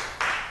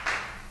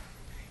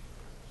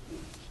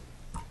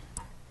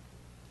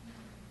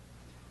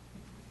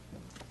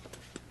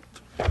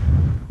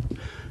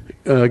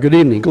 Good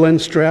evening. Glenn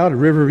Stroud,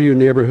 Riverview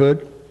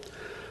neighborhood.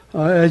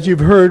 As you've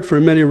heard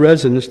from many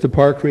residents, the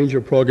park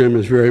ranger program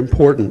is very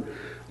important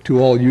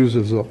to all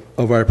users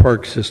of our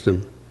park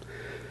system.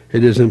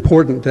 It is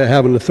important to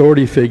have an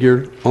authority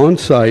figure on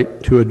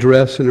site to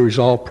address and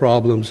resolve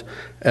problems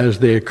as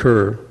they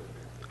occur.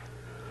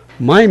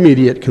 My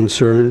immediate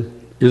concern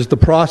is the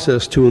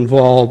process to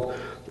involve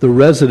the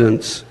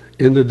residents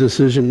in the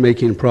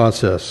decision-making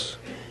process.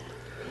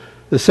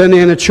 The Santa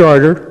Ana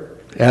Charter,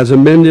 as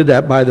amended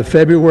by the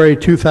February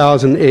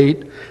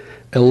 2008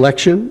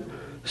 election,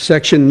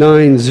 Section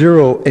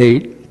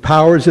 908,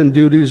 Powers and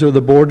Duties of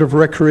the Board of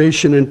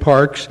Recreation and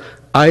Parks,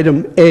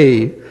 Item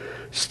A,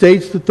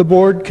 states that the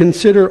board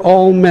consider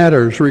all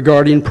matters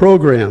regarding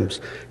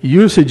programs,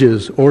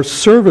 usages, or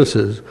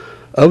services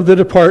of the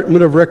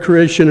Department of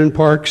Recreation and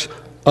Parks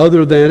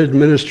other than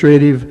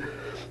administrative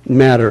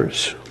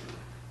matters.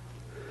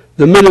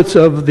 The minutes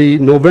of the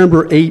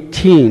November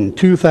 18,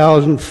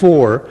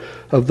 2004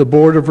 of the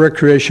Board of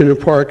Recreation and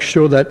Parks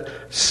show that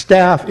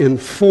staff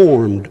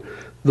informed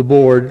the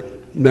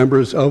board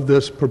members of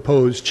this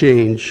proposed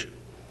change.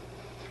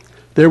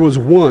 There was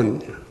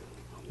one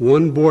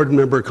board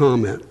member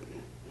comment.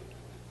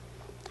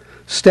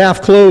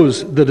 Staff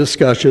closed the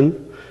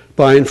discussion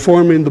by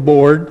informing the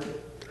board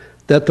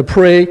that the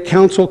PRAE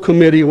Council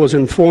Committee was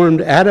informed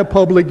at a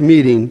public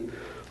meeting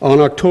on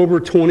October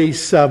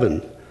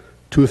 27,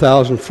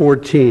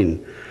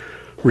 2014,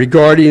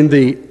 regarding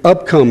the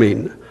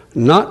upcoming,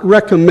 not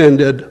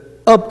recommended,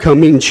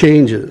 upcoming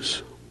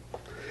changes.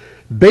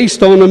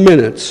 Based on the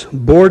minutes,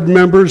 board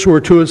members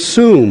were to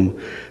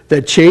assume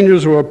that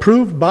changes were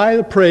approved by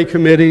the PRAE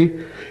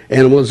Committee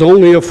and it was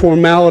only a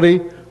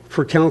formality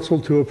for council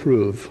to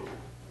approve.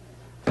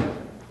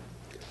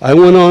 I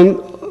went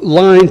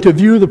online to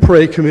view the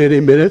PRAE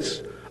Committee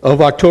minutes of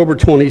October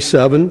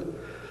 27,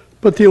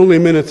 but the only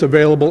minutes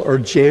available are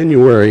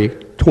January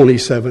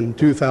 27,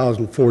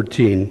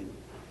 2014.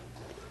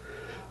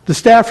 The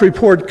staff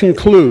report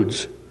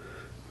concludes,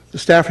 the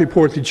staff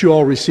report that you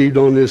all received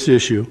on this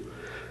issue,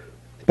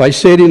 by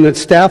stating that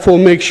staff will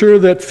make sure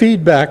that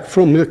feedback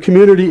from the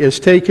community is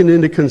taken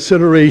into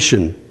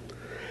consideration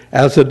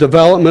as the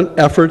development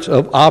efforts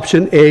of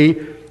option A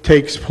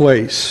takes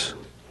place.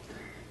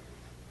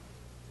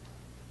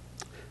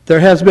 There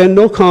has been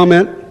no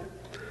comment,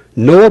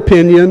 no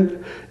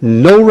opinion,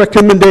 no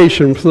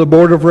recommendation from the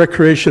Board of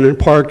Recreation and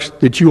Parks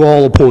that you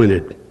all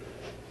appointed.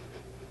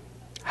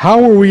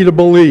 How are we to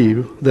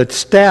believe that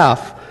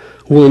staff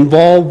will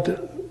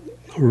involve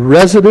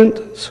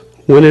residents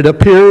when it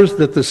appears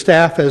that the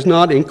staff has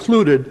not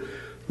included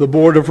the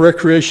Board of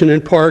Recreation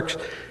and Parks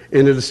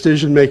in the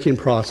decision-making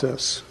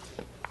process?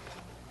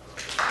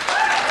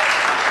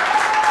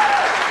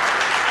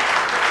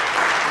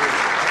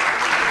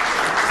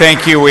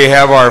 Thank you. We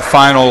have our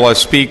final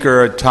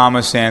speaker,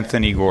 Thomas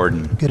Anthony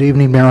Gordon. Good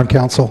evening, Mayor and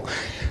Council.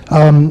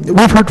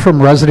 We've heard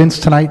from residents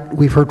tonight.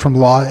 We've heard from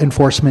law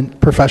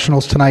enforcement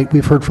professionals tonight.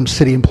 We've heard from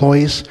city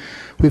employees.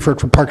 We've heard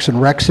from Parks and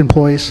Recs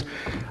employees.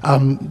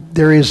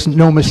 There is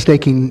no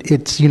mistaking,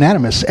 it's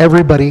unanimous.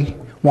 Everybody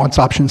wants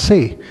option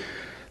C.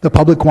 The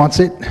public wants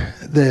it,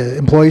 the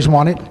employees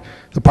want it,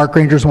 the park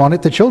rangers want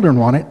it, the children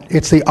want it.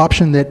 It's the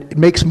option that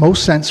makes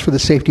most sense for the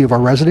safety of our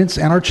residents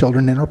and our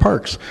children in our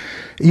parks.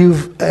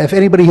 If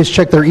anybody has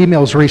checked their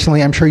emails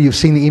recently, I'm sure you've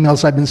seen the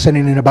emails I've been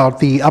sending in about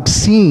the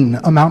obscene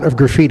amount of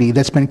graffiti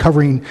that's been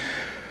covering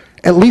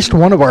at least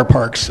one of our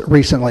parks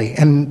recently.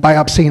 And by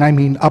obscene, I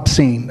mean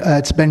obscene.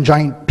 It's been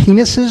giant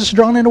penises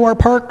drawn into our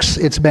parks.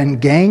 It's been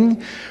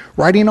gang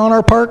riding on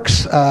our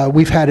parks.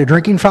 We've had a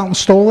drinking fountain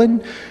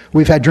stolen.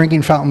 We've had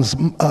drinking fountains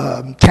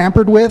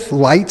tampered with,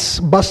 lights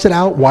busted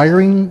out,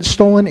 wiring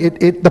stolen.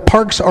 The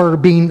parks are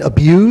being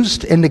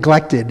abused and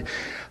neglected.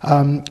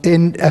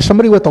 And as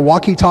somebody with a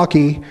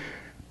walkie-talkie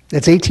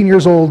that's 18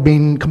 years old,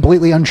 being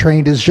completely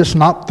untrained is just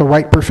not the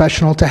right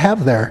professional to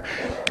have there.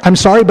 I'm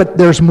sorry, but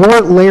there's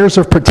more layers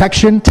of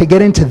protection to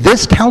get into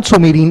this council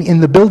meeting in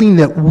the building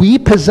that we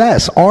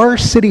possess, our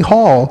city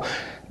hall,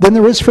 than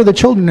there is for the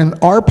children in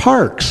our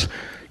parks.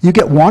 You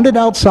get wanted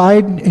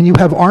outside and you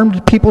have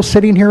armed people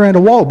sitting here at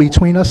a wall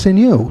between us and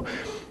you.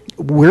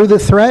 We're the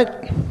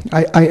threat?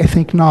 I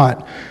think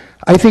not.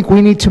 I think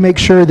we need to make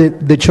sure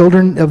that the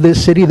children of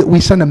this city, that we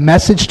send a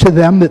message to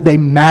them that they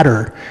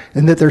matter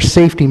and that their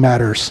safety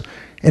matters.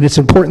 And it's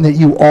important that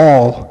you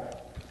all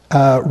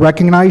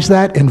recognize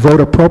that and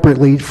vote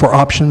appropriately for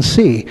option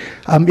C.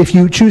 If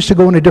you choose to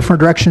go in a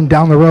different direction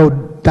down the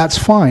road, that's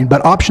fine.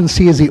 But option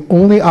C is the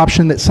only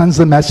option that sends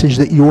the message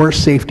that your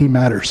safety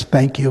matters.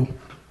 Thank you.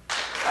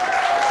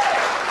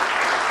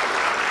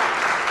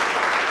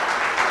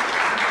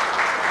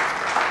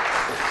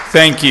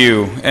 Thank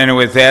you. And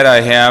with that,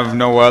 I have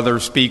no other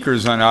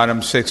speakers on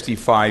item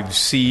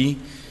 65C.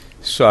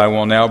 So I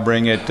will now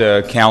bring it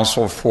to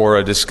council for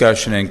a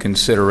discussion and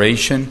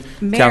consideration.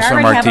 Mayor,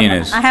 Councilor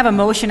Martinez. I have a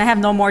motion. I have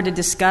no more to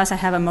discuss. I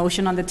have a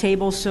motion on the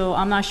table, so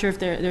I'm not sure if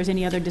there's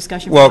any other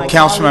discussion. Well,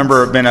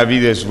 Councilmember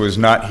Benavides was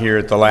not here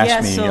at the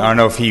last meeting. So I don't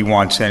know if he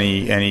wants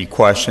any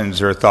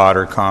questions or thought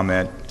or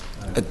comment.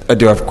 I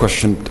do have a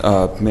question,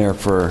 Mayor,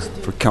 for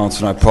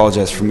council, and I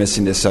apologize for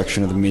missing this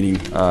section of the meeting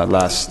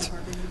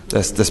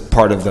this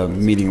part of the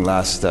meeting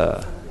last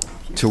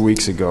 2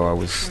 weeks ago. I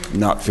was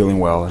not feeling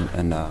well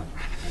and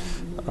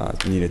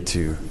needed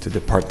to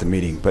depart the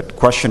meeting. But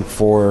question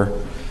for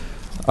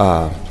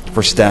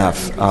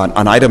staff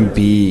on item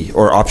B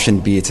or option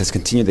B, it says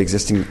continue the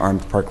existing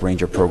armed park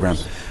ranger program.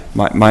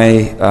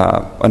 My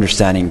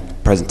understanding,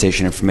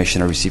 presentation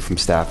information I received from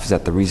staff is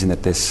that the reason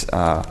that this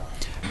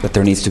that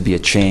there needs to be a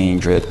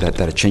change, or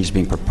that a change is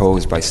being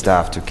proposed by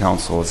staff to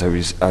council as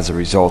a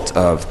result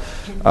of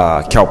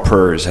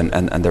CalPERS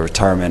and the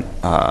retirement,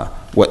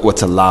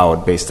 what's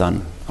allowed based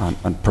on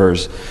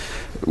PERS.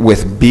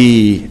 With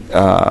B,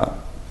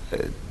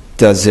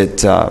 does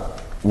it?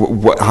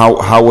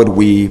 How would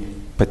we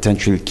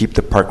potentially keep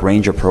the park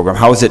ranger program?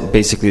 How is it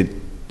basically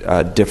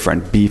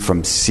different, B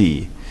from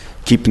C,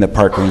 keeping the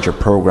park ranger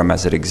program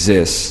as it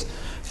exists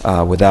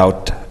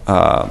without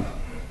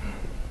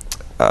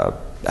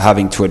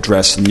having to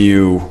address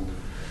new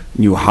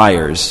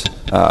hires?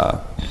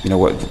 If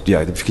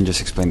you can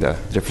just explain the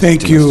difference.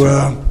 Thank you,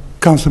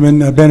 Councilman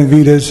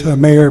Benavides,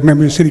 Mayor,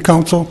 member of the City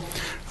Council.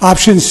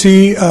 Option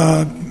C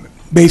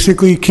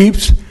basically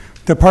keeps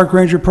the park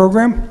ranger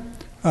program.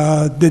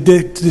 The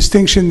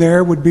distinction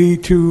there would be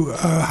to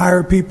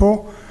hire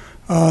people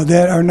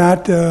that are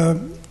not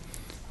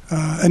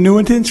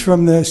annuitants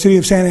from the City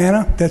of Santa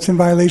Ana. That's in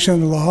violation of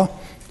the law.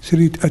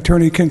 City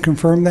attorney can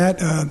confirm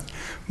that.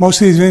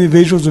 Most of these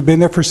individuals have been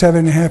there for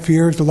 7.5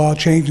 years. The law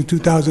changed in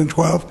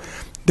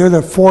 2012. They're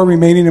the 4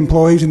 remaining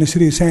employees in the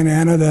City of Santa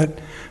Ana that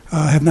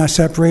have not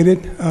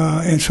separated.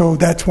 And so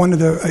that's one of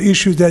the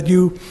issues that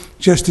you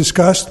just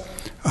discussed.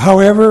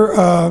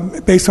 However,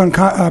 based on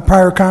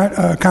prior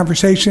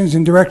conversations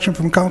and direction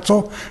from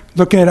council,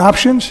 looking at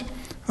options,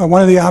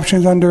 one of the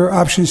options under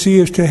option C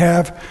is to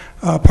have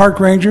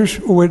park rangers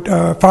with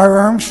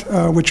firearms,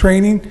 with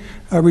training,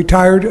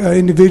 retired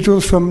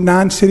individuals from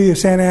non-City of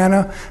Santa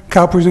Ana,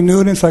 CalPERS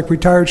annuitants like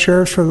retired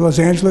sheriffs for Los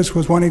Angeles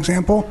was one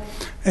example,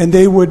 and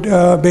they would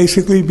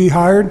basically be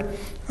hired.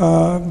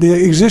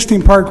 The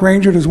existing park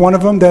ranger is one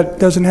of them that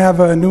doesn't have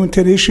an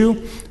annuitant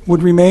issue,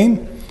 would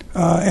remain,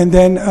 and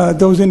then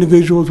those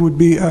individuals would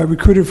be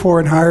recruited for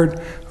and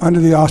hired under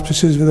the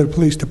auspices of the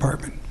police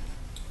department.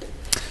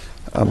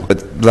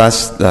 But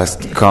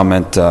last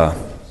comment I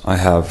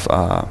have,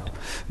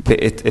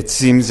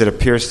 it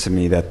appears to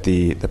me that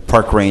the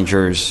park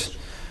rangers,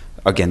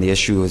 again, the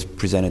issue was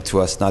presented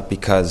to us not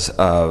because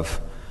of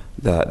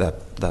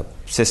the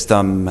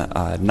system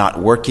not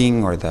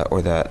working or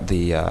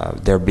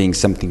there being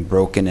something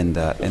broken in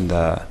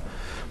the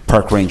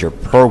park ranger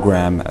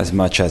program, as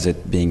much as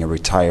it being a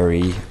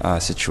retiree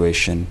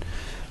situation.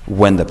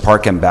 When the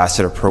park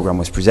ambassador program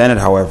was presented,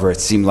 however, it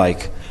seemed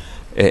like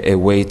a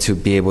way to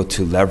be able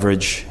to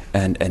leverage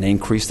and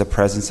increase the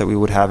presence that we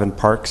would have in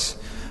parks.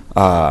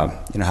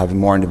 Having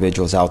more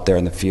individuals out there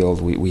in the field.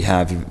 We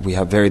have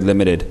very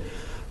limited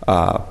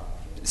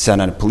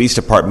Santa Ana Police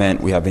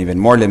Department, we have an even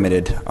more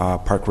limited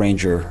park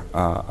ranger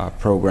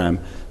program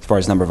as far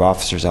as number of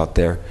officers out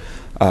there.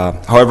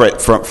 However,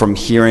 from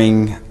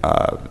hearing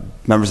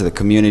members of the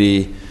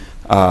community,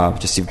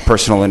 just the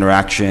personal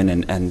interaction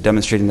and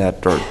demonstrating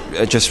that, or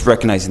just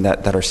recognizing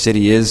that our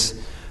city is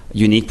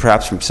unique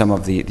perhaps from some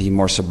of the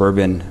more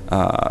suburban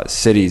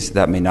cities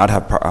that may not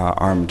have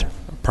armed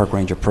park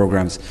ranger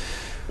programs.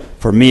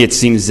 For me, it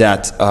seems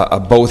that a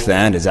both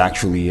and is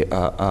actually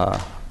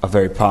a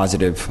very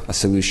positive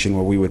solution,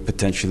 where we would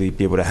potentially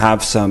be able to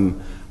have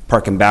some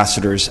park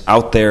ambassadors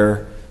out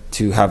there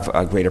to have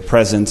a greater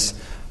presence,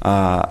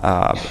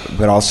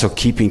 but also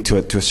keeping to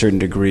a certain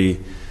degree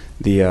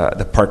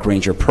the park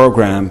ranger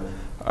program.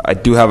 I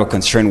do have a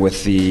concern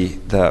with the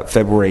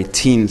February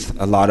 18th.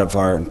 A lot of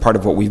part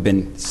of what we've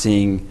been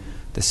seeing,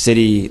 the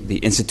city, the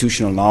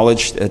institutional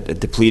knowledge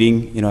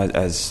depleting,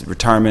 as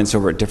retirements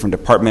over at different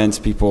departments,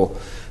 people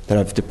that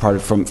have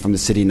departed from the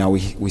city. Now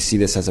we see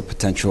this as a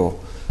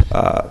potential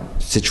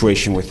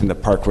situation within the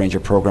park ranger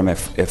program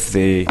if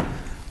they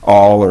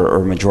all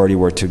or majority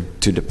were to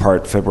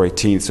depart February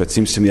 18th. So it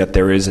seems to me that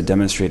there is a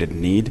demonstrated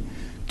need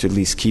to at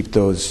least keep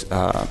those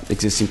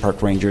existing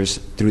park rangers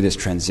through this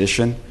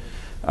transition.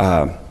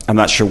 I'm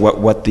not sure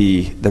what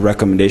the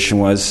recommendation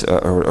was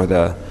or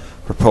the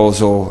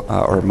proposal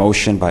or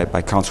motion by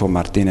Councilwoman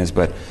Martinez,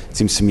 but it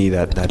seems to me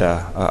that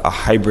a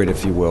hybrid,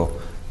 if you will,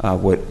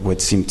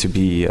 would seem to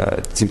be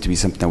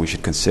something that we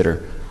should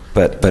consider.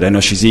 But I know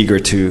she's eager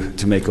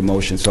to make a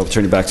motion, so I'll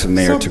turn it back to the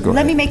mayor to go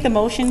let ahead. me make the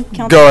motion,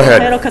 Councilman Go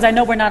ahead. because I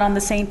know we're not on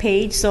the same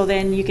page, so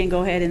then you can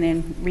go ahead and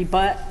then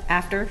rebut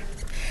after.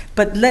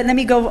 But let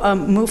me go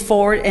move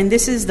forward, and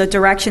this is the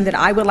direction that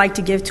I would like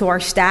to give to our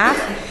staff.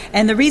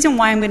 And the reason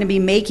why I'm going to be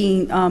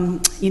making,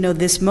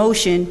 this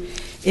motion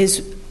is,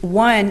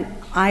 one,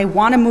 I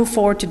want to move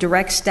forward to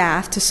direct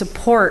staff to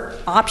support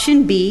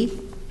option B,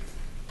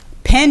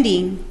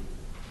 pending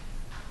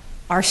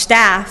our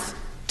staff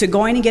to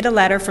going and get a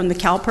letter from the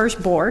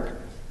CalPERS board,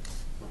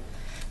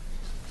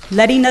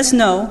 letting us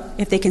know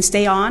if they can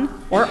stay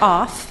on or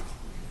off.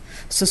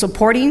 So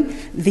supporting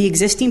the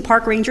existing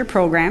park ranger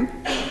program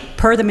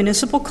per the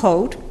municipal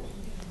code,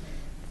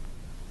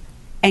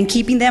 and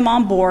keeping them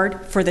on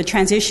board for the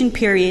transition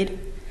period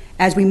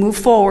as we move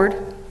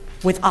forward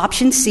with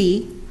option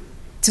C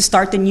to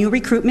start the new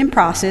recruitment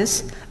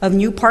process of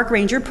new park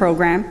ranger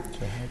program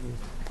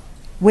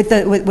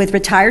with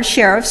retired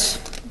sheriffs,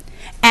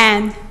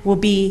 and will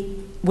be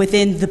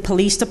within the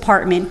police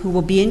department who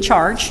will be in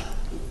charge.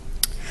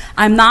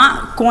 I'm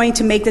not going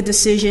to make the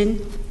decision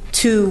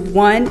to,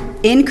 one,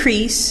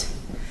 increase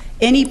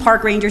any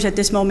park rangers at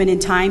this moment in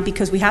time,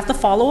 because we have to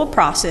follow a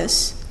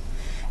process.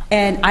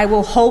 And I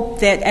will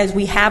hope that as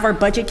we have our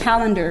budget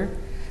calendar,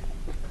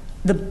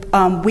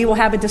 we will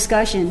have a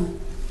discussion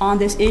on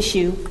this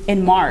issue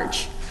in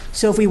March.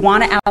 So if we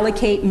want to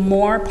allocate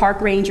more park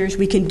rangers,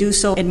 we can do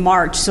so in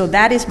March. So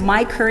that is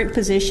my current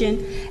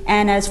position.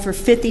 And as for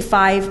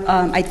 55,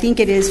 I think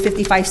it is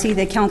 55C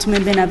that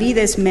Councilman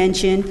Benavides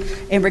mentioned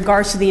in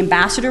regards to the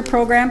ambassador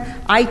program,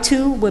 I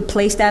too would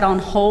place that on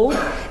hold,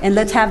 and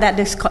let's have that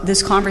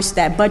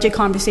that budget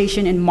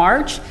conversation in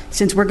March,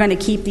 since we're going to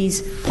keep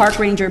these park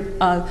ranger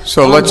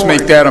So let's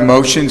make that a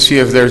motion, see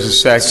if there's a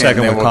second, and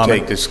then with we'll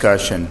comment. take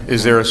discussion.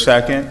 Is there a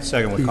second?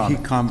 Second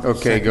with comment.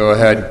 Okay, go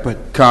ahead.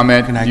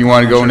 Comment, you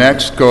want to go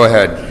next? Go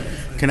ahead.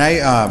 Can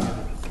I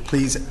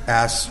please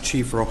ask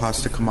Chief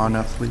Rojas to come on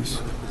up, please?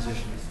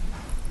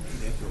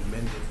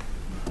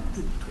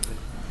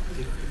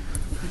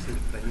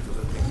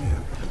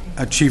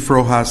 Chief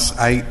Rojas,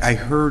 I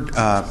heard,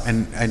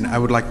 and I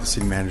would like the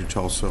city manager to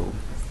also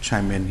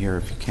chime in here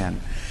if you can.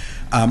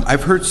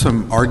 I've heard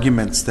some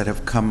arguments that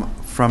have come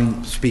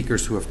from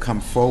speakers who have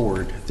come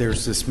forward.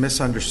 There's this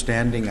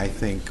misunderstanding, I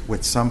think,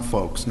 with some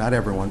folks, not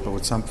everyone, but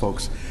with some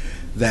folks,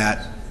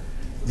 that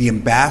the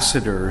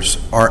ambassadors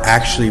are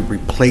actually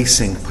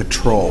replacing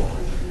patrol.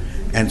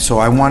 And so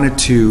I wanted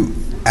to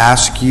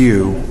ask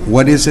you,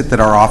 what is it that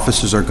our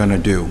officers are going to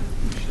do?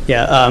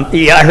 Yeah,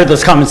 I heard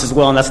those comments as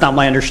well, and that's not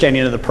my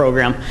understanding of the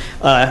program.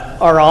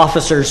 Our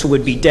officers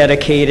would be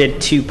dedicated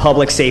to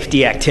public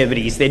safety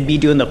activities. They'd be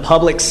doing the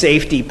public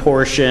safety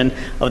portion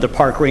of the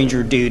park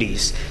ranger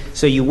duties.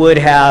 So you would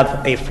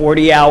have a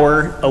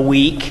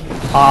 40-hour-a-week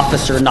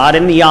officer, not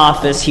in the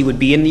office. He would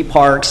be in the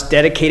parks,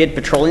 dedicated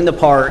patrolling the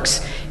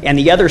parks, and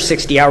the other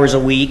 60 hours a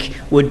week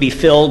would be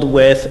filled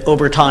with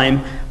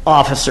overtime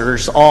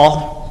officers,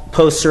 all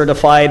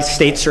post-certified,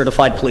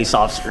 state-certified police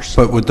officers.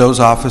 But would those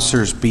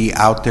officers be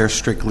out there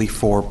strictly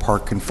for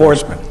park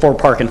enforcement? For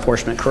park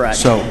enforcement, correct.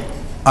 So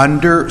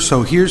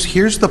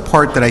here's the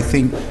part that I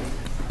think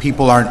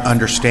people aren't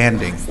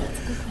understanding.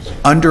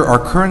 Under our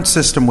current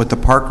system with the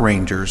park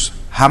rangers,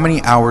 how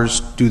many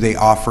hours do they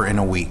offer in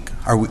a week?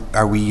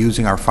 Are we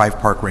using our 5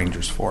 park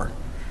rangers for?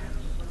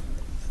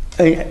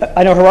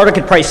 I know Gerardo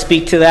could probably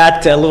speak to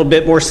that a little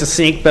bit more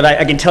succinct, but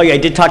I can tell you I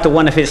did talk to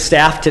one of his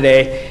staff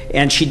today,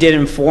 and she did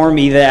inform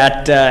me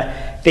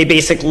that they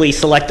basically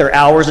select their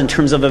hours in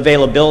terms of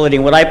availability.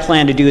 And what I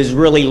plan to do is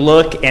really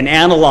look and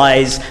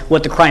analyze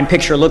what the crime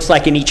picture looks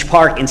like in each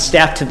park and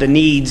staff to the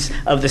needs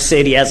of the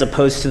city as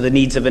opposed to the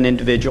needs of an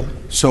individual.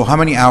 So how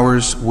many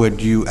hours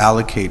would you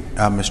allocate,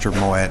 Mr.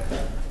 Moet,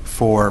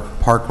 for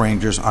park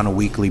rangers on a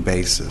weekly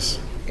basis?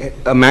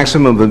 A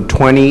maximum of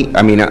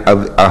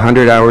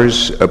 100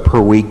 hours per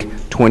week,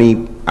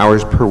 20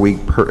 hours per week,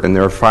 and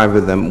there are 5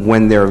 of them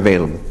when they're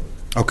available.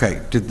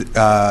 Okay.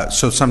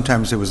 So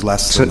sometimes it was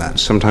less than that?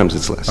 Sometimes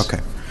it's less.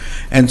 Okay.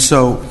 And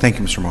so, thank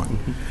you, Mr. Moet.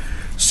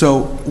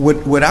 So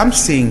what I'm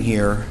seeing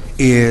here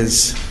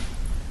is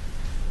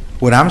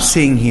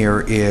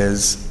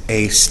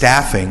a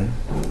staffing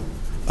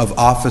of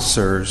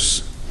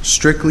officers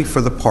strictly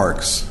for the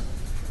parks.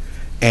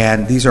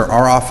 And these are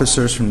our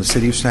officers from the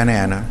city of Santa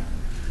Ana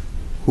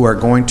who are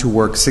going to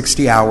work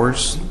 60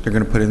 hours. They're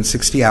going to put in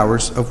 60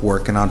 hours of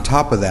work. And on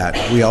top of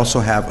that, we also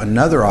have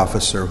another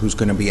officer who's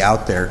going to be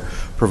out there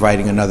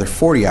providing another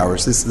 40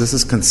 hours. This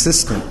is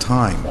consistent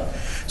time.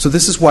 So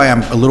this is why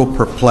I'm a little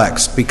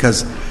perplexed,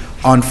 because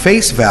on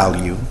face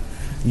value,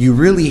 you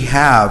really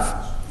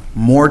have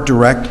more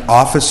direct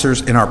officers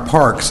in our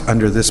parks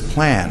under this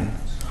plan.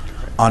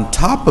 On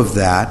top of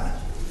that,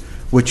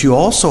 what you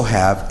also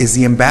have is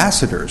the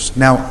ambassadors.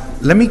 Now,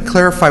 let me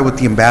clarify what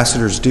the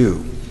ambassadors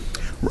do.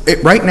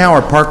 Right now,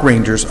 our park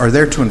rangers are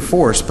there to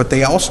enforce, but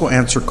they also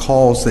answer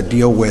calls that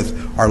deal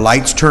with our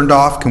lights turned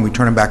off. Can we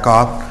turn them back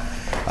off?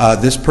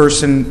 This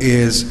person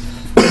is,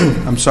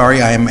 I'm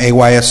sorry, I am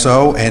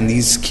AYSO, and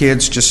these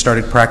kids just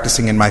started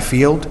practicing in my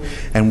field,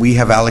 and we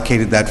have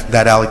allocated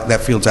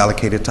that field's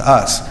allocated to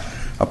us.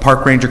 A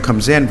park ranger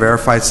comes in,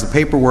 verifies the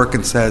paperwork,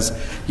 and says,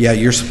 yeah,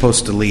 you're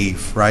supposed to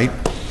leave, right?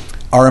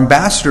 Our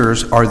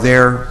ambassadors are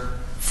there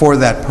for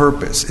that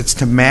purpose. It's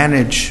to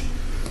manage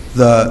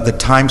the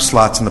time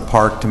slots in the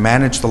park, to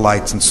manage the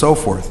lights and so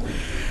forth.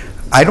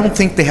 I don't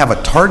think they have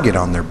a target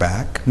on their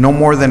back, no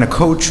more than a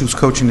coach who's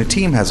coaching the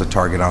team has a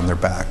target on their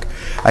back.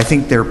 I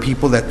think they're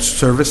people that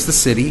service the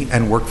city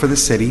and work for the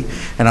city,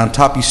 and on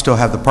top you still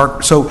have the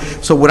park. So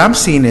what I'm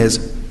seeing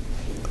is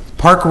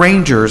park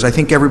rangers. I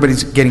think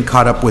everybody's getting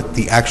caught up with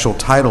the actual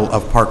title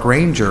of park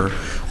ranger.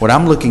 What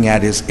I'm looking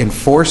at is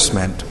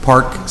enforcement,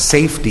 park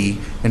safety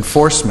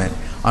enforcement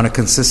on a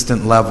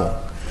consistent level.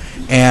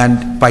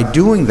 And by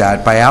doing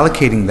that, by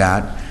allocating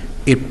that,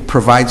 it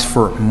provides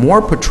for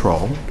more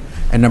patrol,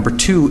 and number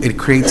 2, it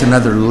creates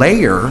another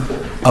layer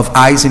of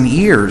eyes and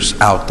ears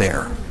out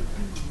there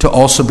to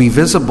also be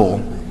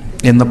visible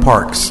in the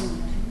parks.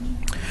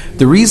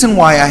 The reason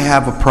why I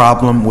have a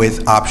problem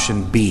with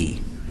option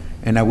B,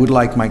 and I would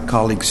like my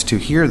colleagues to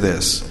hear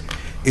this,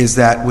 is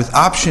that with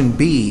option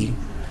B,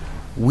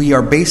 we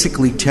are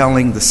basically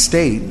telling the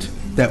state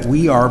that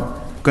we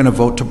are going to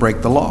vote to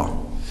break the law,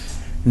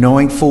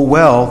 knowing full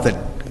well that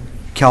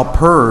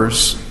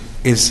CalPERS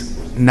is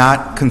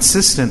not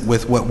consistent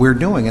with what we're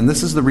doing, and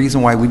this is the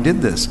reason why we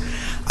did this.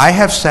 I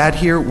have sat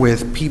here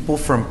with people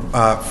from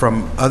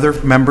other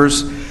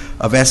members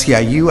of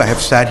SEIU. I have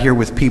sat here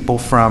with people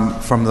from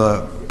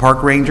the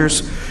park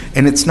rangers,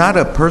 and it's not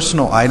a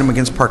personal item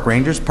against park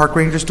rangers. Park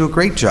rangers do a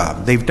great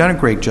job. They've done a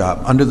great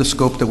job under the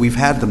scope that we've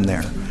had them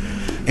there.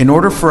 In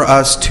order for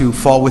us to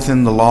fall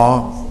within the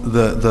law,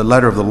 the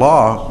letter of the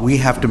law, we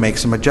have to make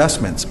some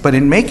adjustments. But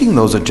in making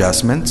those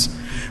adjustments,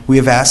 we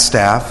have asked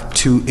staff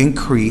to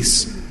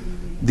increase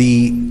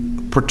the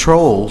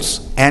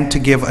patrols and to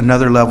give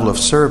another level of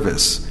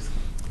service.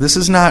 This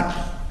is not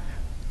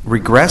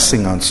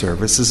regressing on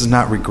service. This is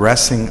not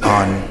regressing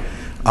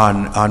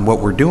on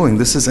what we're doing.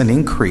 This is an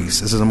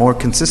increase. This is a more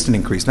consistent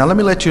increase. Now let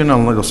me let you in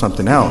on a little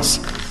something else.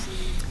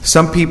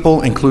 Some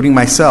people, including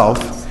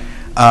myself,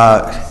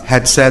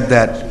 had said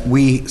that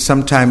we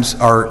sometimes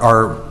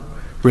our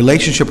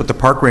relationship with the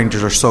park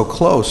rangers are so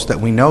close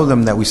that we know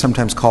them, that we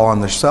sometimes call on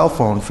their cell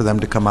phone for them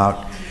to come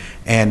out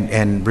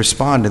and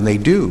respond, and they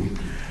do.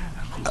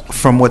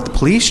 From what the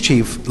police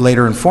chief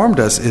later informed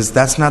us is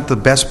that's not the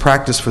best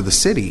practice for the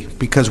city,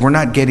 because we're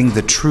not getting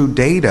the true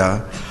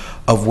data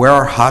of where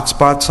our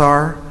hotspots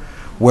are,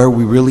 where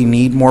we really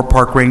need more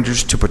park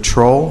rangers to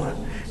patrol,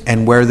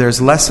 and where there's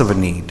less of a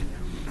need.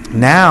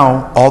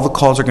 Now, all the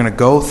calls are going to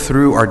go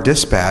through our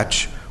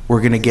dispatch.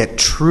 We're going to get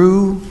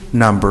true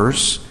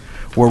numbers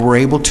where we're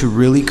able to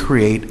really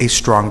create a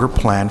stronger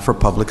plan for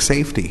public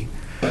safety.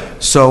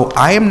 So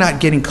I am not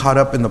getting caught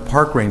up in the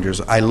park rangers.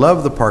 I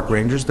love the park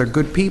rangers. They're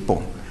good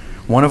people.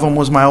 One of them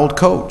was my old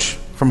coach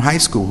from high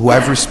school, who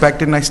I've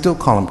respected, and I still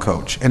call him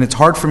coach. And it's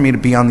hard for me to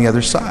be on the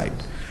other side.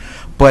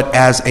 But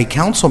as a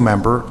council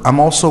member, I'm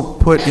also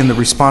put in the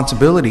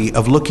responsibility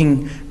of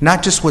looking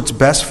not just what's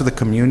best for the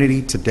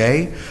community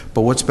today,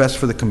 but what's best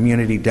for the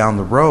community down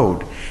the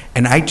road.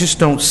 And I just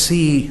don't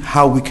see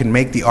how we can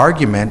make the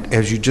argument,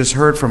 as you just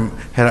heard from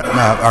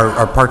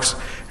our Parks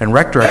and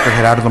Rec Director,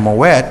 Gerardo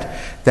Moet,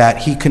 that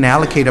he can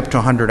allocate up to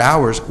 100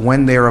 hours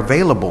when they're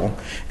available,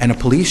 and a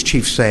police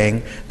chief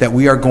saying that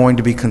we are going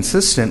to be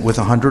consistent with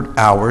 100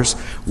 hours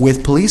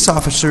with police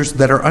officers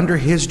that are under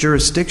his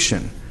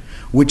jurisdiction,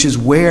 which is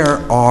where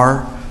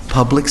our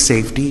public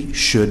safety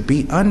should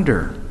be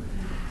under.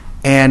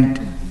 And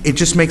it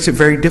just makes it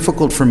very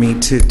difficult for me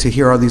to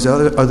hear all these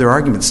other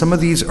arguments. Some of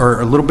these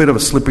are a little bit of a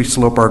slippery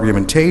slope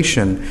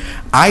argumentation.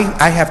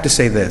 I have to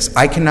say this.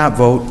 I cannot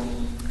vote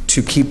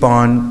to keep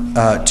on,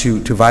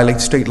 to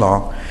violate state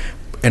law,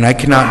 and I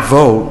cannot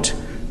vote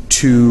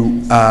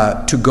to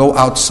go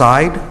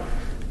outside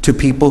to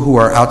people who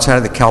are outside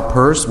of the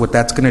CalPERS. What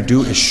that's going to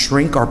do is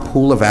shrink our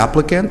pool of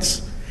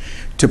applicants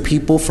to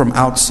people from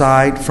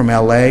outside, from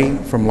LA,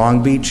 from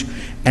Long Beach.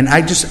 And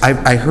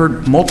I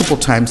heard multiple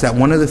times that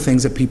one of the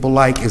things that people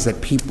like is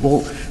that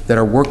people that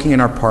are working in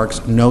our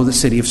parks know the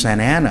city of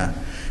Santa Ana.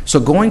 So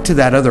going to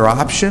that other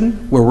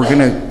option where we're going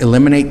to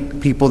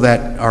eliminate people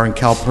that are in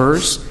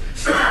CalPERS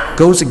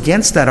goes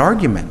against that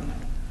argument.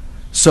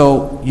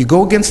 So you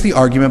go against the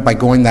argument by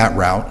going that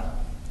route.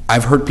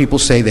 I've heard people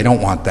say they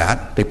don't want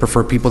that. They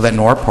prefer people that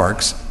know our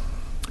parks.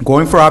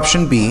 Going for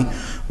option B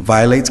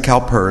violates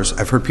CalPERS.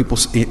 I've heard people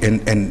say,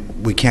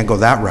 and we can't go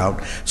that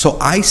route. So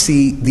I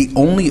see the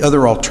only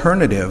other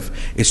alternative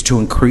is to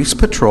increase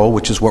patrol,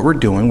 which is what we're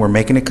doing. We're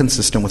making it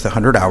consistent with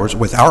 100 hours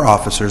with our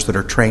officers that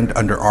are trained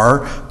under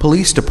our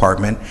police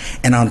department.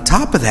 And on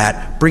top of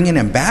that, bring in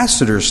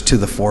ambassadors to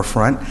the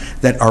forefront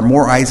that are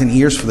more eyes and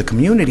ears for the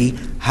community.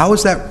 How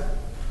is that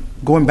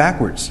going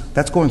backwards?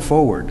 That's going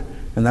forward.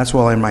 And that's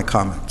why I end my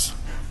comments.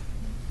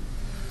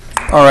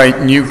 All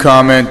right, new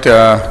comment,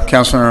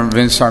 Councilor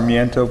Vince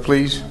Sarmiento,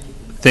 please.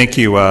 Thank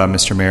you,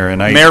 Mr. Mayor.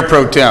 And Mayor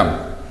Pro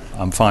Tem.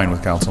 I'm fine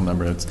with council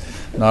member. It's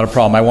not a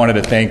problem. I wanted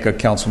to thank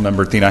council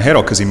member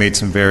Tinajero because he made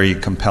some very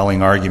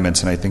compelling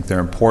arguments, and I think they're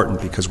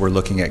important because we're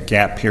looking at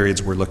gap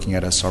periods. We're looking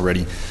at us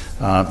already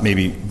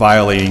maybe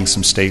violating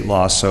some state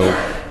law. So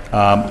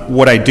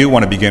what I do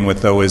want to begin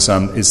with, though, is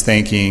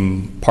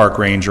thanking Park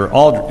Ranger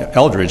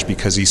Eldridge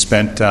because he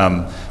spent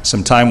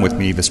some time with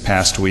me this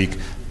past week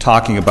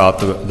talking about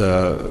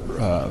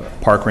the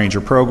Park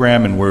Ranger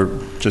program, and we're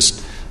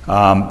just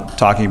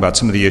talking about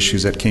some of the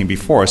issues that came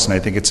before us, and I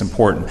think it's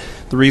important.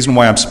 The reason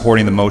why I'm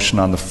supporting the motion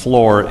on the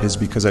floor is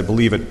because I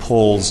believe it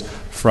pulls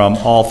from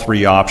all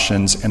three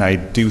options, and I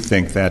do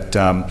think that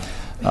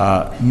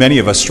many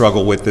of us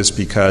struggle with this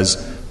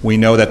because we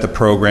know that the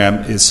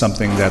program is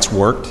something that's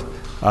worked.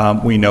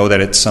 We know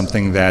that it's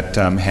something that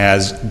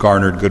has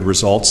garnered good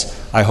results.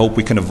 I hope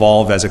we can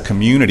evolve as a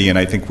community, and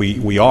I think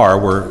we are.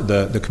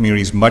 The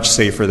community is much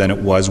safer than it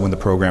was when the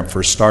program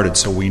first started,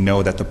 so we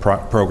know that the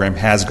program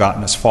has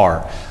gotten us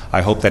far.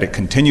 I hope that it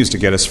continues to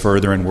get us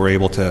further, and we're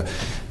able to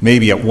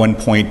maybe at one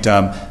point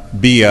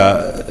be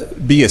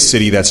a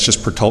city that's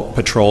just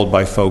patrolled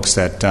by folks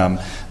that are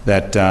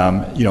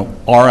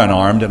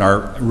unarmed, and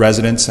our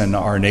residents and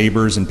our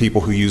neighbors and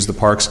people who use the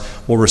parks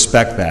will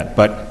respect that.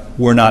 But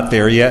we're not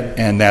there yet,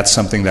 and that's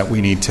something that we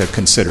need to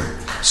consider.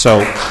 So,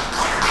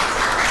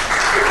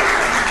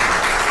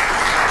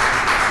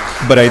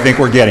 but I think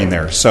we're getting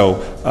there. So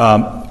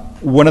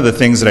one of the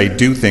things that I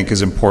do think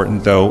is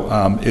important,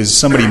 though, is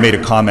somebody made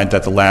a comment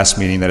at the last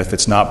meeting that if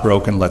it's not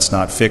broken, let's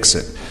not fix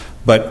it.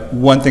 But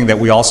one thing that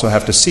we also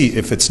have to see,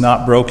 if it's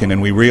not broken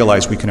and we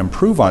realize we can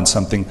improve on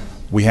something,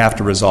 we have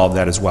to resolve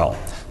that as well.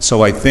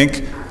 So I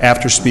think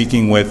after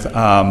speaking with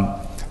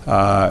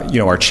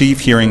our chief,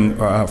 hearing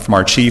from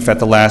our chief at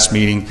the last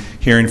meeting,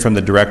 hearing from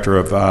the director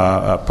of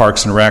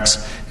Parks and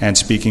Recs, and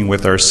speaking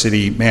with our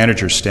city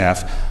manager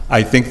staff,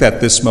 I think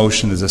that this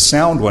motion is a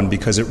sound one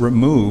because it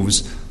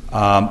removes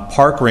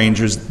park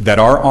rangers that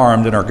are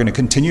armed and are going to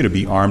continue to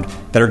be armed,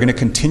 that are going to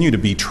continue to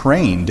be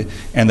trained,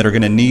 and that are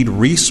going to need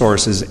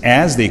resources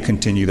as they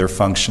continue their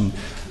function.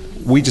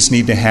 We just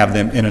need to have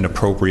them in an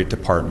appropriate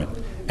department.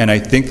 And I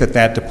think that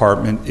that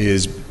department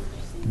is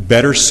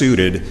better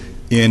suited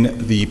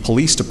in the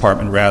police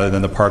department rather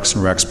than the Parks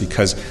and Recs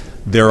because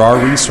there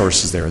are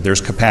resources there,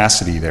 there's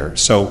capacity there.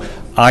 So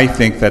I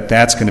think that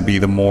that's going to be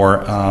the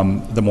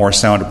more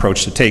sound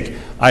approach to take.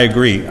 I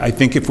agree. I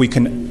think if we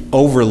can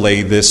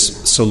overlay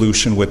this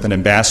solution with an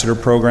ambassador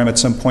program at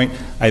some point,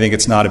 I think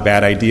it's not a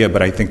bad idea,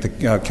 but I think that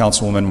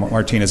Councilwoman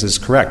Martinez is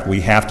correct.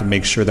 We have to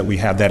make sure that we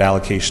have that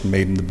allocation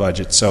made in the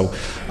budget. So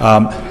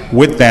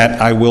with that,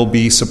 I will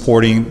be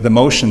supporting the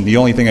motion. The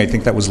only thing I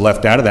think that was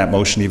left out of that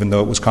motion, even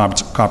though it was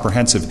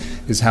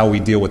comprehensive, is how we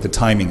deal with the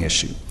timing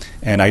issue.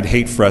 And I'd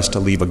hate for us to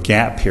leave a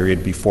gap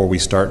period before we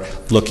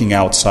start looking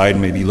outside,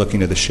 maybe looking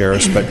to the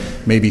sheriffs, but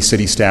maybe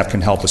city staff can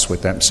help us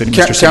with that.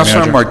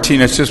 Councilor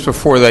Martinez, just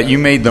before that, you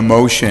made the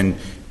motion.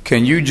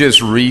 Can you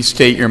just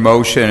restate your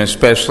motion,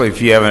 especially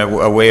if you have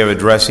a way of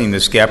addressing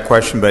this gap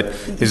question? But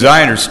as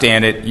I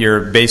understand it,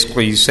 you're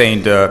basically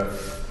saying to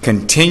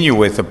continue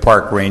with the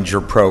park ranger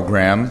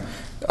program,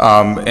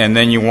 and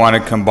then you want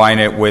to combine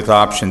it with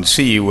option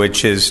C,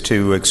 which is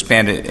to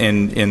expand it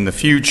in the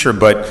future.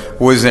 But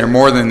was there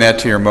more than that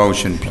to your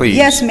motion, please?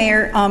 Yes,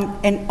 Mayor,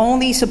 and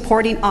only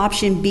supporting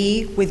option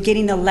B with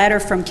getting a letter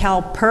from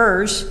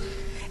CalPERS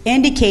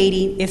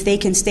indicating if they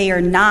can stay or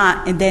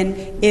not. And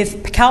then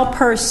if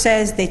CalPERS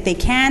says that they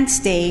can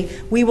stay,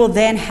 we will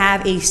then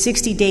have a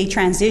 60-day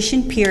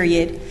transition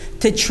period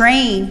to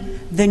train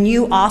the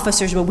new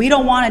officers. What we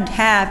don't want to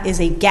have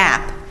is a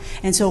gap.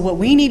 And so what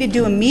we need to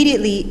do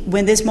immediately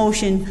when this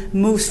motion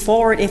moves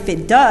forward, if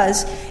it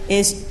does,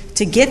 is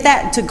to get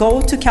that, to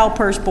go to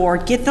CalPERS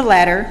board, get the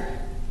letter,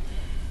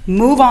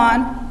 move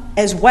on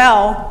as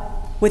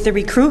well with the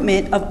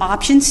recruitment of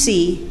option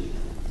C.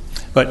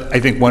 But I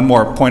think one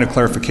more point of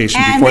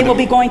clarification. And before they will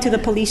be going to the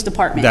police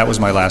department. That was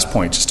my last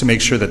point, just to make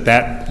sure that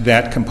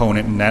that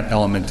component and that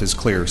element is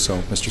clear. So,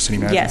 Mr. City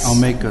Manager? Yes. I'll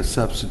make a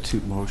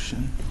substitute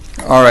motion.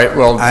 All right,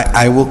 well.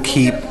 I will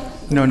keep,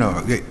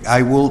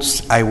 I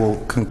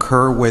will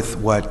concur with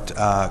what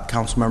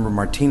Councilmember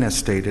Martinez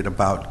stated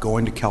about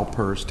going to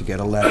CalPERS to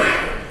get a letter.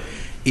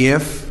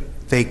 If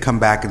they come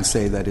back and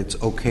say that it's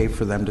okay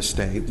for them to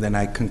stay, then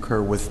I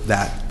concur with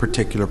that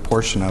particular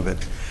portion of it.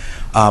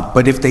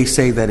 But if they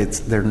say that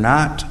they're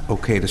not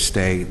okay to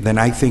stay, then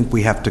I think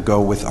we have to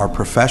go with our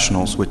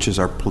professionals, which is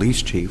our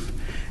police chief,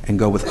 and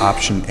go with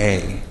option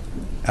A.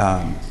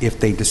 If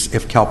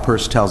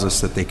CalPERS tells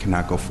us that they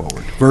cannot go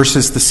forward,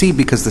 versus the C,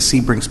 because the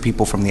C brings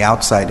people from the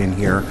outside in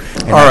here.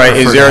 All right,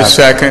 is there a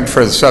second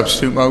for the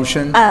substitute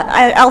motion?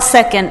 I'll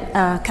second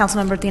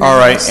Councilmember Dina. All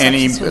right,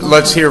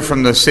 let's hear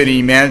from the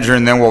city manager,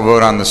 and then we'll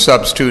vote on the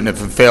substitute, and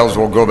if it fails,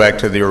 we'll go back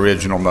to the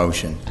original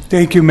motion.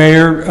 Thank you,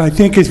 Mayor. I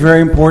think it's very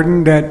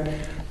important that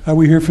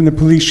we hear from the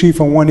police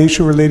chief on one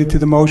issue related to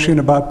the motion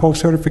about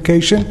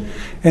post-certification.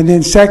 And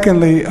then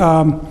secondly,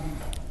 I'm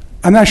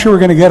not sure we're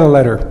going to get a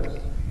letter.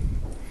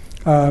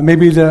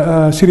 Maybe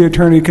the city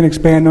attorney can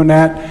expand on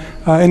that.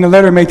 And the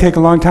letter may take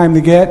a long time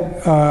to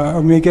get,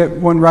 or we may get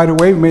one right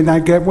away, we may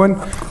not get one.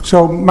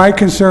 So my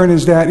concern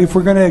is that if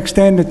we're going to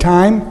extend the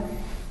time,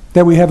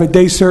 that we have a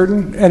day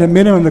certain, at a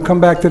minimum, to come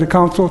back to the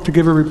council to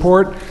give a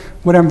report.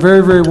 What I'm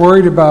very, very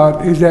worried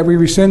about is that we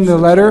rescind the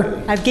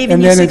letter. I've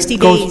given you 60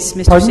 days,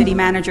 Mr. Pardon? City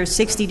Manager,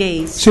 60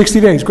 days. 60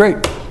 days, great.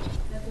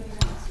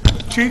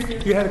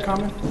 Chief, you had a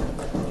comment?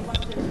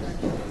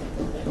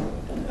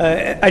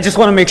 I just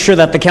want to make sure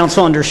that the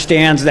council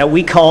understands that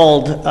we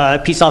called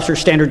Peace Officer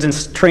Standards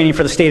and Training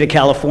for the state of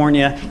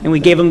California, and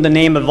we gave them the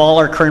name of all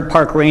our current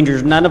park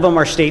rangers. None of them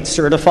are state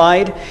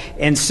certified,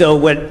 and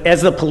so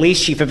as the police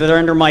chief, if they're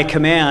under my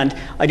command,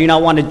 I do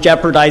not want to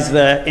jeopardize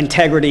the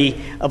integrity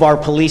of our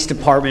police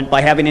department by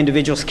having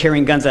individuals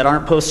carrying guns that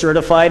aren't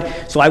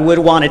post-certified. So I would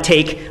want to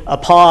take a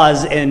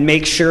pause and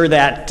make sure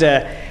that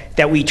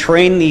we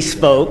train these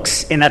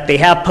folks and that they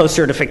have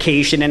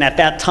post-certification, and at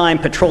that time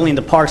patrolling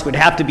the parks would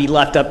have to be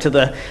left up to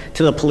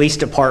the police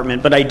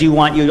department. But I do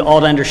want you all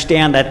to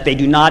understand that they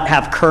do not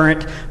have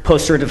current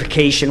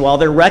post-certification. While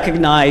they're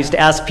recognized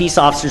as peace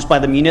officers by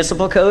the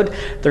municipal code,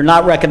 they're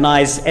not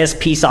recognized as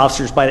peace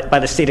officers by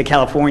the state of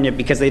California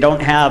because they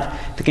don't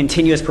have the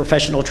continuous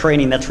professional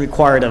training that's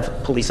required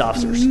of police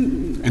officers.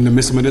 And the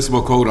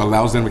municipal code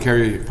allows them to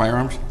carry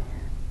firearms?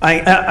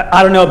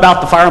 I don't know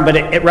about the firearm, but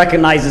it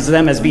recognizes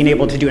them as being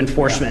able to do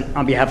enforcement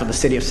on behalf of the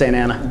city of Santa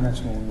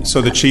Ana.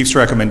 So the chief's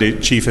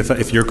recommendation, chief,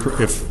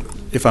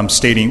 if I'm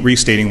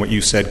restating what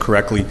you said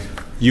correctly,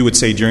 you would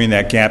say during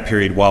that gap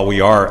period while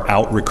we are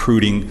out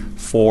recruiting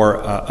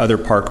for other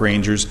park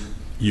rangers,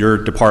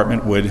 your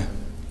department would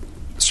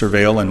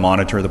surveil and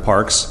monitor the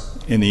parks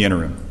in the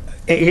interim?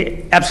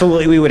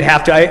 Absolutely, we would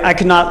have to. I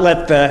could not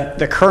let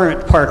the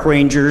current park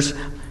rangers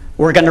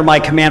work under my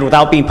command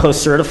without being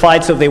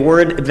post-certified. So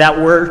if that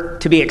were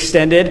to be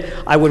extended,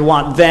 I would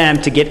want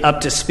them to get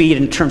up to speed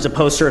in terms of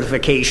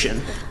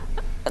post-certification.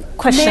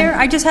 Mayor,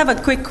 I just have a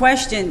quick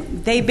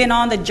question. They've been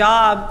on the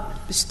job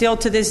still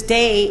to this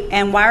day,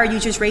 and why are you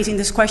just raising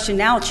this question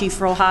now,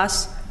 Chief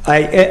Rojas?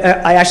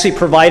 I actually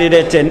provided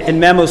it in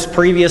memos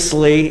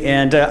previously,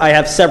 and I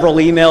have several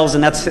emails,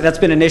 and that's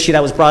been an issue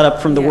that was brought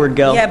up from the word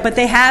go. Yeah, but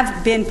they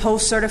have been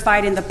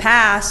post-certified in the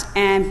past,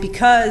 and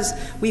because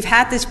we've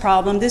had this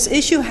problem, this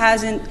issue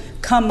hasn't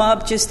come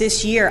up just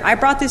this year. I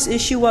brought this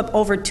issue up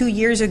over 2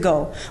 years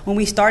ago when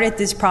we started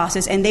this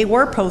process, and they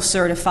were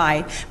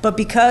post-certified. But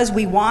because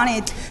we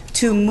wanted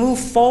to move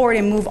forward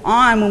and move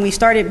on, when we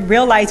started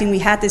realizing we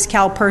had this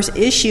CalPERS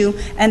issue,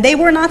 and they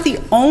were not the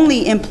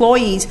only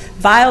employees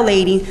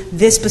violating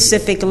this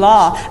specific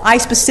law. I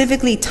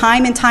specifically,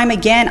 time and time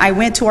again, I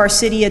went to our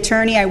city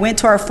attorney, I went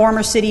to our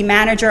former city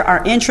manager,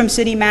 our interim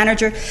city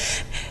manager,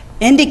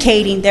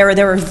 indicating there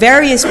were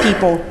various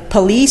people,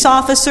 police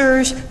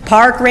officers,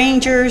 park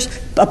rangers,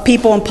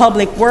 people in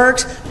public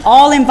works,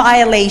 all in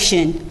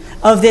violation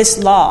of this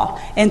law.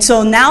 And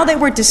so now that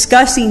we're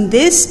discussing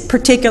this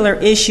particular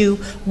issue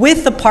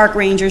with the park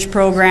rangers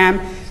program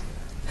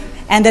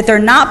and that they're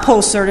not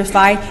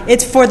post-certified,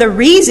 it's for the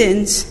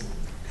reasons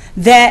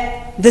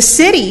that the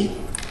city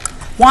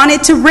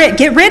wanted to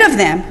get rid of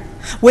them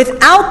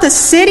without the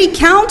city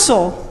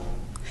council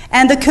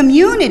and the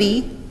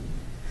community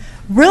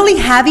really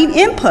having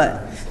input.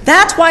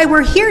 That's why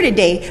we're here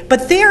today.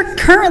 But they're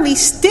currently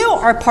still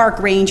our park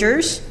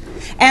rangers.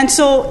 And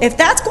so if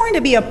that's going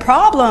to be a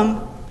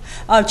problem,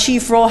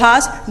 Chief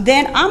Rojas,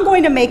 then I'm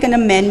going to make an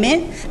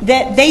amendment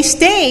that they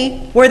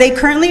stay where they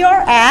currently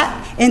are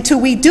at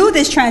until we do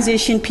this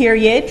transition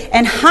period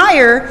and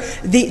hire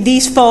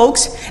these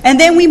folks, and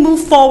then we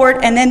move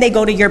forward, and then they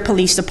go to your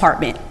police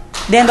department.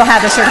 Then they'll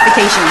have the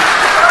certification.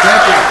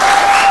 Thank you.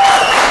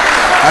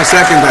 I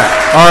second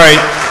that. All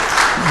right.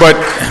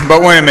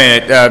 But wait a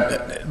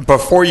minute.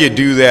 Before you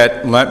do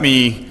that, let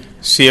me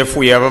see if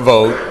we have a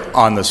vote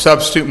on the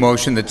substitute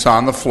motion that's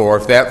on the floor.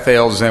 If that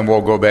fails, then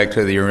we'll go back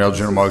to the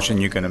original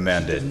motion. You can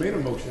amend it. Made a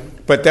motion.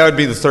 But that would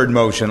be the third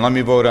motion. Let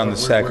me vote on the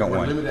second We're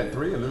one. limited at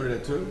 3 or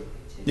limited at 2?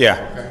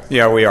 Yeah, Okay.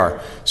 yeah, we are.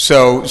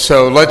 So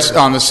let's,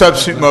 on the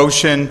substitute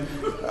motion,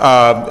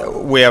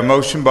 we have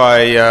motion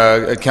by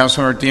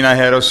Councilmember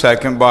Tinajero,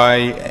 second by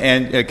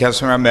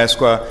Councilmember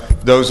Amezcua.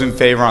 Those in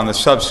favor on the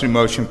substitute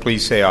motion,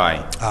 please say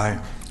aye. Aye.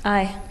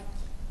 Aye.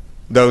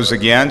 Those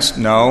against,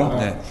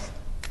 no.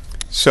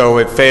 So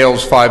it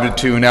fails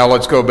 5-2. Now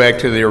let's go back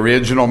to the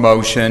original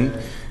motion.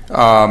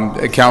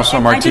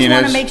 Councilor Martinez. I just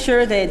want to make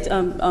sure that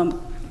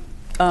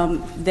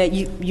that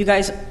you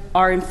guys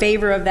are in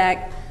favor of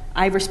that.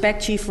 I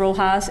respect Chief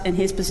Rojas and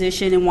his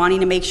position and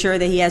wanting to make sure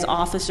that he has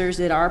officers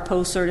that are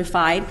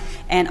post-certified,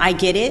 and I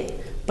get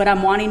it, but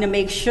I'm wanting to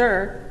make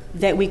sure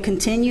that we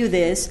continue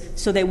this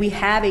so that we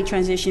have a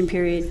transition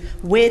period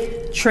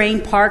with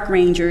trained park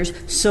rangers.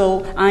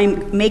 So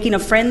I'm making a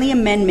friendly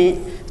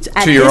amendment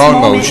to your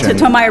own motion.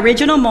 To my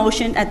original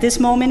motion at this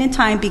moment in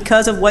time,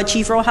 because of what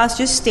Chief Rojas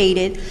just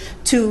stated,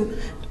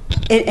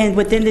 and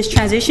within this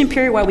transition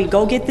period while we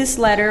go get this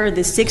letter,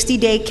 the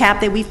 60-day cap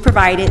that we've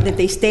provided, that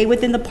they stay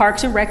within the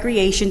Parks and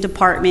Recreation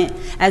Department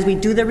as we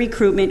do the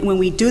recruitment. When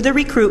we do the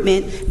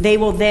recruitment, they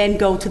will then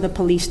go to the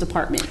police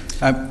department.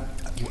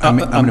 I'm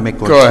going to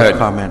make one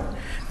comment.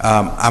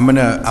 I'm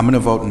going to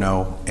vote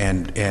no,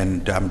 and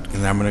I'm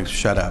going to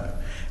shut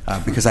up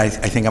because I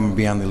think I'm going to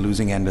be on the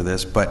losing end of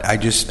this. But I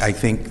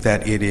think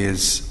that it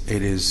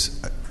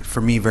is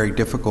for me very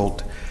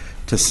difficult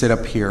to sit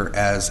up here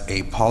as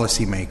a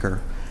policymaker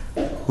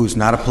who's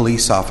not a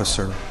police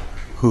officer,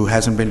 who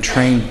hasn't been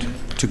trained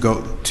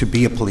to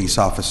be a police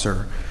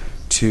officer,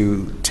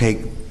 to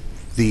take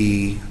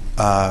the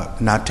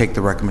not take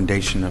the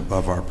recommendation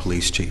of our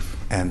police chief.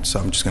 And so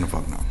I'm just going to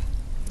vote no.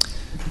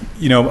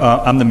 You know,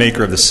 I'm the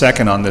maker of the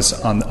second on this,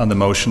 on the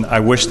motion.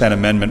 I wish that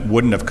amendment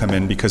wouldn't have come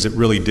in because it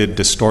really did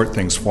distort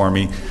things for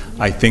me.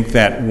 I think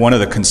that one of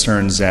the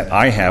concerns that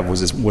I have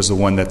was the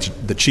one that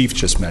the chief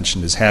just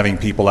mentioned, is having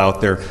people out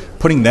there,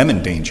 putting them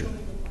in danger.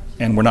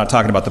 And we're not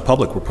talking about the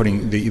public, we're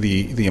putting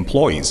the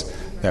employees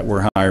that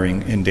we're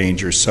hiring in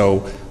danger.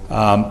 So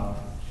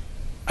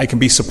I can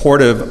be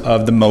supportive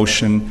of the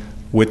motion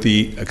with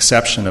the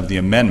exception of the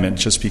amendment,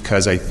 just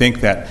because I think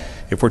that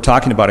if we're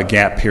talking about a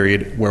gap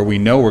period where we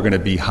know we're going to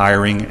be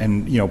hiring,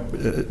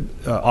 and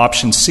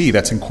option C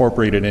that's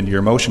incorporated into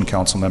your motion,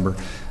 council member,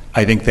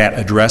 I think that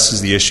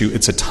addresses the issue.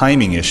 It's a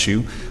timing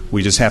issue.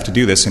 We just have to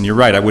do this. And you're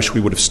right, I wish we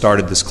would have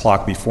started this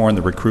clock before and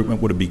the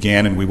recruitment would have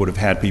began and we would have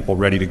had people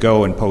ready to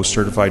go and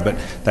post-certified, but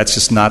that's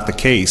just not the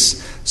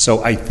case.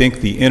 So I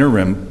think the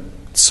interim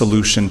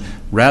solution,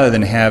 rather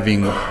than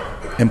having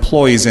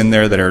employees in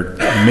there that are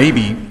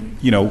maybe,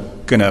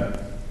 going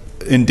to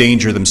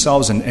endanger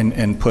themselves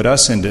and put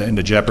us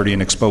into jeopardy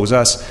and expose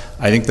us,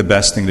 I think the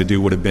best thing to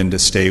do would have been to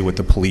stay with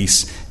the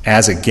police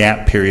as a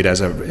gap period, as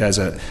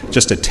a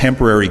just a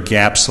temporary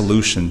gap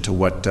solution to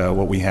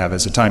what we have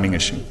as a timing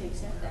issue.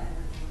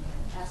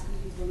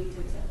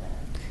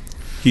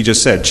 He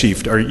just said,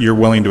 Chief, you're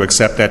willing to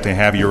accept that, to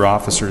have your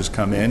officers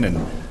come in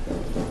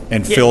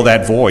and fill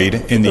that void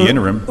in the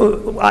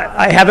interim?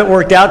 I have it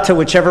worked out to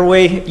whichever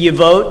way you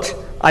vote.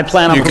 I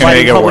plan on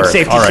providing public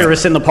safety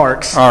service in the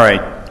parks. All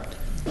right.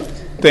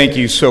 Thank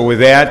you. So with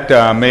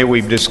that, may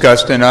we've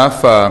discussed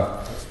enough.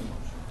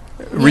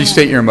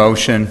 Restate your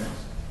motion.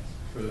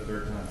 For the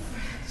third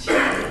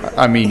time.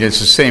 I mean, it's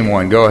the same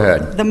one. Go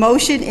ahead. The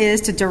motion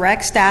is to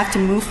direct staff to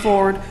move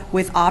forward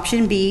with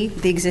option B,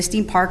 the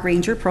existing park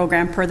ranger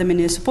program per the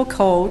municipal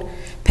code,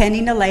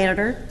 pending a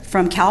letter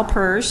from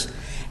CalPERS,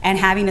 and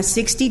having a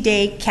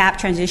 60-day cap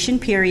transition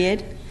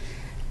period,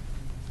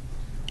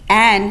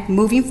 and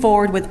moving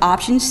forward with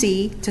option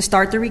C to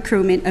start the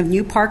recruitment of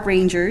new park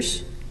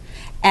rangers,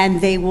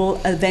 and they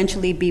will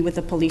eventually be with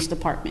the police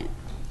department.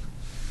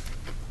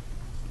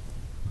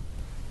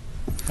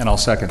 And I'll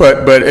second.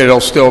 But it'll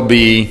still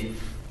be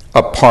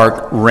a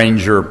park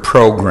ranger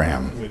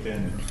program.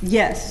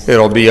 Yes.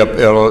 So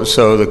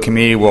the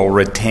community will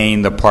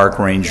retain the park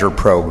ranger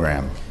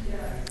program.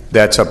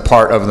 That's a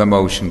part of the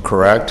motion,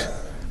 correct?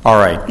 All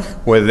right.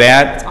 With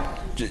that,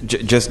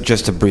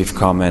 just a brief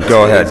comment.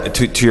 Go ahead.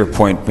 To your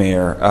point,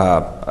 Mayor,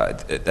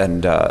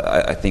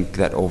 I think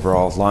that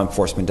overall law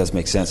enforcement does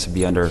make sense to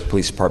be under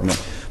police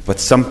department, but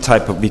some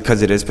type of,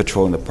 because it is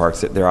patrolling the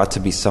parks, there ought to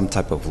be some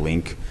type of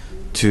link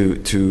to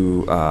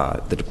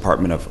the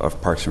Department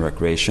of Parks and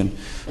Recreation.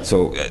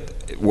 So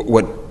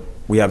what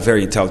we have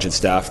very intelligent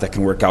staff that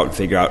can work out and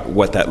figure out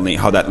what that link,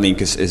 how that link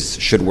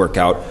should work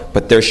out.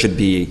 But there should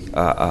be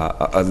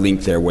a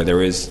link there where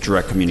there is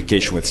direct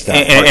communication with staff.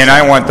 And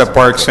I want the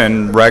Parks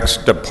and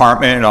Recs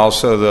Department and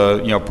also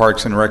the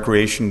Parks and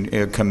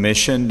Recreation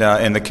Commission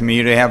and the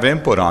community to have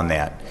input on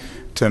that,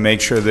 to make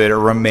sure that it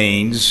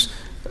remains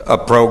a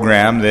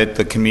program that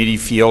the community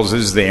feels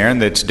is there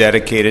and that's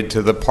dedicated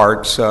to the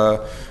parks.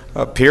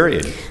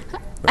 Period.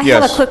 I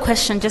have a quick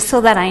question, just so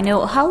that I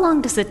know. How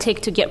long does it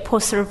take to get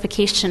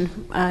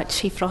post-certification,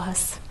 Chief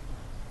Rojas?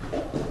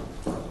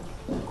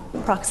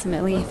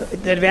 approximately?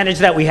 The advantage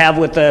that we have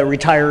with the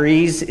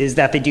retirees is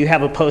that they do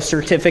have a post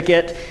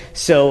certificate.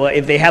 So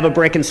if they have a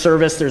break in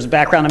service, there's a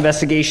background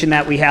investigation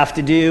that we have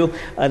to do.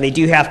 They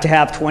do have to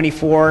have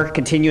 24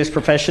 continuous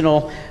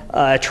professional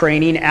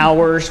training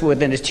hours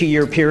within a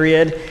 2-year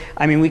period.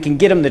 I mean, we can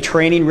get them the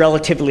training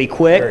relatively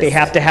quick. They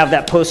have to have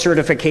that post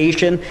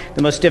certification.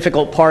 The most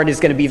difficult part is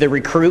going to be the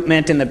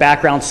recruitment and the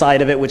background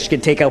side of it, which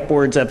could take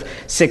upwards of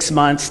 6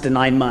 months to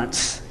 9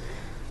 months.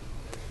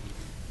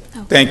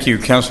 Thank you.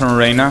 Councilman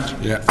Reyna?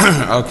 Yeah,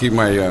 I'll keep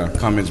my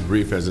comments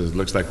brief, as it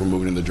looks like we're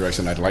moving in the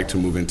direction I'd like to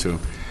move into.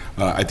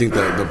 I think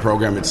the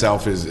program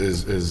itself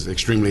is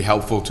extremely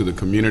helpful to the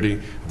community.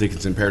 I think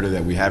it's imperative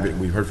that we have it.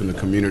 We've heard from the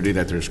community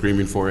that they're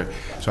screaming for it,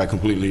 so I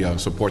completely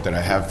support that.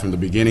 I have from the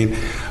beginning.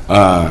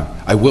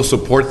 I will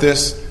support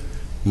this.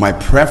 My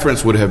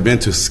preference would have been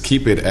to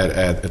keep it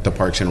at the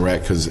Parks and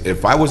Rec, because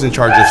if I was in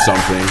charge of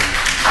something,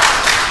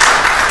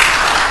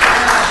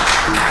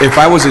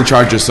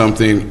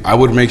 I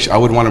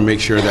would want to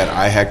make sure that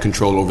I had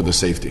control over the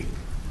safety.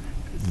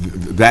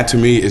 That to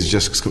me is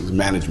just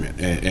management,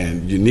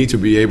 and you need to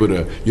be able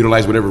to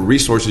utilize whatever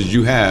resources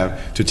you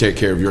have to take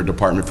care of your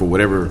department for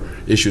whatever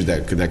issues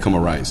that come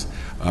arise.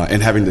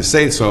 And having to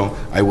say so,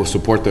 I will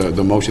support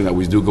the motion that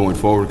we do going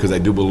forward, because I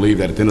do believe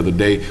that at the end of the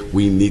day,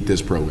 we need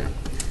this program.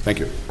 Thank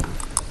you.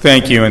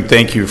 Thank you, and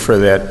thank you for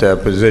that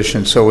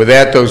position. So with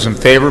that, those in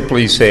favor,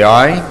 please say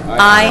aye.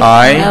 Aye.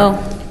 Aye.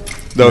 No.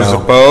 Those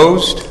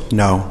opposed?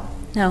 No.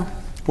 No.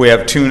 We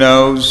have 2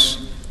 noes.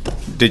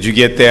 Did you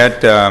get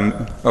that?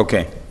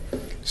 Okay.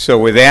 So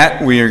with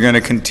that, we are going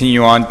to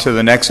continue on to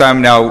the next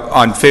item. Now,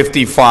 on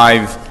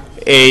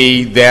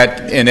 55A,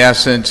 that in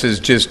essence is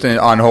just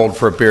on hold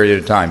for a period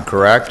of time,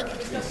 correct?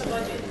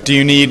 Do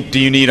you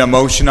need a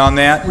motion on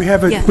that? We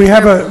have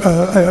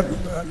a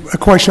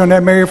question on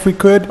that, Mayor, if we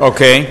could.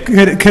 Okay.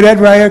 Could Ed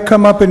Raya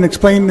come up and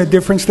explain the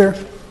difference there?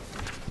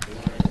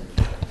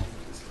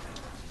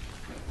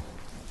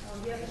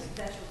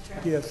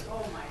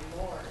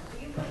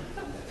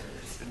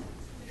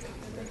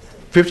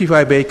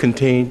 55A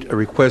contained a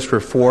request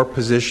for 4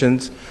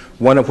 positions,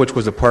 one of which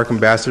was the park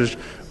ambassadors.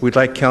 We'd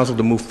like council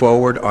to move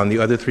forward on the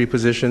other 3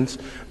 positions.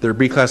 They're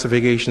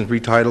reclassifications,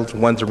 retitles.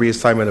 One's a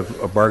reassignment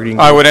of bargaining.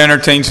 I would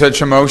entertain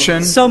such a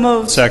motion. So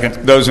moved.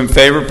 Second. Those in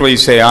favor,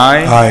 please say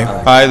aye. Aye.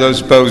 Aye.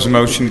 Those opposed,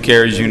 motion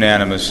carries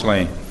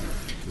unanimously.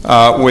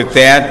 With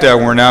that,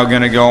 we're now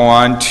going to go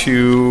on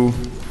to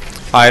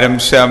item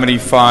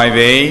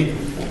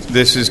 75A.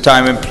 This is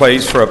time and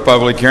place for a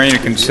public hearing to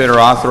consider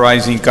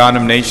authorizing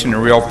condemnation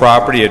of real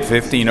property at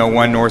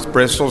 1501 North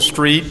Bristol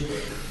Street.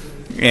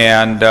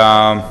 And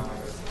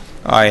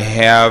I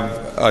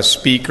have a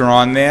speaker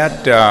on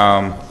that.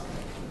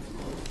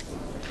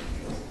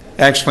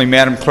 Actually,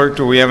 Madam Clerk,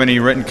 do we have any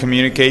written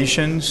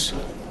communications?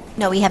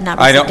 No, we have not.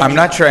 I'm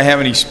not sure I have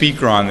any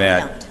speaker on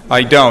that.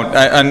 I don't.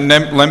 And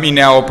let me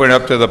now open it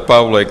up to the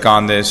public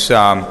on this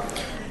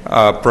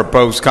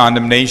proposed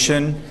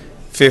condemnation.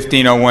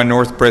 1501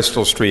 North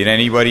Bristol Street.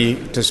 Anybody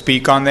to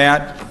speak on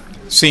that?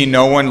 Seeing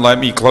no one, let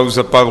me close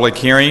the public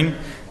hearing,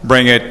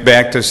 bring it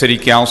back to City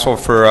Council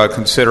for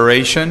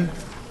consideration.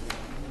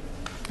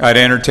 I'd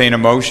entertain a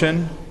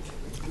motion.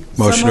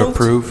 Motion to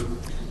approve.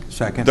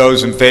 Second.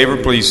 Those in favor,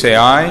 please say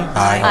aye.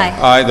 Aye. Aye.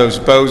 Aye. Those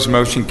opposed,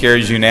 motion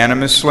carries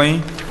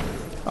unanimously.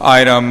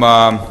 Item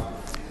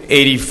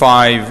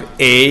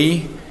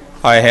 85A,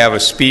 I have a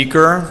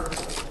speaker.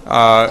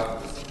 Irma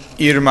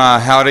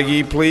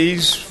Jauregui,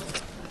 please.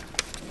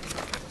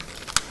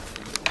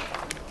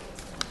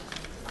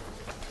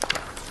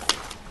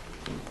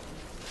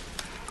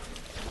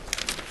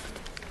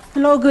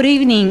 Hello, good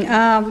evening.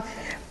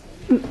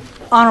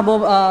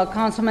 Honorable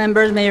council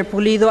members, Mayor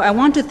Pulido. I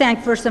want to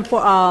thank first and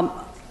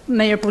foremost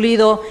Mayor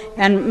Pulido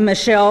and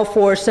Michelle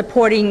for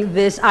supporting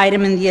this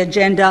item in the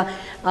agenda.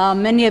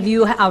 Many of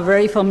you are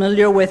very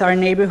familiar with our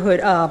neighborhood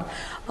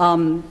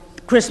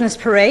Christmas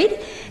parade.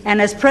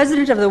 And as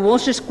president of the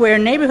Wilshire Square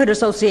Neighborhood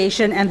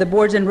Association and the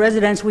boards and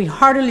residents, we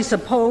heartily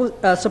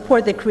support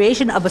the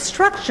creation of a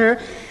structure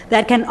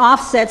that can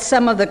offset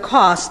some of the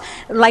costs,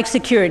 like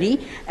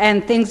security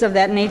and things of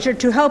that nature,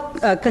 to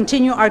help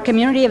continue our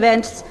community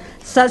events,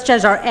 such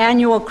as our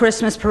annual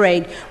Christmas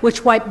parade,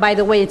 which, by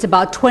the way, it's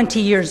about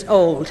 20 years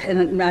old.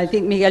 And I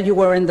think, Miguel, you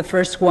were in the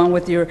first one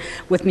with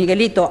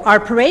Miguelito. Our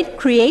parade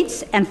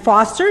creates and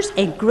fosters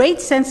a great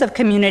sense of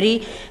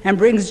community and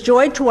brings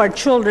joy to our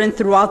children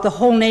throughout the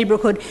whole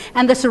neighborhood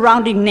and the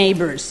surrounding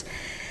neighbors.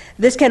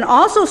 This can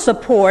also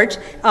support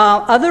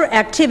other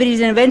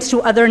activities and events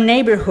to other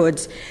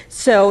neighborhoods.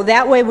 So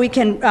that way we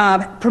can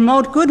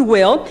promote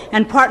goodwill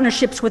and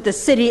partnerships with the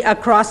city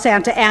across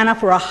Santa Ana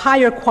for a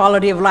higher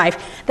quality of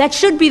life. That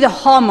should be the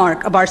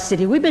hallmark of our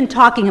city. We've been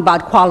talking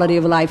about quality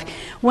of life.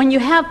 When you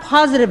have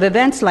positive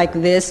events like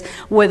this,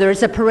 whether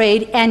it's a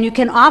parade, and you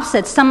can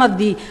offset some of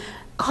the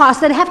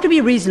costs that have to be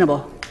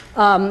reasonable,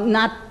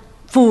 not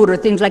food or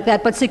things like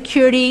that, but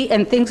security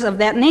and things of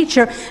that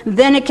nature,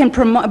 then it can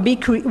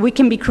we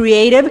can be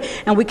creative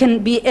and we can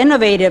be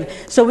innovative.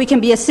 So we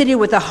can be a city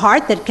with a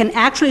heart that can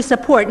actually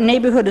support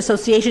neighborhood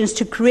associations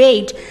to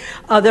create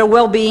their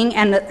well-being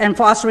and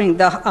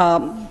fostering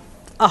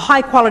a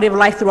high quality of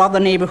life throughout the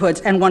neighborhoods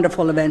and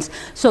wonderful events.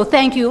 So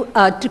thank you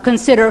to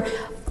consider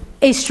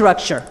a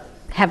structure.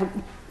 Have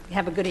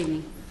a good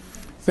evening.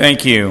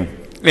 Thank you.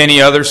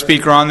 Any other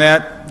speaker on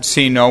that?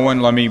 See no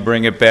one. Let me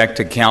bring it back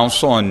to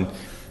council, and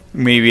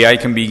maybe I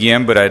can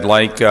begin, but I'd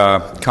like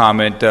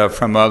comment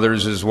from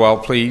others as well,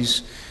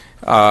 please.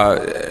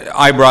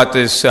 I brought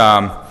this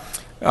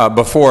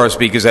before us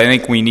because I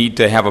think we need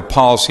to have a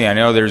policy. I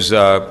know there's,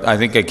 I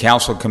think, a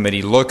council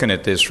committee looking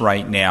at this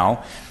right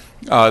now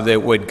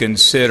that would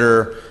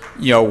consider,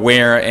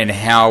 where and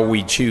how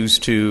we choose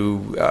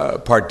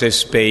to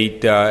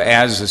participate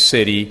as a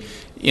city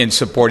in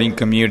supporting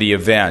community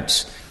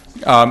events.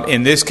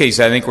 In this case,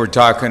 I think we're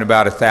talking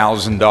about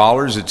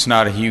 $1,000. It's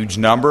not a huge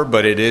number,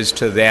 but it is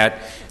to that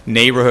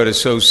neighborhood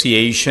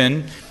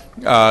association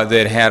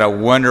that had a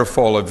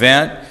wonderful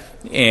event,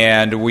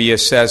 and we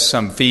assessed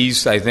some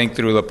fees, I think,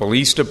 through the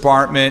police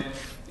department,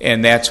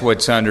 and that's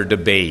what's under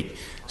debate.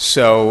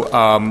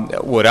 So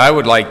what I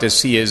would like to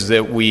see is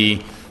that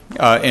we,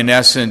 in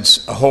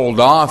essence, hold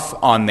off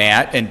on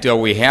that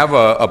until we have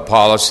a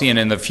policy, and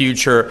in the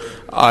future,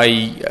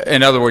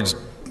 in other words,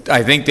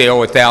 I think they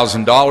owe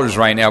 $1,000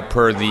 right now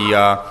per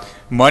the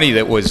money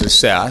that was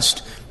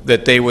assessed,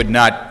 that they would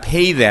not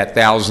pay that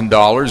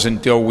 $1,000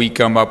 until we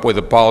come up with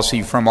a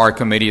policy from our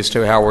committee as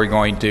to how we're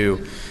going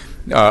to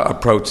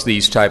approach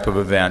these type of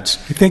events.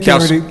 I think,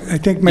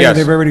 Mayor, yes.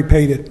 They've already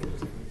paid it.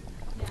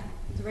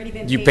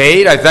 You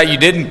paid? I thought you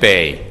didn't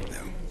pay.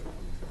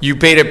 You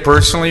paid it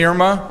personally,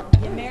 Irma?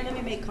 Yeah, Mayor, let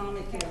me make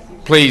comment here.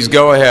 Please,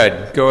 go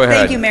ahead. Go ahead.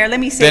 Thank you, Mayor. Let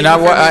me say. Then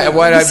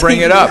why did I bring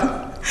it up?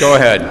 Go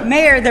ahead.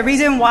 Mayor, the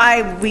reason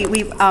why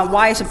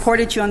why I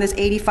supported you on this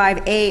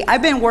 85A,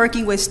 I've been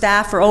working with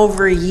staff for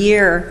over a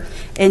year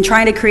and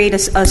trying to create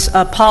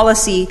a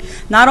policy,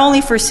 not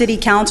only for city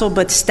council,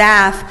 but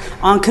staff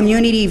on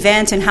community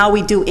events and how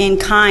we do in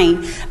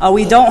kind.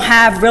 We don't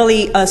have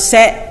really a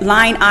set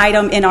line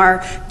item in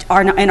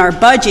our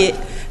budget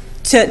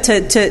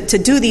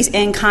to do these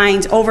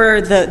in-kinds.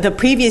 Over the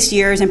previous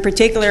years, in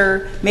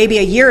particular, maybe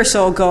a year or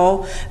so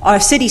ago, our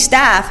city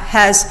staff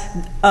has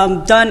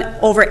done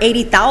over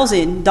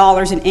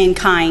 $80,000 in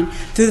in-kind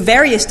through the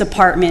various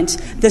departments.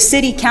 The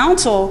city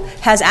council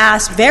has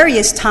asked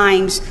various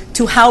times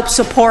to help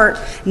support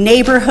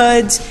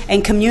neighborhoods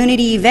and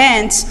community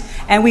events,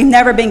 and we've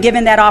never been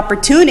given that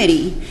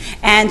opportunity.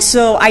 And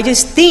so I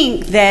just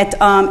think that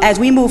as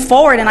we move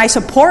forward, and I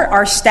support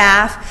our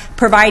staff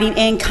providing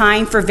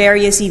in-kind for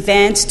various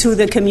events to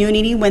the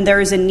community when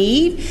there is a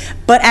need,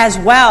 but as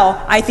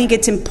well, I think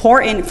it's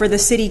important for the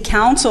city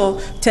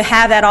council to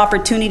have that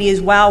opportunity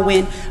as well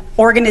when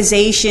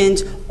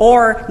organizations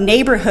or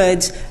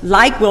neighborhoods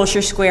like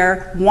Wilshire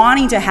Square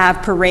wanting to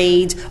have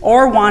parades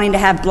or wanting to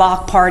have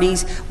block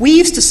parties. We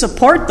used to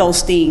support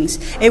those things.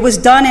 It was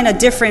done in a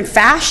different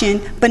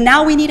fashion, but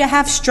now we need to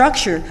have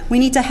structure. We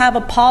need to have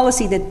a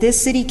policy that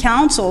this city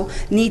council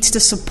needs to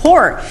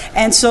support.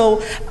 And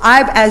so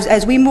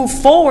as we move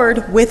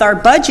forward with our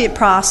budget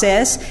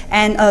process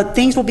and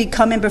things will be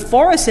coming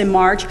before us in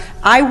March,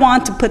 I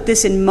want to put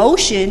this in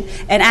motion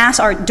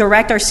and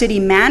direct our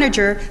city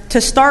manager to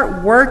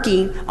start working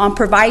on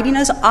providing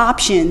us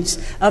options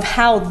of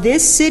how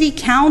this city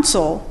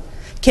council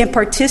can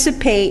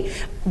participate,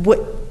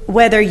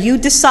 whether you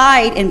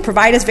decide and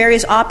provide us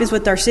various options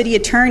with our city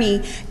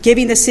attorney,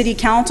 giving the city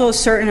council a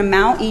certain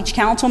amount, each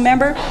council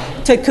member,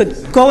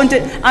 could go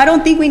into. I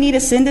don't think we need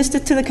to send this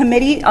to the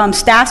committee.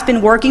 Staff's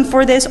been working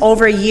for this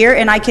over a year,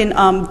 and I can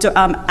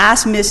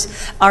ask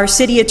our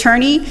city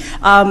attorney.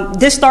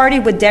 This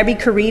started with Debbie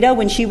Carita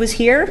when she was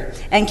here,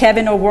 and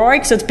Kevin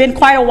O'Rourke. So it's been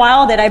quite a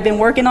while that I've been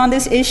working on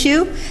this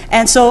issue,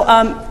 and so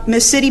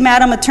Ms. City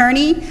Madam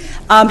Attorney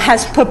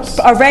has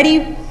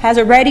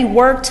already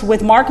worked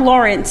with Mark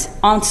Lawrence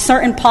on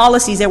certain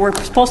policies that were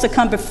supposed to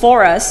come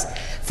before us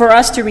for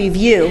us to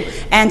review.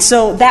 And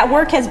so that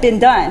work has been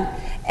done.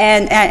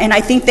 And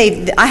I think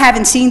I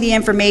haven't seen the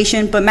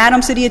information, but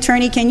Madam City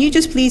Attorney, can you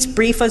just please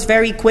brief us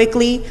very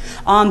quickly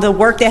on the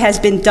work that has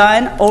been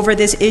done over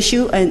this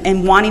issue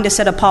and wanting to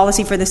set a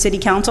policy for the City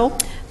Council?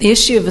 The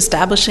issue of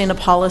establishing a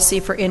policy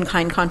for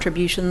in-kind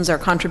contributions or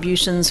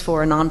contributions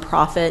for a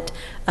nonprofit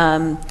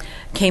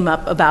came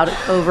up about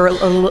a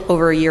little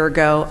over a year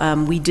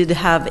ago. We did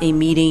have a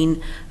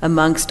meeting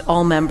amongst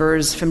all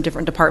members from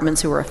different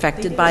departments who were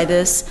affected by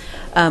this.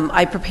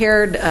 I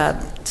prepared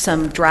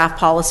some draft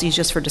policies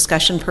just for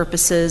discussion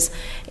purposes,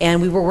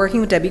 and we were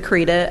working with Debbie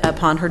Carita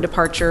upon her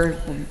departure.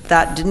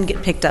 That didn't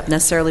get picked up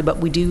necessarily, but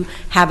we do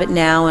have it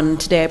now, and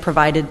today I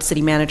provided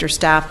city manager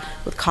staff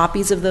with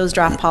copies of those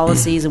draft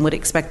policies and would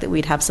expect that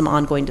we'd have some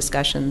ongoing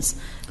discussions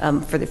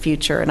for the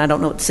future. And I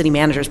don't know what the city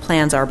manager's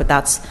plans are, but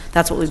that's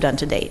what we've done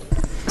to date.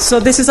 So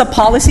this is a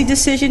policy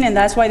decision, and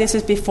that's why this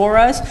is before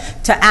us,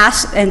 to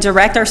ask and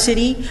direct our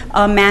city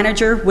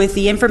manager with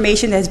the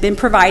information that has been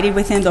provided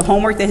with him, the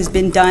homework that has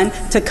been done,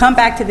 to come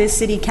back to this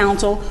city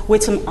council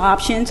with some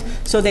options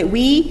so that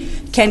we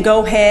can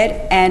go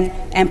ahead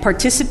and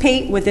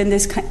participate within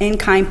this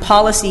in-kind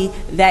policy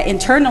that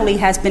internally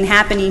has been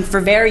happening for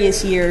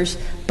various years,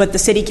 but the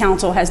city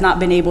council has not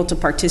been able to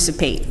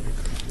participate.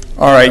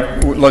 All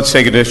right, let's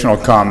take additional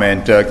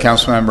comment.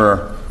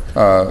 Councilmember,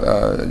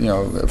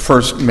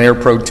 first Mayor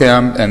Pro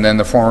Tem and then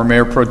the former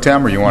Mayor Pro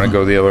Tem, or you want to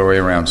go the other way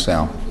around,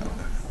 Sal?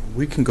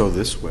 We can go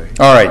this way.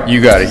 All right,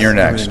 you got it. You're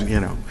next. I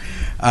mean,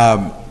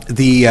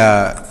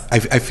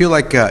 I feel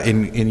like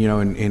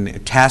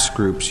in task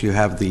groups you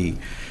have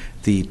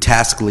the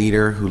task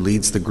leader who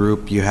leads the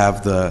group. You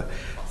have the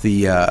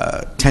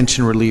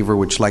tension reliever,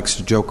 which likes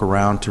to joke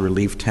around to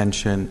relieve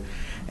tension.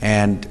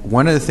 And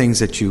one of the things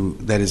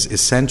that is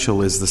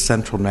essential is the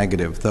central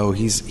negative. Though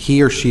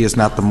he or she is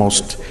not the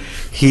most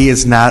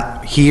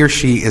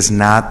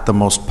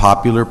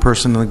popular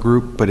person in the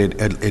group, but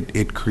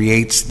it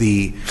creates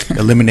the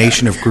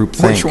elimination of group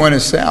think. Which one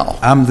is Sal?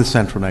 I'm the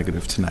central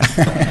negative tonight.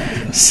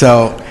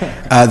 So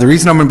the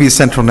reason I'm going to be a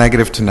central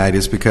negative tonight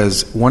is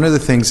because one of the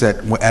things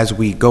that as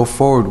we go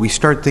forward, we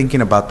start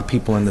thinking about the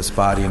people in this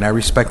body, and I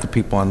respect the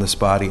people in this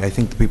body. I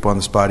think the people in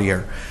this body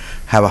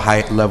have a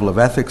high level of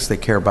ethics. They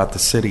care about the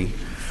city.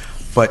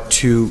 But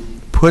to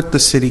put the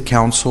city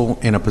council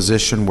in a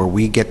position where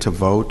we get to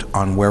vote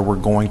on where we're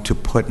going to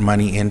put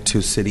money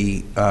into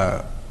city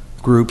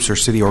groups or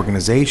city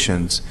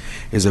organizations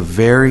is a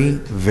very,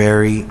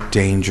 very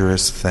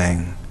dangerous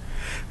thing.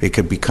 It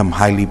could become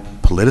highly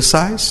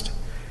politicized.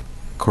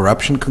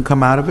 Corruption can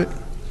come out of it,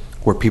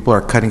 where people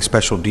are cutting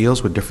special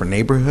deals with different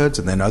neighborhoods,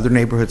 and then other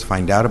neighborhoods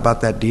find out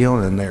about that deal,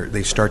 and then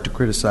they start to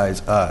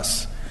criticize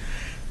us.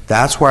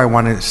 That's why I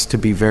want us to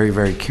be very,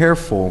 very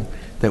careful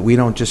that we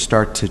don't just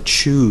start to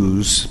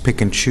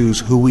pick and choose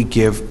who we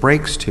give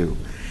breaks to.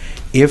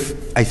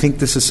 I think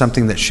this is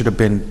something that should have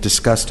been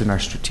discussed in our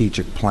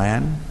strategic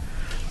plan,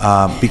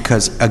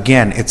 because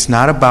again, it's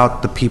not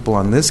about the people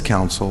on this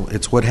council,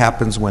 it's what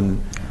happens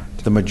when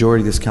the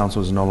majority of this council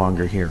is no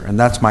longer here. And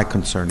that's my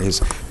concern,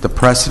 is the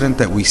precedent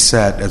that we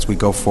set as we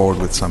go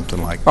forward with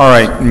something like that. All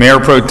right, Mayor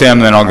Pro Tem,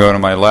 then I'll go to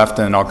my left,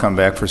 and then I'll come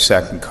back for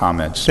second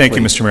comments. Thank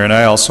you, Mr. Mayor. And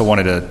I also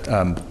wanted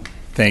to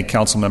thank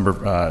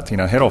Councilmember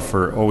Tinajero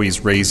for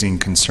always raising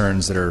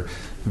concerns that are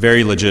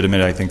very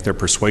legitimate. I think they're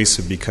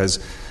persuasive because,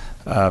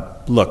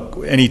 look,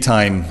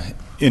 anytime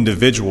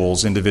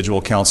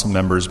individual council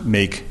members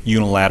make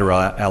unilateral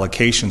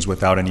allocations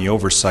without any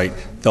oversight,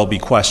 they'll be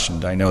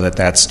questioned. I know that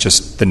that's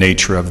just the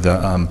nature of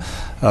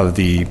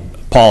the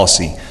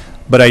policy.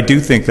 But I do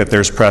think that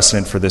there's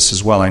precedent for this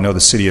as well. I know the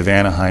city of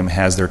Anaheim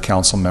has their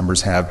council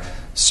members have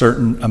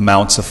certain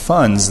amounts of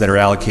funds that are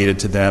allocated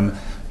to them,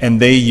 and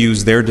they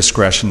use their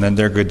discretion and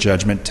their good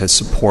judgment to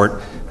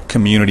support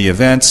community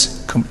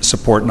events,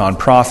 support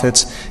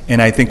nonprofits,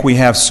 and I think we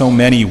have so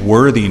many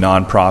worthy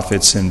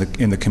nonprofits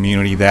in the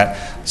community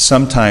that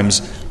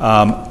sometimes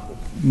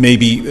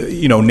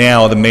maybe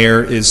now the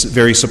mayor is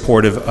very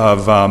supportive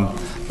of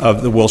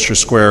the Wilshire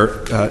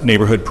Square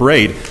neighborhood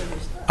parade.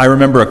 I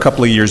remember a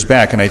couple of years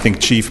back, and I think,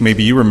 Chief,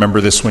 maybe you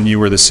remember this when you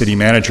were the city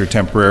manager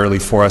temporarily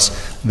for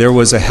us, there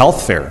was a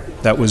health fair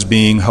that was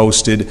being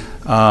hosted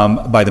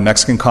by the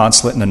Mexican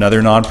Consulate and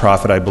another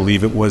nonprofit, I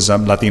believe it was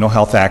Latino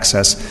Health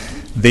Access.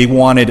 They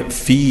wanted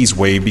fees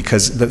waived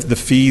because the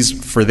fees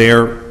for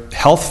their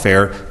health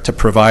fair to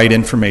provide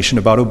information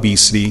about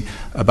obesity,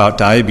 about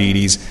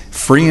diabetes,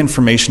 free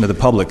information to the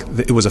public.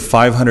 It was a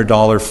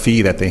 $500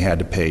 fee that they had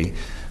to pay.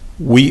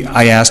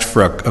 I asked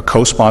for a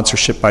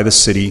co-sponsorship by the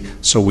city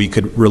so we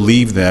could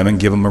relieve them and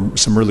give them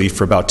some relief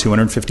for about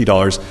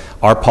 $250.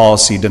 Our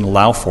policy didn't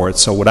allow for it,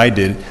 so what I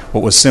did,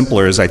 what was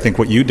simpler is I think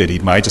what you did,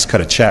 Edma, I just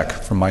cut a check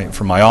from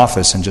my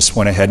office and just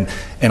went ahead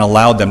and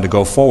allowed them to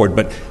go forward.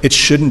 But it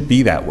shouldn't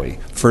be that way.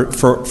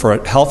 For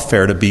a health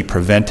fair to be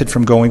prevented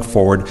from going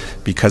forward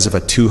because of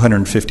a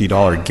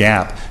 $250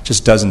 gap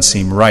just doesn't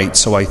seem right.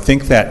 So I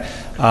think that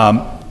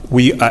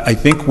I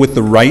think with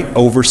the right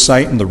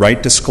oversight and the right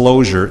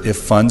disclosure, if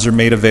funds are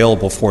made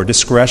available for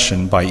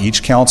discretion by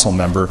each council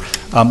member,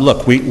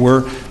 look,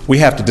 we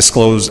have to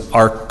disclose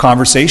our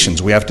conversations,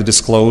 we have to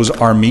disclose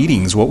our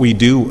meetings, what we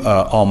do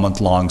all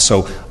month long.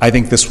 So I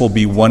think this will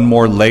be one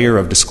more layer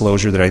of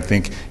disclosure that I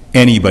think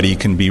anybody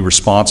can be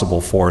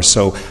responsible for.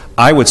 So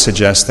I would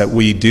suggest that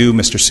we do,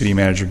 Mr. City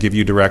Manager, give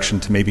you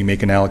direction to maybe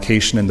make an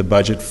allocation in the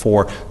budget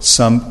for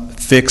some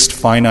fixed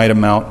finite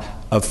amount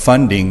of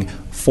funding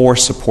for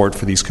support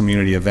for these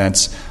community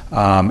events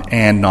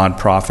and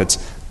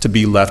nonprofits to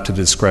be left to the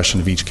discretion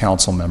of each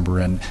council member.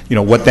 And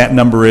what that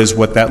number is,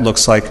 what that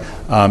looks like,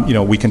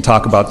 we can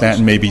talk about that,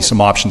 and maybe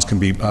some options can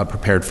be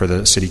prepared for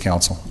the city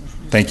council.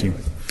 Thank you.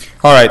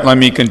 All right, let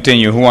me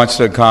continue. Who wants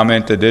to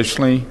comment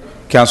additionally?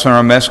 Councilor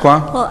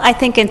Amezcua? Well, I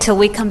think until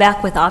we come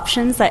back with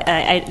options,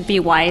 I'd be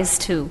wise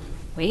to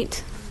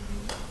wait.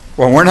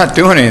 Well, we're not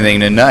doing anything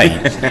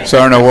tonight, so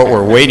I don't know what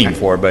we're waiting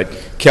for, but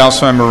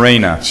Councilman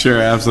Morena. Sure,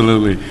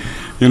 absolutely.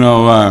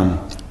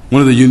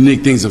 One of the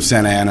unique things of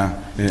Santa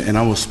Ana and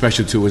almost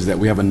special to is that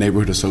we have a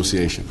neighborhood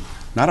association.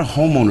 Not a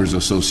homeowners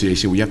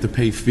association where you have to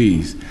pay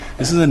fees.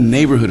 This is a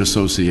neighborhood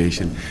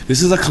association.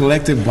 This is a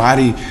collective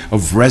body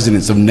of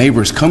residents, of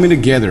neighbors coming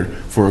together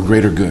for a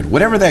greater good.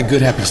 Whatever that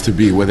good happens to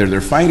be, whether they're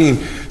fighting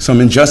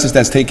some injustice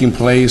that's taking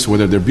place,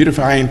 whether they're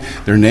beautifying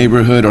their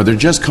neighborhood, or they're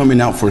just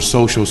coming out for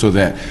social so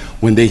that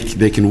when they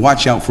can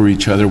watch out for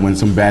each other when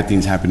some bad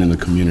things happen in the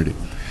community.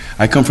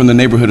 I come from the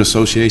neighborhood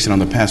association. I'm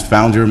the past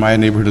founder of my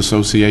neighborhood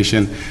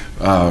association,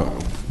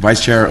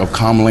 vice chair of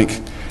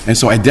Comlink. And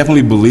so I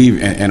definitely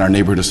believe in our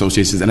neighborhood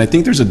associations, and I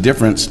think there's a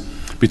difference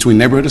between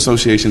neighborhood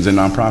associations and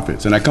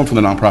nonprofits. And I come from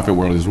the nonprofit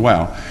world as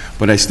well,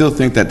 but I still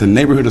think that the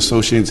neighborhood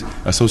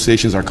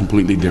associations are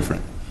completely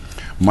different.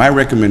 My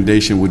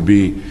recommendation would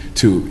be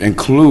to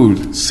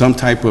include some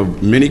type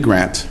of mini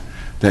grant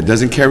that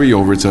doesn't carry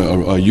over. It's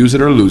a use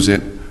it or lose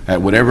it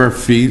at whatever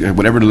fee, at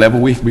whatever level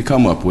we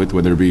come up with,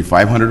 whether it be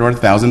 $500 or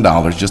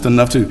 $1,000, just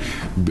enough to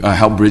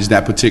help bridge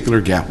that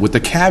particular gap, with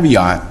the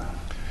caveat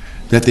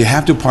that they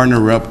have to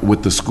partner up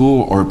with the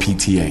school or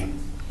PTA.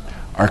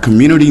 Our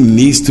community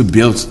needs to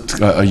build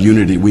a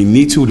unity. We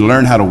need to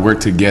learn how to work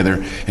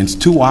together.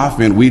 And too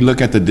often we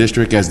look at the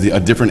district as a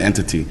different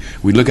entity.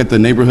 We look at the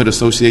neighborhood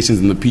associations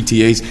and the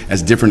PTAs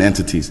as different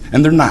entities.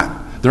 And they're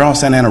not. They're all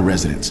Santa Ana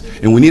residents.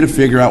 And we need to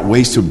figure out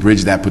ways to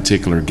bridge that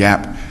particular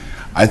gap.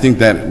 I think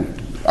that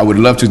I would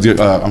love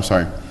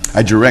to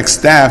I direct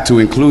staff to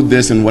include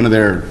this in one of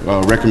their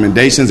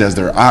recommendations as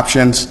their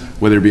options,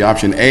 whether it be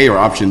option A or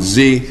option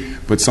Z,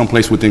 but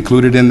someplace with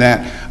included in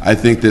that. I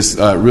think this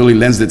really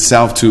lends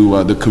itself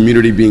to the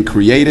community being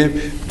creative.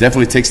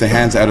 Definitely takes the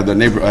hands out of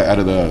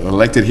the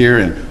elected here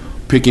and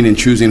picking and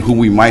choosing who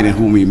we might and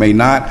who we may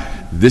not.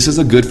 This is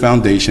a good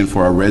foundation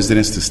for our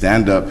residents to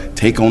stand up,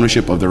 take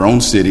ownership of their own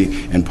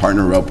city, and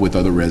partner up with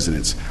other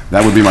residents.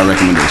 That would be my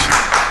recommendation.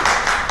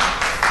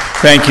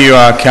 Thank you.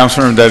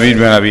 Councilor David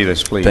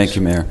Benavides, please. Thank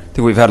you, Mayor. I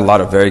think we've had a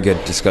lot of very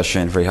good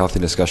discussion, very healthy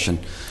discussion.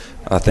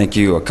 Thank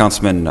you,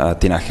 Councilman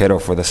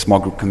Tinajero, for the small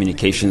group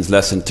communications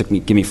lesson. Gave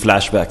me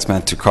flashbacks,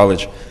 man, to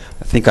college.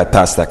 I think I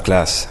passed that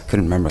class. I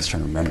couldn't remember. I was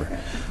trying to remember.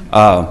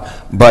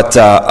 But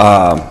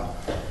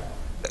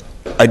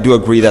I do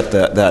agree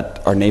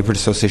that our neighborhood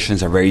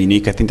associations are very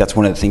unique. I think that's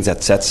one of the things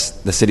that sets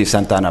the city of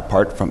Santa Ana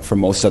apart from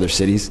most other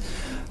cities.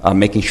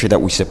 Making sure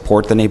that we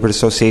support the neighborhood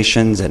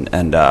associations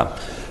and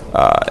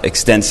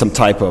extend some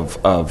type of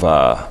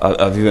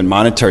even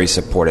monetary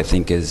support, I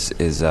think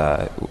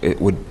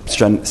it would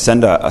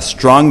send a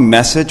strong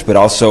message, but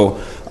also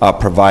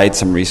provide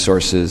some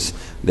resources.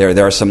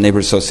 There are some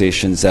neighborhood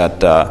associations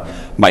that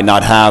might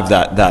not have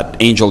that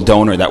angel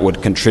donor that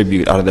would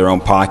contribute out of their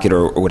own pocket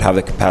or would have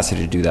the capacity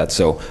to do that.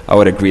 So I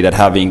would agree that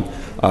having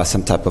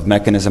some type of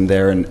mechanism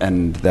there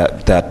and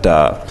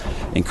that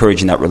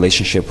encouraging that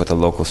relationship with a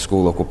local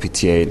school, local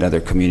PTA, another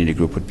community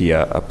group would be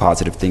a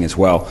positive thing as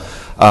well.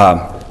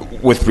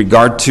 With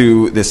regard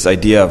to this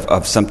idea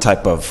of some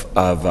type of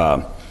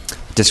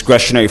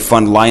discretionary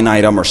fund line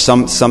item or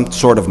some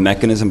sort of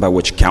mechanism by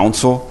which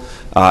council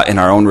in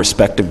our own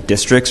respective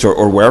districts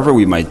or wherever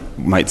we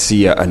might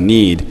see a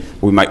need,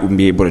 we might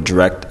be able to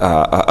direct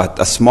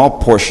a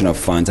small portion of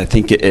funds. I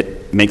think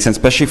it makes sense,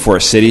 especially for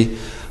a city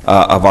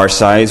of our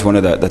size, one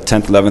of the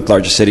 10th, 11th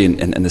largest city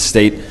in the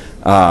state.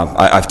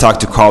 I've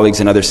talked to colleagues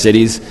in other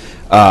cities.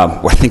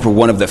 I think we're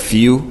one of the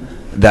few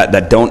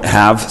that don't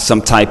have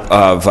some type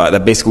of,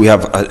 that basically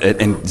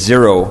have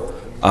zero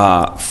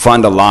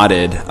fund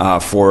allotted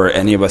for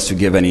any of us to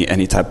give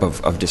any type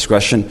of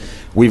discretion.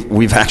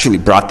 We've actually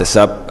brought this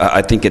up.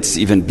 I think it's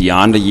even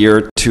beyond a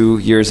year, 2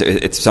 years.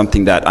 It's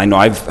something that I know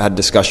I've had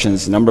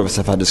discussions, a number of us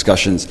have had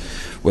discussions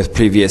with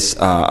previous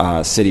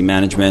city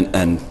management,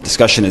 and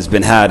discussion has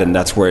been had, and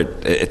that's where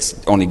it's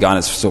only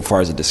gone so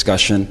far as a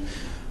discussion.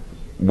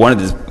 One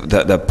of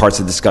the parts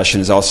of the discussion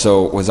was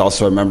also,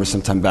 I remember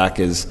some time back,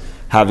 is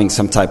having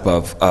some type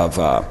of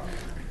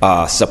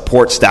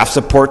support, staff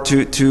support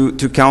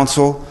to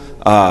council.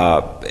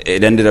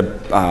 It ended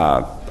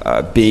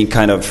up being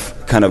kind of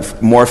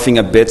morphing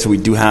a bit, so we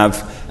do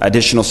have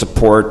additional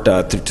support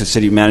to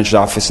city manager's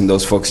office, and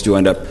those folks do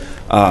end up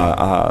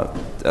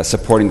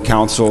supporting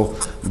council.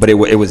 But it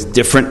was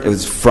different. It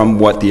was from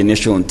what the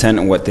initial intent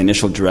and what the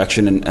initial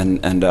direction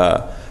and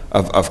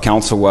of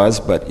council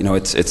was. But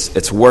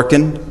it's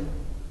working.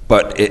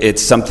 But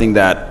it's something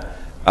that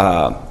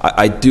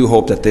I do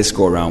hope that this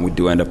go around we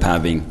do end up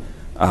having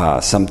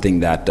something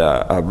that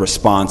a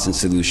response and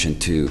solution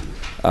to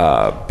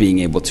being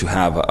able to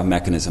have a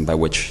mechanism by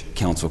which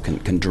council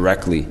can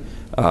directly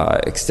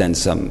extend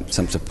some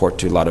support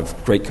to a lot of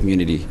great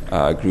community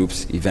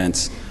groups,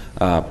 events,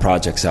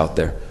 projects out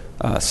there.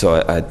 So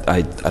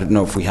I don't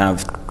know if we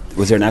have.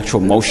 Was there an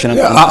actual motion?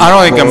 Yeah, I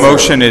don't think a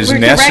motion is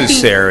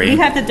necessary. We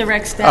have to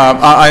direct staff.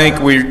 I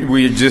think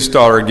we just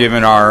are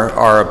giving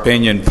our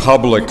opinion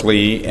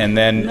publicly, and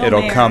then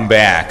it'll come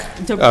back.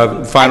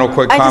 Final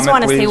quick comment, please. I just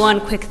want to say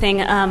one quick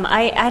thing.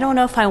 I don't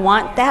know if I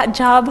want that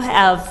job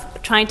of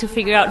trying to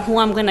figure out who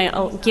I'm going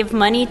to give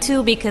money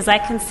to, because I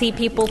can see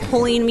people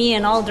pulling me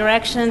in all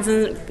directions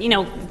and,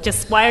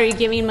 just why are you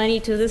giving money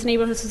to this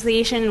neighborhood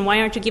association and why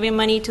aren't you giving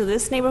money to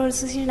this neighborhood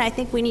association? I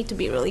think we need to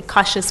be really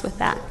cautious with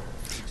that.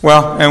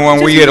 Well, and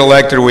when we get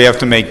elected, we have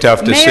to make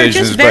tough decisions.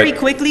 Mayor, just very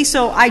quickly,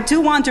 so I do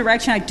want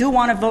direction. I do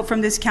want to vote from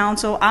this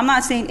council. I'm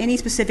not saying any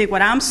specific.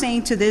 What I'm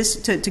saying to this,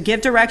 to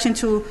give direction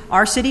to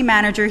our city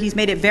manager, he's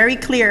made it very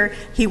clear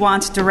he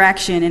wants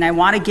direction, and I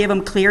want to give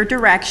him clear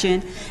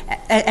direction.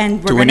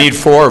 And do we need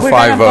 4 or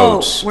 5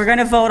 votes? We're going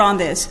to vote on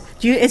this.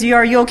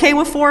 Are you okay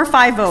with 4 or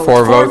 5 votes?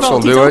 4 votes will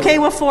do it? He's okay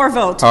with 4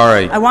 votes. All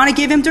right. I want to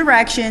give him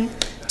direction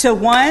to,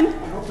 one,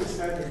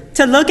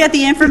 to look at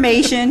the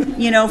information,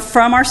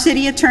 from our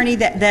city attorney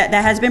that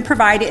has been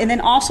provided, and then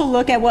also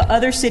look at what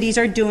other cities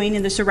are doing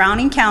in the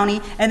surrounding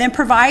county, and then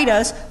provide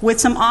us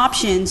with some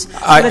options.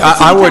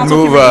 I would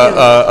move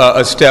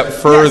a step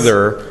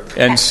further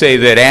and say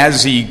that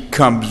as he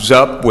comes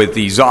up with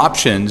these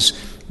options,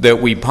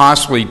 that we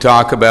possibly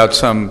talk about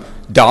some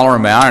dollar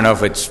amount. I don't know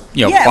if it's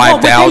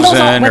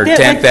 5,000 or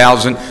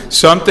 10,000,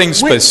 something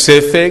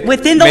specific.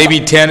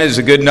 Maybe 10 is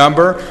a good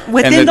number,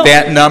 and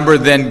that number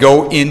then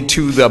go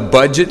into the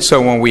budget.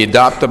 So when we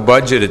adopt the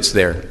budget, it's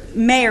there.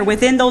 Mayor,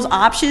 within those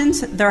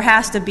options, there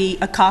has to be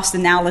a cost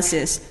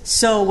analysis.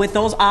 So with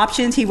those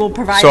options, he will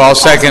provide. So I'll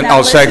second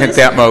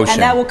that motion,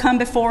 and that will come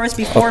before us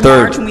before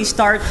March when we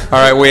start. All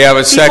right, we have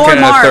a second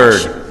and a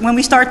third. When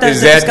we start the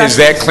discussion. Is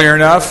that clear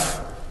enough?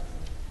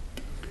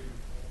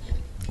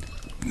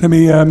 Let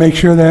me make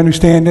sure that I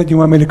understand it. You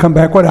want me to come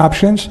back with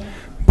options,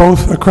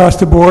 both across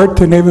the board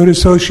to neighborhood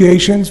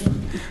associations,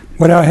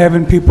 without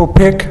having people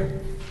pick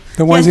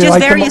the ones they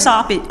like the most? Yes,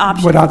 just various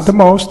options. Without the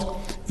most.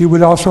 You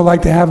would also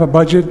like to have a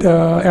budget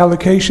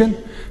allocation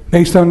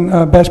based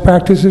on best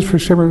practices for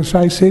similar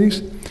sized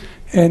cities,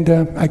 and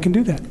I can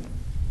do that.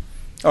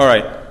 All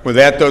right. With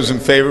that, those in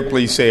favor,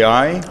 please say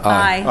aye.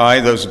 Aye. Aye.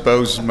 Those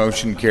opposed,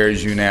 motion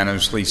carries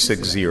unanimously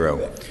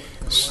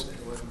 6-0.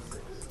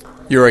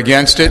 You're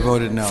against it? I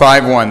voted no.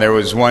 5-1. There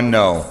was 1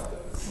 no.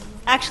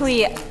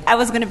 Actually, I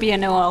was going to be a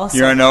no also.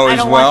 You're a no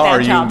as well?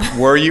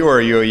 Were you or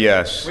are you a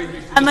yes?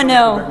 I'm a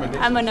no.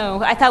 I'm a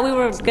no. I thought we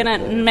were going to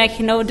make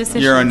no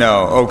decision. You're a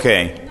no.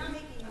 Okay.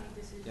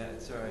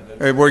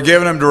 We're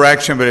giving them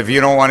direction, but if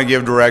you don't want to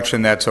give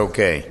direction, that's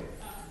okay.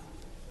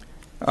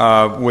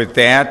 With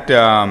that,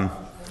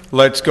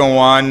 let's go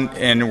on,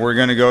 and we're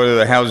going to go to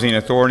the Housing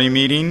Authority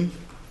meeting.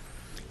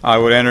 I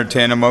would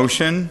entertain a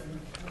motion.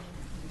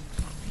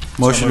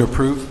 Motion to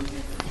approve.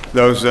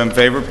 Those in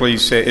favor,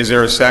 please say, is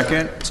there a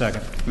second?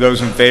 Second.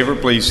 Those in favor,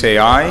 please say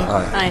aye.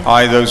 Aye.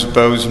 Aye. Those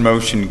opposed,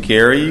 motion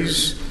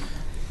carries.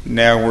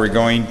 Now we're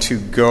going to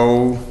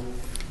go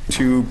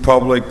to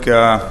public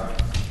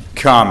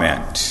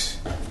comment.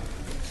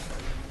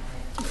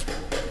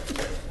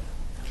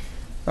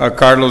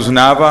 Carlos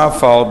Nava,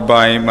 followed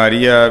by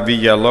Maria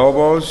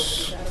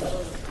Villalobos,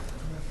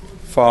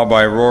 followed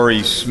by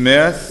Rory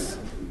Smith.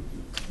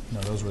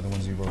 No, those were the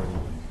ones you've already.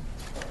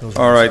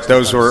 All right,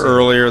 those were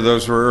earlier.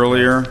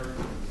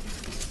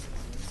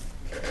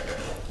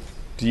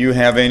 Do you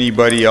have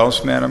anybody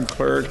else, Madam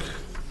Clerk?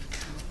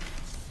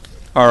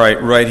 All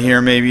right, right here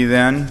maybe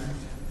then.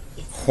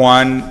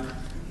 Juan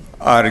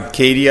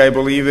Arcadi, I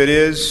believe it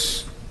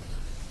is,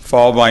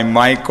 followed by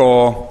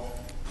Michael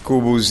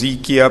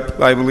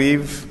Kubuzikia, I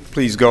believe.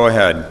 Please go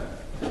ahead.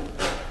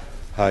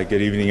 Hi,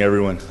 good evening,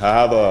 everyone. I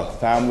have a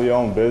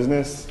family-owned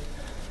business.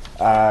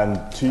 And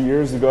 2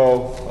 years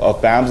ago, a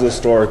FAMSA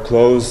store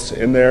closed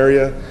in the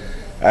area,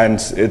 and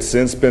it's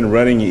since been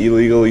running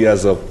illegally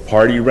as a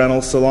party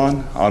rental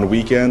salon on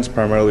weekends,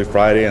 primarily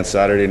Friday and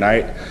Saturday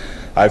night.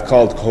 I've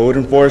called code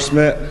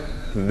enforcement.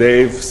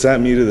 They've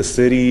sent me to the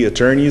city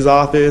attorney's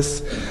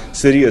office.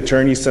 City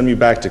attorney sent me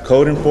back to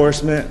code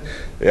enforcement,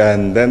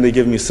 and then they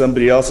give me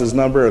somebody else's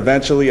number.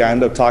 Eventually, I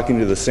end up talking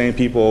to the same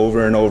people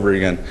over and over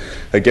again.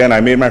 Again,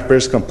 I made my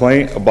first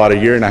complaint about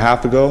 1.5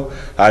 years ago.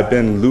 I've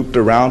been looped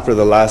around for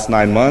the last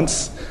 9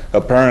 months.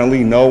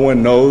 Apparently, no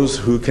one knows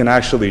who can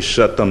actually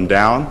shut them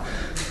down.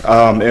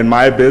 In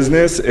my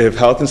business, if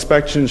health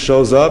inspection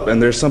shows up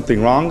and there's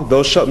something wrong,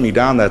 they'll shut me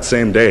down that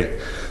same day.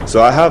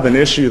 So I have an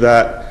issue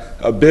that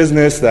a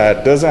business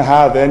that doesn't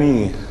have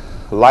any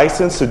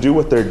license to do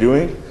what they're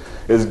doing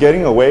is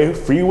getting away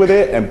free with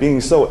it and being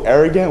so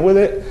arrogant with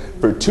it.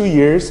 For 2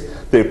 years,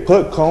 they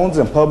put cones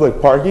in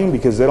public parking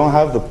because they don't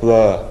have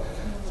the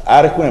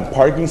adequate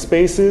parking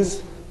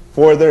spaces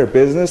for their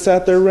business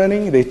that they're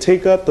running. They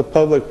take up the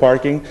public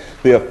parking,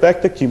 they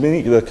affect the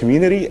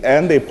community,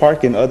 and they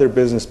park in other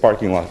business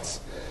parking lots.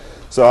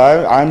 So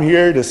I'm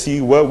here to see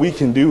what we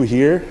can do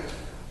here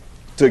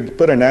to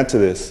put an end to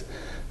this.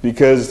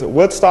 Because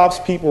what stops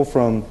people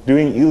from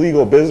doing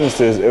illegal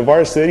businesses if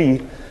our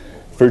city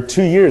for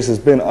 2 years has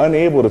been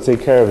unable to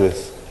take care of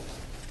this?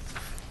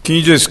 Can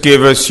you just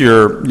give us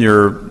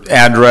your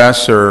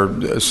address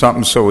or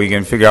something so we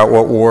can figure out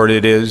what ward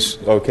it is?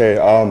 Okay,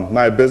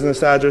 my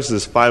business address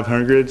is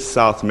 500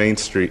 South Main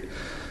Street.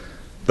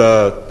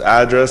 The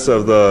address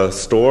of the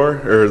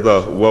store, or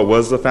what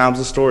was the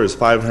FAMSA store, is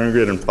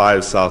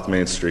 505 South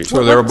Main Street.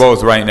 So they're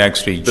both right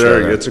next to each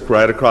other. It's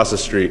right across the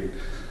street.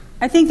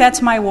 I think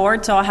that's my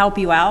ward, so I'll help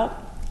you out.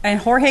 And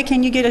Jorge,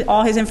 can you get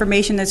all his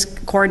information that's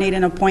coordinated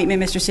an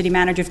appointment, Mr. City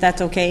Manager, if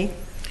that's okay?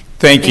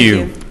 Thank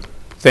you.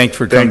 Thanks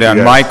for coming down.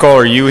 guys. Michael,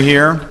 are you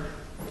here?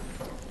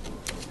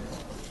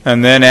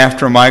 And then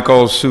after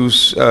Michael,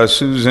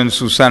 Susan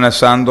Susana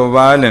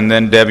Sandoval, and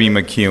then Debbie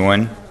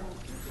McEwen.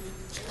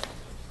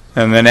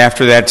 And then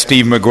after that,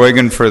 Steve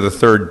McGuigan for the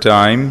third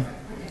time.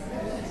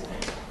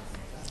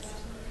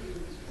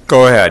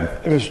 Go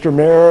ahead. Mr.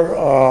 Mayor,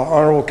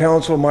 Honorable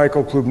Council,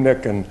 Michael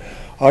Klubnikin.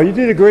 You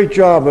did a great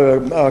job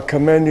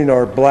commending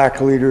our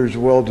black leaders'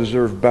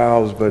 well-deserved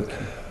bows, but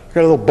I've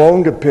got a little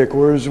bone to pick.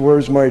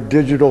 Where's my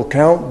digital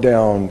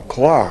countdown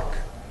clock?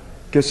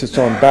 Guess it's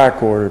on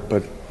back order,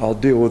 but I'll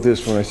deal with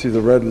this. When I see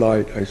the red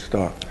light, I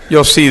stop.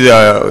 You'll see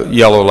the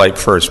yellow light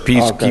first.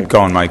 Please keep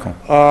going, Michael.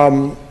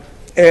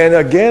 And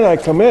again, I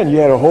commend. You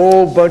had a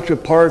whole bunch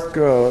of park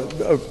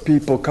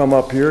people come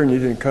up here, and you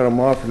didn't cut them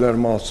off or let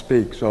them all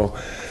speak. So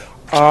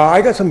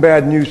I got some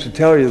bad news to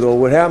tell you, though.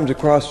 What happens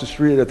across the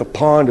street at the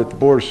pond at the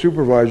Board of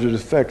Supervisors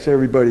affects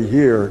everybody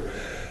here.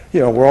 You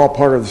know, we're all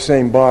part of the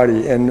same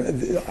body.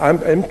 And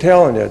I'm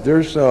telling you,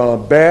 there's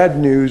bad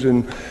news.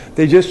 And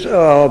they just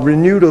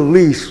renewed a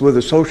lease with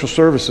the Social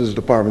Services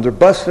Department. They're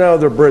busting out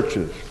of their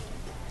britches.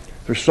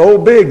 They're so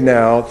big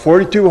now,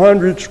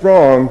 4,200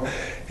 strong.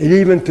 And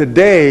even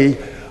today,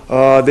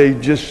 they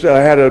just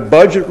had a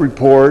budget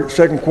report,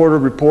 second quarter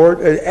report,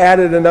 it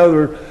added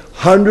another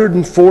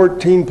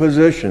 114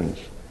 positions.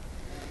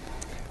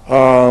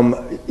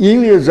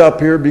 Elia's up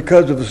here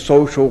because of the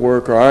social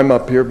worker. I'm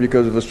up here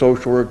because of a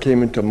social worker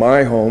came into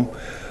my home.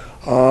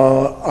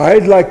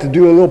 I'd like to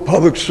do a little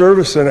public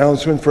service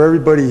announcement for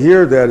everybody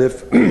here that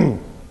if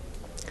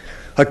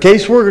a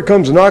caseworker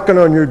comes knocking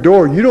on your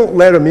door, you don't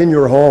let them in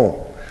your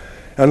home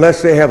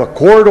unless they have a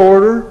court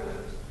order,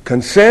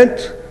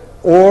 consent,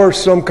 or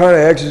some kind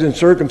of exigent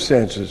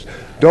circumstances.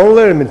 Don't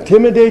let them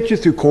intimidate you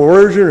through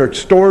coercion or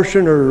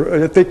extortion, or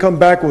if they come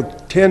back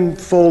with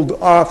tenfold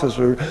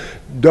officer,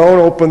 don't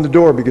open the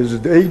door, because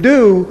if they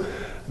do,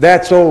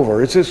 that's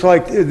over. It's just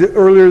like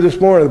earlier this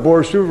morning, the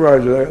Board of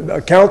Supervisors,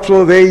 a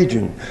Council of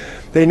Aging,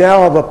 they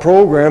now have a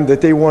program that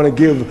they want to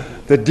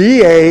give the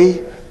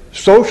DA,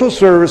 Social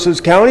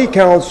Services, County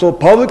Council,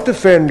 Public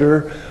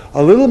Defender,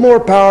 a little more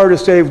power to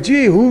say,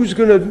 gee, who's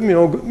going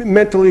to,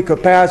 mentally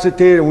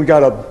capacitate, and we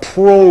got a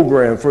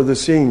program for the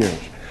seniors.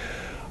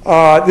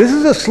 This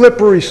is a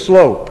slippery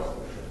slope.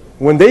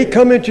 When they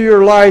come into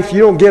your life, you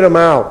don't get them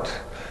out.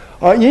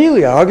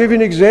 Elia, I'll give you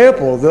an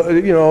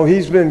example.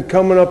 He's been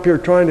coming up here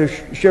trying to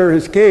share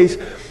his case.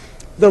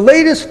 The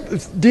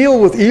latest deal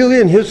with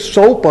Elia and his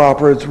soap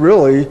operas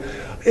really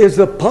is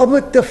the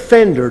public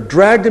defender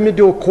dragged him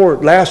into a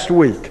court last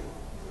week.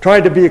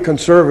 Tried to be a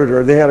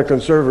conservator. They had a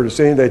conservator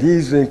saying that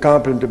he's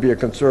incompetent to be a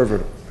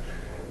conservator.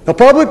 The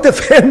public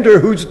defender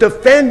who's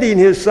defending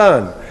his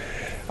son.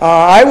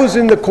 I was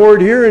in the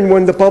court here, and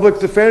when the public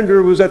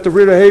defender was at the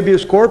writ of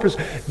habeas corpus,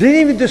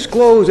 didn't even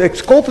disclose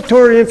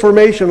exculpatory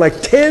information,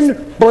 like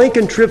 10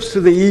 blanket trips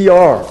to the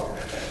ER.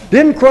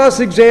 Didn't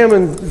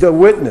cross-examine the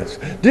witness.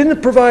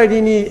 Didn't provide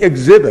any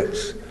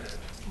exhibits.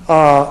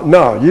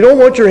 No, you don't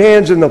want your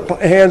hands in the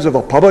hands of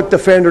a public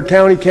defender,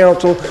 county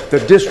council, the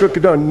district.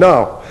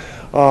 No.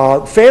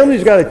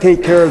 Families got to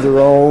take care of their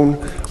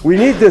own. We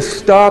need to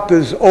stop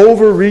this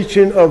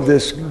overreaching of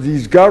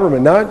these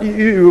government. Not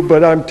you,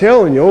 but I'm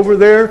telling you, over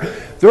there,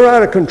 they're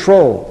out of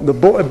control.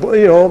 But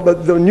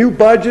the new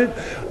budget,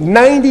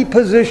 90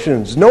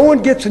 positions. No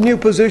one gets a new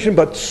position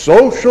but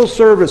social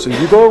services.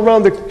 You go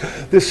around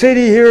the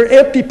city here,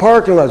 empty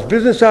parking lots,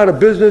 business out of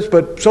business,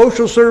 but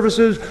social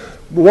services,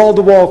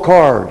 wall-to-wall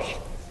cars.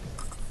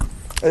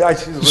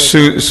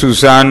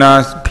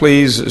 Susanna,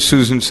 please.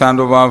 Susan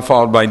Sandoval,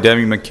 followed by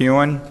Debbie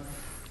McEwen.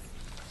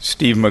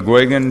 Steve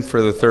McGuigan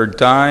for the third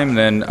time,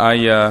 then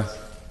Aya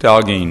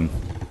Dalgine.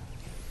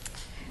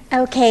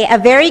 Okay, a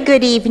very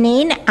good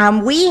evening.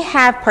 We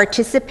have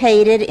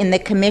participated in the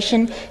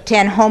Commission to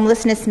End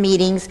Homelessness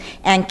meetings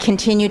and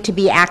continue to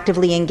be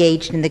actively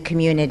engaged in the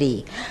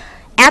community.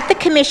 At the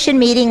Commission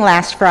meeting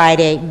last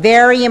Friday,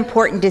 very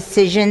important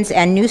decisions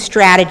and new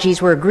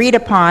strategies were agreed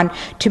upon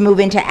to move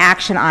into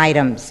action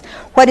items.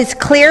 What is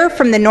clear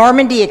from the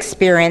Normandy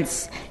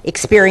experience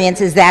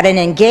is that an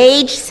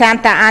engaged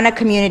Santa Ana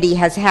community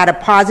has had a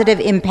positive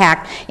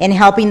impact in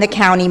helping the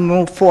county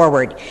move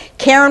forward.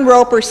 Karen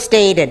Roper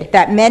stated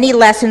that many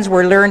lessons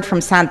were learned from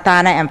Santa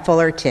Ana and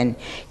Fullerton.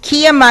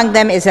 Key among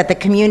them is that the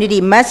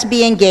community must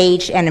be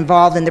engaged and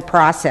involved in the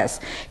process.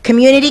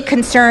 Community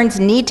concerns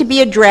need to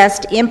be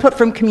addressed, input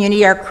from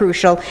community are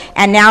crucial,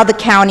 and now the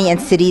county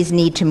and cities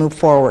need to move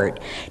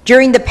forward.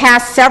 During the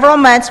past several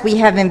months, we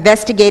have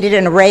investigated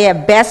an array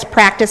of best practices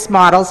practice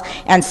models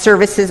and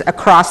services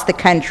across the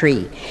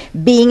country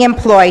being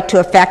employed to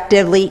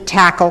effectively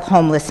tackle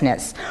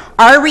homelessness.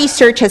 Our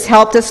research has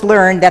helped us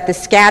learn that the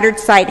scattered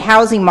site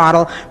housing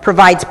model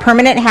provides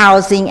permanent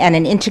housing and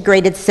an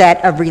integrated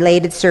set of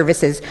related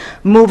services,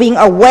 moving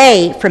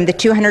away from the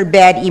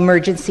 200-bed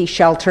emergency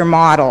shelter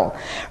model.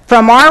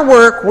 From our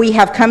work, we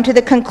have come to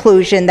the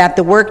conclusion that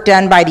the work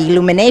done by the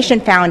Illumination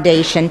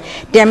Foundation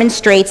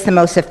demonstrates the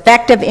most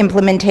effective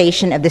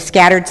implementation of the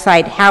scattered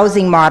site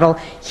housing model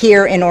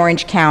here in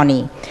Orange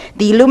County.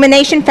 The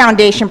Illumination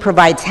Foundation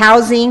provides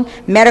housing,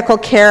 medical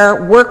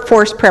care,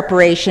 workforce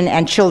preparation,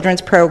 and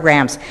children's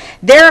programs.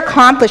 Their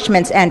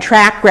accomplishments and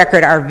track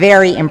record are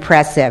very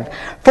impressive.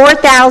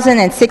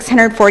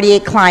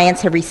 4,648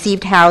 clients have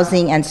received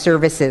housing and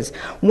services.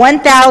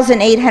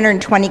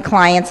 1,820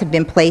 clients have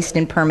been placed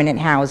in permanent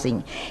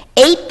housing.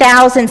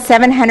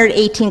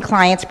 8,718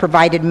 clients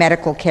provided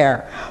medical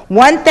care.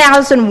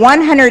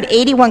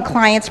 1,181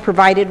 clients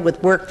provided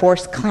with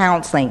workforce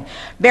counseling.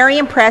 Very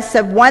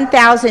impressive,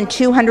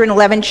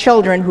 1,211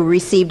 children who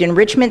received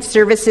enrichment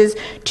services,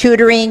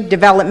 tutoring,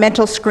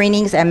 developmental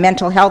screenings, and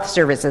mental health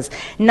services.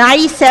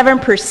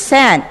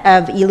 97%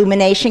 of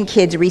Illumination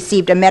kids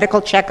received a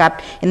medical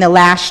checkup in the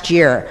last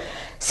year.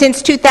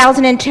 Since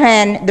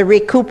 2010, the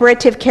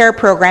Recuperative Care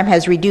Program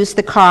has reduced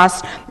the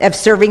cost of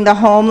serving the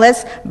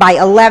homeless by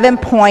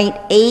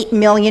 $11.8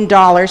 million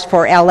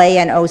for LA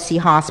and OC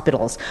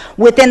hospitals.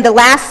 Within the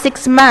last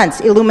 6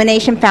 months,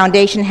 Illumination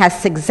Foundation has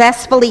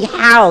successfully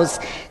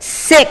housed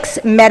 6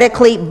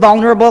 medically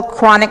vulnerable,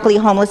 chronically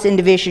homeless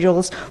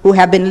individuals who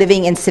have been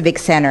living in Civic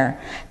Center.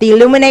 The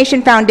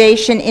Illumination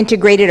Foundation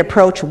integrated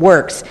approach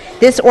works.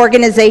 This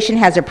organization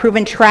has a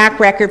proven track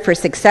record for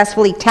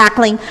successfully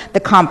tackling the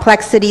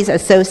complexities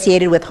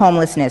associated with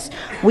homelessness.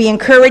 We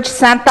encourage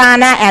Santa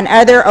Ana and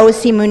other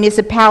OC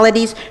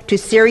municipalities to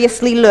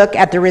seriously look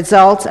at the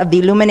results of the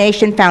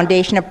Illumination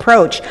Foundation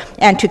approach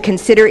and to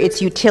consider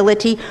its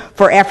utility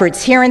for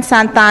efforts here in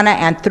Santa Ana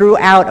and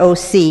throughout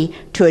OC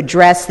to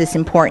address this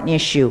important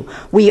issue.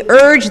 We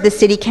urge the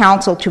City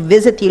Council to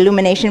visit the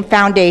Illumination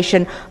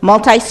Foundation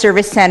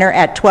Multi-Service Center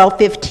at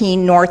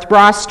 1215 North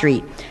Ross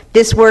Street.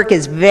 This work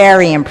is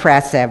very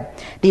impressive.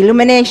 The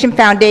Illumination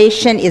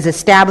Foundation is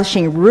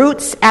establishing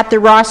roots at the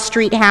Ross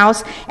Street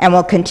House and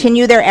will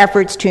continue their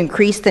efforts to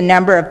increase the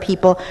number of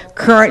people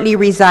currently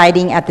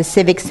residing at the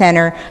Civic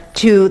Center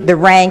to the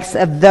ranks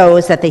of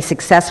those that they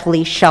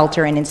successfully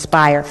shelter and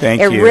inspire.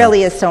 Thank you. It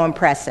really is so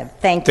impressive.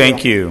 Thank you.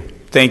 Thank you.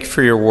 Thank you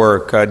for your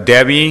work.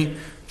 Debbie,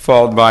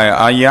 followed by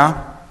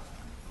Aya.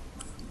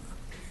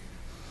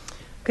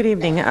 Good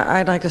evening.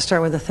 I'd like to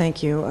start with a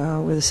thank you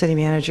with the city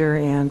manager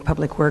and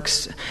Public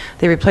Works.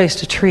 They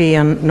replaced a tree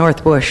on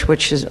North Bush,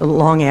 which is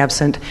long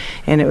absent,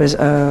 and it was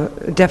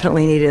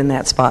definitely needed in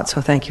that spot,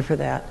 so thank you for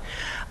that.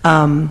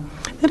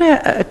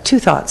 Then two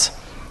thoughts.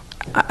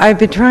 I've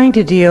been trying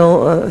to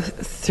deal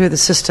through the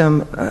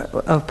system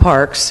of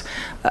parks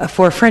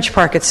for French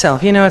Park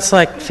itself. You know, it's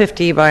like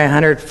 50 by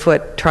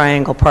 100-foot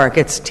triangle park.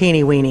 It's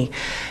teeny weeny.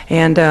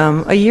 And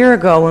a year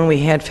ago, when we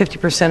had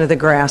 50% of the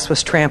grass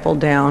was trampled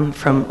down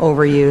from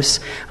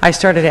overuse, I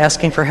started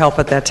asking for help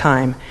at that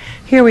time.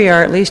 Here we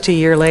are at least a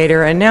year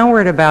later, and now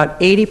we're at about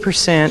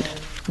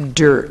 80%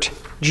 dirt,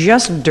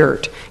 just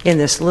dirt, in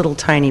this little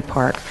tiny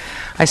park.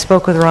 I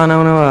spoke with Ron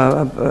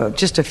Ono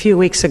just a few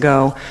weeks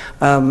ago,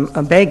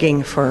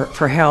 begging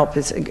for help.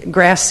 It's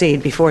grass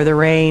seed before the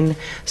rain,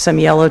 some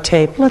yellow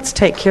tape. Let's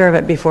take care of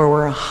it before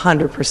we're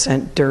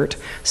 100% dirt.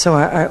 So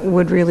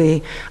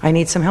I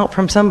need some help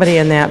from somebody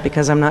in that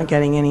because I'm not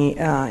getting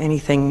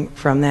anything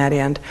from that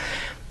end.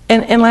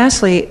 And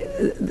lastly,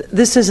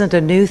 this isn't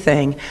a new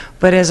thing,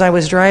 but as I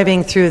was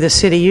driving through the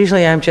city,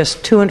 usually I'm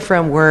just to and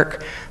from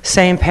work,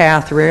 same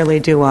path,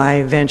 rarely do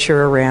I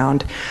venture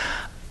around.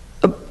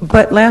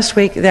 But last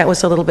week, that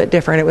was a little bit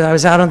different. I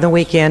was out on the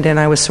weekend, and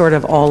I was sort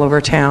of all over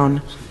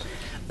town.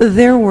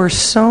 There were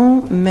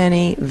so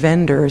many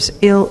vendors,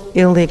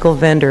 illegal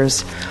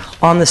vendors,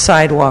 on the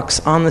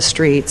sidewalks, on the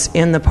streets,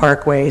 in the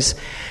parkways.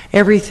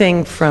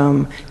 Everything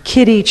from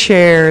kiddie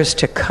chairs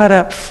to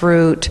cut-up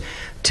fruit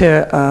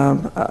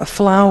to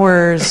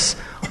flowers,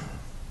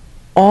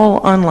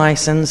 all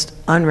unlicensed,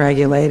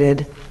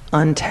 unregulated,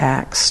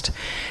 untaxed.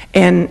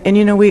 And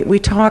you know, we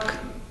talk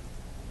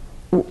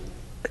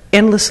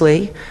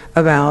endlessly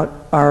about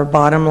our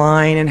bottom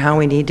line and how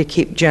we need to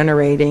keep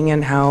generating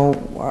and how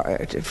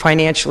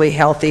financially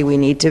healthy we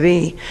need to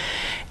be.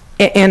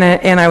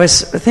 And I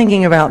was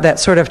thinking about that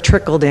sort of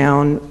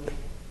trickle-down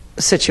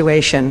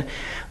situation.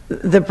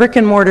 The brick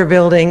and mortar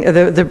building,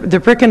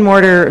 the brick and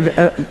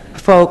mortar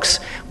folks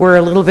were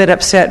a little bit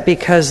upset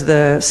because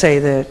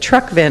the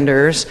truck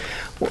vendors,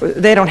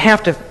 they don't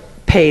have to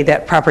pay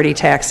that property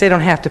tax. They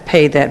don't have to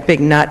pay that big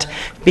nut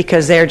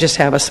because they just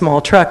have a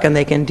small truck and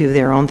they can do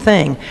their own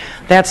thing.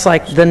 That's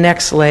like the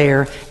next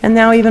layer. And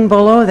now even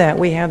below that,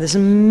 we have this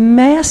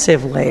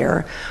massive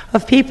layer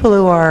of people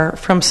who are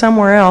from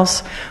somewhere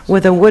else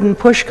with a wooden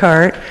push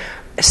cart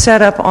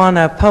set up on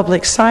a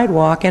public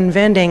sidewalk and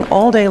vending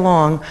all day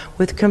long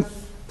with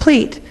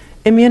complete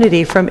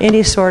immunity from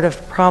any sort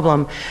of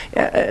problem.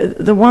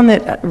 The one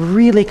that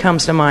really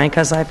comes to mind,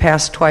 because I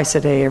pass twice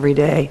a day every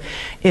day,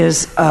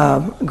 is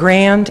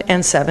Grand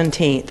and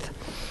 17th.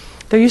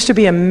 There used to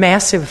be a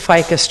massive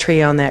ficus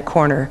tree on that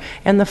corner,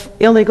 and the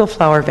illegal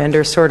flower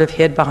vendors sort of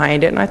hid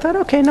behind it, and I thought,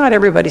 okay, not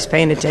everybody's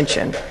paying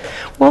attention.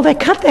 Well, they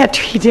cut that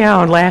tree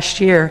down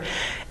last year,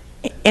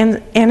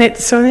 and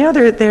so now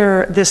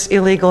this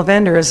illegal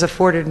vendor is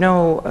afforded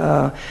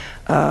no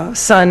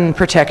sun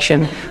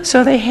protection,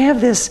 so they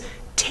have this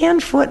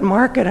 10-foot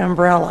market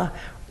umbrella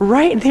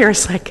right there.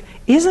 It's like,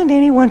 isn't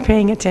anyone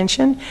paying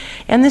attention?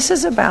 And this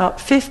is about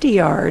 50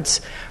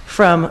 yards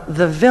from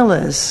the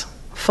Villas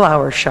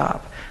flower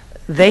shop.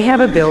 They have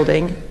a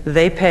building,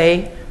 they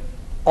pay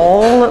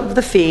all of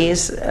the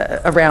fees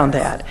around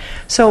that.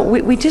 So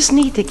we just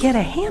need to get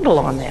a handle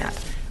on that.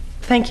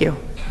 Thank you.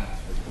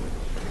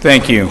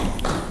 Thank you.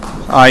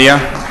 Aya?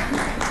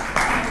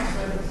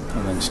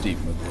 And then Steve.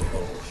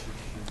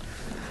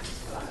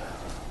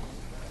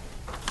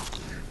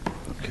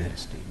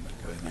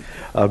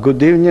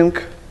 Good evening,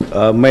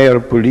 Mayor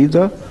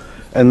Pulido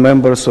and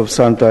members of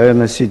Santa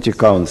Ana City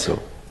Council.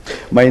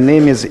 My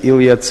name is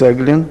Ilya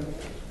Tseglin.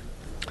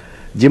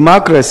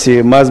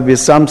 Democracy must be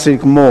something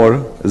more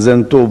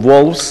than two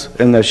wolves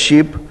and a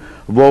sheep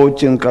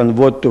voting on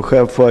what to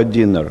have for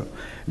dinner.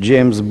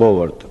 James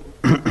Bovard.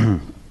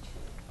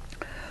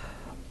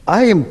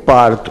 I am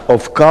part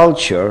of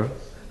culture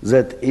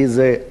that is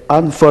an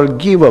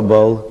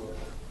unforgivable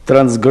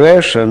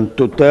transgression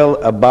to tell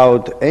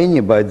about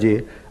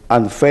anybody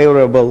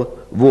unfavorable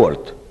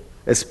word,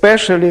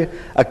 especially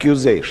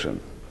accusation.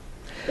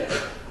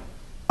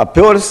 A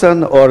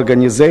person or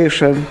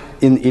organization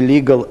in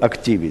illegal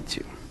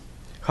activity.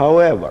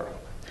 However,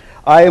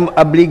 I am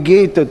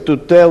obligated to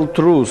tell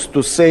truth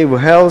to save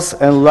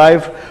health and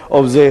life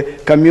of the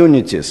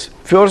communities.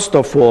 First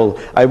of all,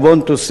 I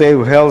want to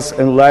save health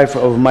and life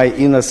of my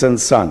innocent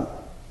son.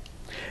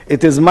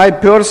 It is my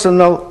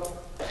personal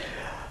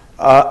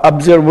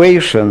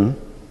observation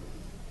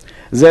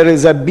there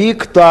is a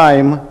big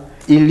time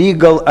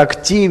illegal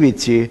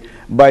activity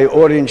by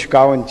Orange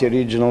County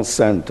Regional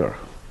Center.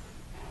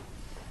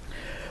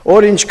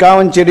 Orange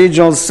County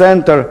Regional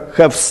Center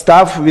have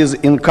staff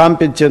with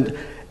incompetent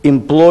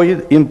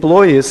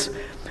employees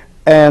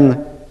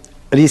and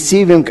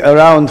receiving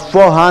around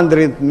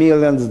 $400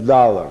 million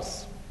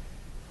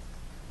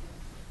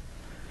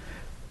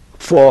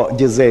for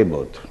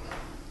disabled.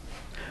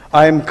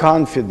 I am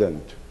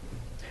confident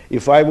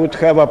if I would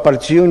have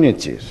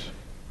opportunities,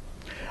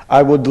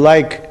 I would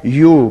like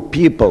you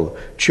people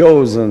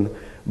chosen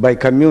by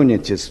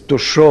communities to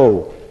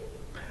show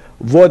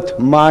what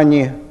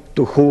money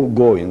to who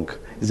going.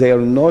 They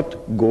are not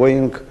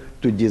going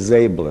to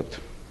disabled.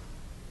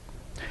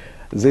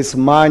 This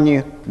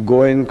money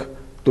going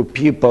to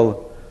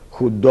people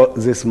who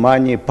this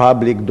money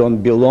public don't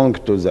belong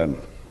to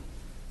them.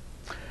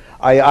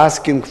 I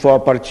asking for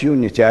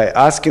opportunity. I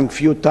asking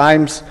few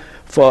times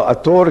for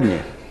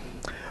attorney.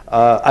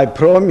 I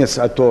promise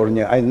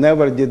attorney. I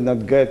never did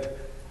not get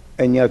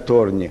any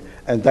attorney,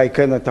 and I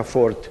cannot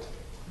afford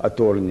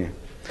attorney.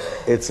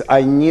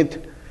 I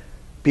need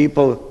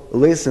people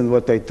listen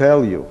what I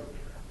tell you.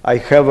 I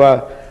have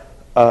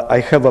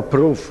a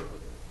proof.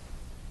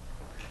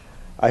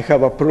 I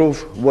have a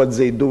proof what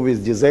they do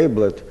with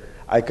disabled.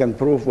 I can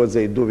prove what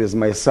they do with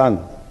my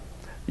son.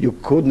 You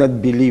could not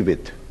believe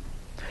it.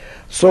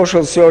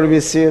 Social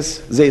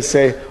services, they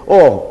say,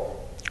 oh,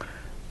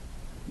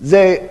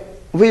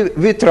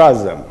 we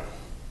trust them.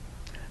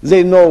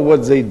 They know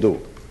what they do.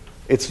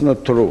 It's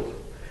not true.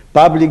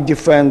 Public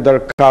defender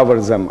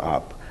covers them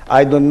up.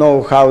 I don't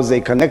know how they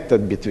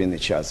connected between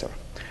each other,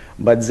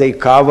 but they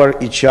cover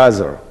each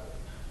other.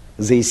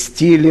 They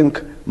stealing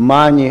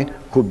money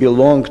who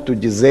belong to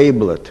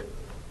disabled.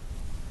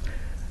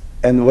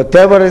 And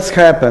whatever has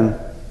happened,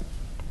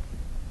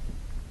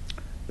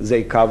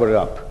 they cover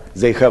up.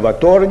 They have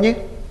attorney,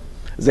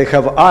 they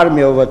have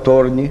army of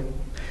attorney,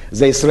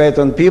 they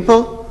threaten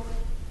people.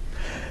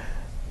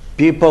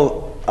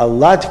 A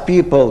lot of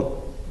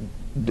people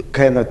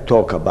cannot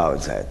talk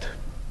about that.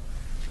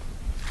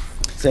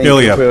 Thank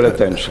you for your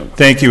attention.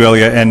 Thank you,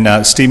 Ilya.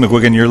 And Steve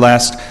McGuigan, you're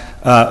last.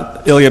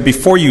 Ilya,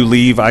 before you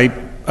leave,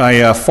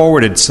 I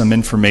forwarded some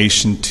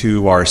information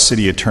to our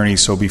city attorney,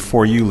 so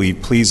before you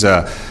leave, please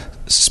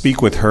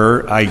speak with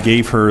her. I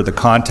gave her the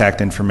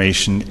contact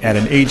information at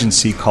an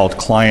agency called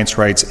Clients'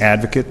 Rights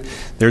Advocate.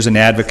 There's an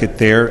advocate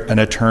there, an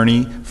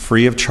attorney,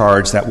 free of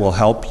charge, that will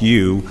help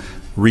you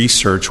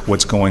research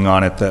what's going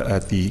on at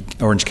the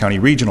Orange County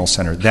Regional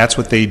Center. That's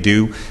what they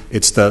do.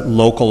 It's the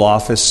local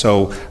office.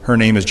 So her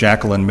name is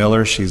Jacqueline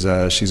Miller. She's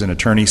an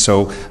attorney.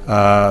 So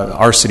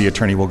our city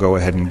attorney will go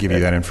ahead and give you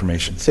that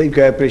information. Thank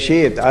you. I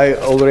appreciate it. I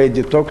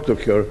already talked to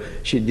her.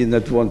 She did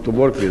not want to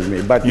work with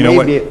me, but you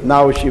maybe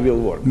now she will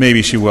work.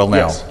 Maybe she will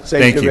now. Yes.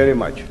 Thank you very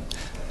much.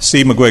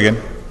 Steve McGuigan.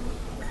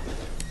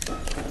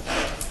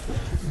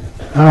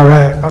 All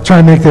right. I'll try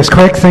and make this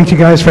quick. Thank you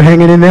guys for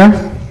hanging in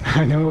there.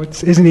 I know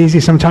it isn't easy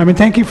sometimes, and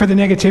thank you for the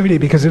negativity,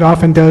 because it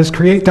often does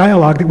create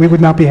dialogue that we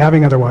would not be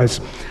having otherwise.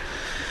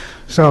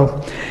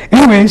 So,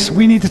 anyways,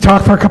 we need to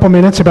talk for a couple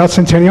minutes about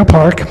Centennial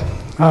Park.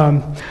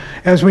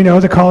 As we know,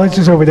 the college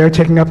is over there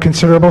taking up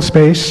considerable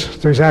space.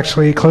 There's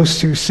actually close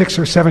to 6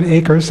 or 7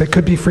 acres that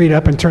could be freed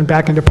up and turned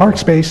back into park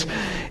space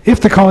if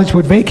the college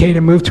would vacate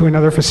and move to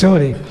another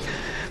facility.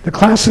 The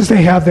classes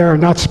they have there are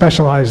not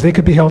specialized. They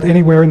could be held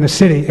anywhere in the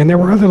city, and there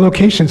were other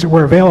locations that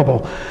were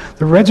available.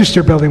 The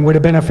Register building would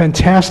have been a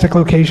fantastic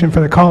location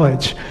for the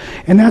college,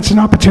 and that's an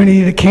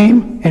opportunity that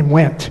came and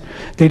went.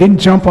 They didn't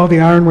jump while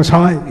the iron was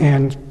hot,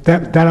 and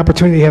that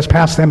opportunity has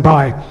passed them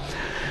by.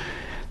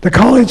 The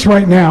college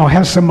right now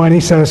has some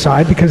money set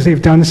aside because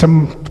they've done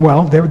some,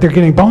 well, they're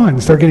getting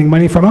bonds. They're getting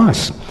money from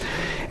us.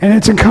 And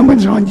it's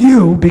incumbent on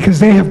you because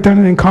they have done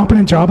an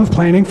incompetent job of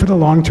planning for the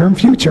long-term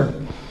future.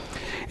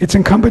 It's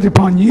incumbent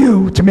upon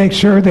you to make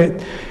sure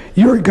that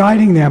you're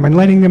guiding them and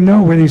letting them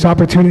know where these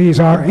opportunities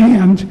are,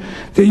 and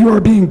that you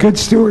are being good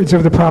stewards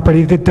of the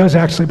property that does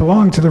actually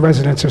belong to the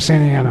residents of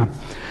Santa Ana.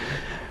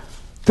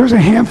 There's a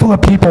handful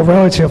of people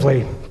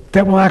relatively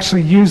that will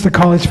actually use the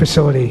college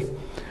facility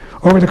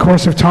over the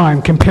course of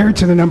time compared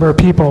to the number of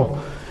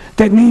people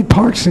that need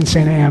parks in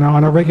Santa Ana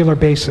on a regular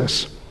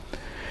basis.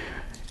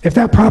 If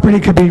that property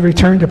could be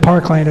returned to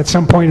parkland at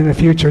some point in the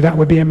future, that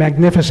would be a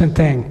magnificent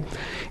thing.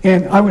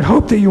 And I would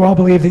hope that you all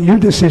believe that your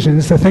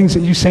decisions, the things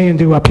that you say and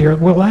do up here,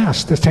 will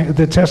last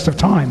the test of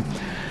time.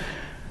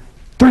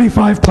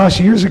 35 plus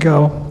years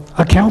ago,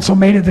 a council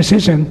made a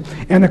decision,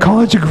 and the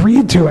college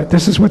agreed to it.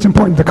 This is what's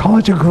important. The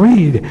college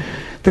agreed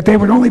that they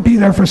would only be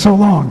there for so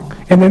long,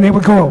 and then they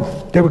would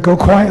go. They would go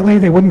quietly.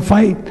 They wouldn't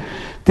fight.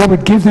 They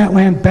would give that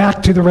land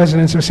back to the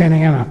residents of Santa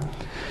Ana.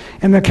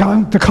 And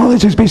the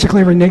college has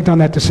basically reneged on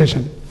that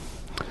decision.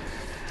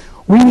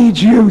 We need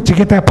you to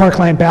get that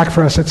parkland back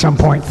for us at some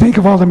point. Think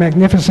of all the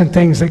magnificent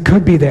things that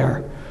could be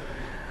there.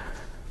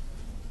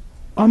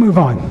 I'll move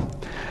on.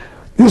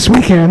 This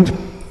weekend,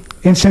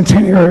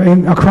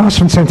 across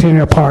from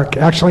Centennial Park,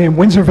 actually in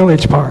Windsor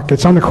Village Park,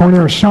 it's on the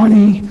corner of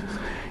Shawnee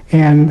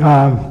and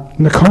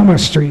Nakoma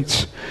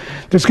Streets.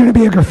 There's going to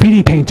be a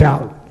graffiti paint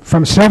out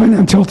from 7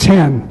 until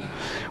 10.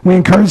 We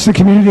encourage the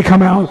community to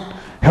come out,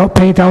 help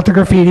paint out the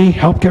graffiti,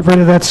 help get rid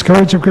of that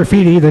scourge of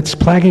graffiti that's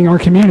plaguing our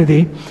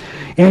community,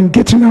 and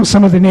get to know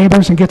some of the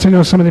neighbors and get to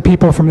know some of the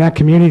people from that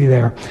community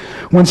there.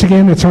 Once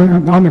again, it's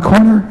on the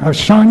corner of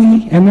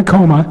Shawnee and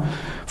Nakoma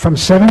from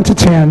 7 to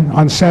 10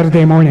 on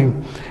Saturday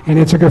morning. And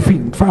it's a graffiti,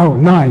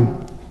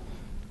 9.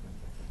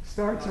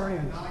 Starts or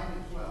ends? 9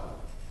 to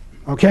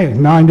 12. Okay,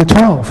 9 to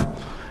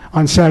 12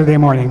 on Saturday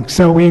morning.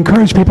 So we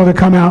encourage people to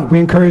come out. We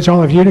encourage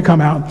all of you to come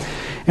out.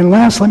 And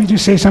last, let me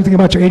just say something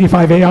about your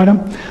 85A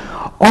item.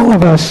 All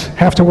of us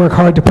have to work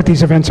hard to put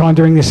these events on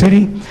during the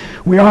city.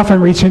 We often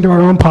reach into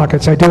our own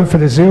pockets. I do it for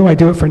the zoo, I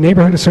do it for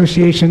neighborhood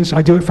associations,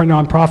 I do it for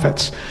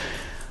nonprofits.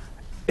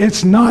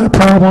 It's not a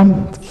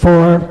problem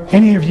for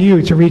any of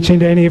you to reach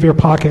into any of your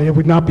pocket. It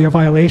would not be a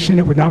violation,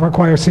 it would not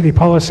require city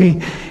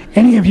policy.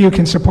 Any of you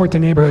can support the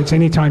neighborhoods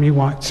anytime you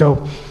want.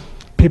 So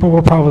people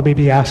will probably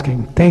be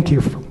asking. Thank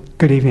you.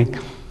 Good evening.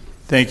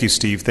 Thank you,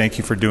 Steve. Thank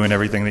you for doing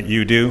everything that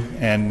you do.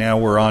 And now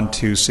we're on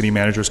to City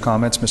Manager's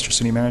comments. Mr.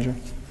 City Manager.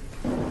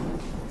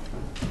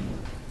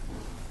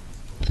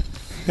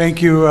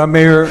 Thank you,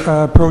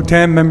 Mayor Pro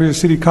Tem, members of the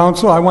City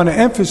Council. I want to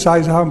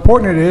emphasize how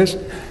important it is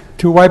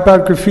to wipe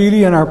out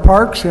graffiti in our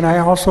parks, and I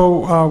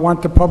also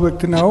want the public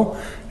to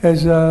know,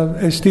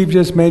 as Steve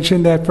just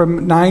mentioned, that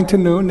from 9 to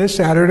noon this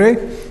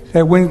Saturday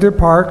at Windsor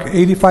Park,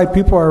 85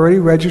 people are already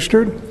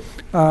registered,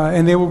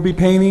 and they will be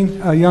painting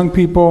young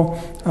people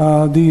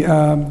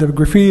the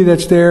graffiti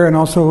that's there, and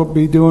also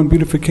be doing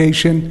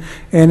beautification.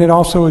 And it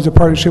also is a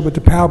partnership with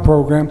the PAL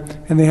program,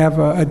 and they have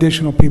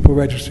additional people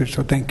registered.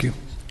 So thank you.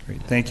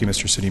 Great. Thank you,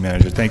 Mr. City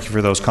Manager. Thank you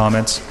for those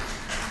comments.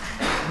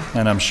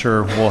 And I'm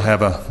sure we'll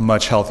have a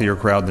much healthier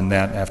crowd than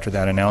that after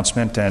that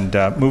announcement. And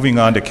moving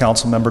on to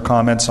council member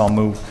comments,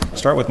 I'll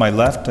start with my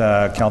left,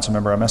 Council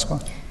Member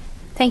Amezcua.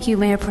 Thank you,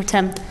 Mayor Pro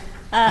Tem.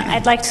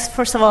 I'd like to,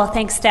 first of all,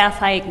 thank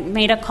staff. I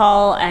made a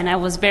call, and I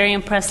was very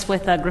impressed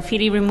with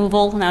graffiti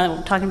removal. Now that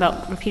we're talking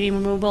about graffiti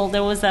removal,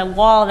 there was a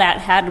wall that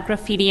had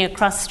graffiti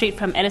across the street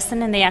from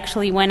Edison, and they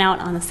actually went out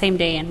on the same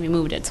day and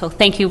removed it. So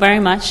thank you very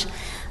much.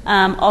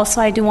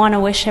 Also, I do want to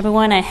wish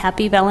everyone a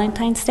happy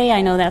Valentine's Day.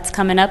 I know that's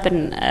coming up,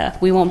 and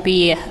we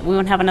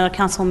won't have another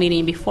council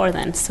meeting before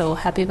then. So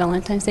happy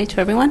Valentine's Day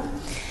to everyone.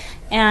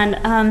 And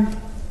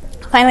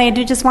finally, I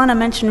do just want to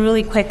mention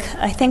really quick,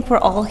 I think we're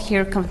all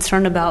here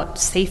concerned about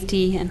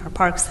safety in our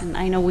parks, and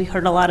I know we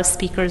heard a lot of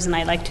speakers, and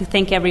I'd like to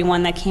thank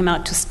everyone that came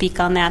out to speak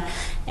on that.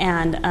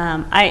 And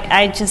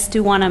I just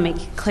do want to make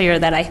it clear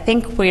that I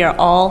think we are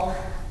all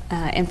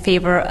in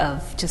favor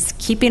of just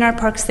keeping our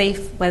parks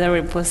safe, whether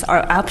it was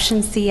our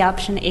option C,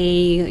 option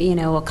A,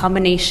 a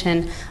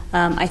combination.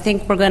 I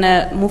think we're going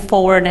to move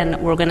forward,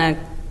 and we're going to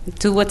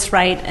do what's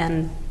right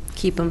and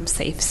keep them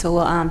safe.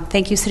 So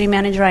thank you, City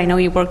Manager. I know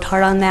you worked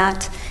hard on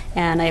that,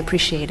 and I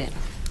appreciate it.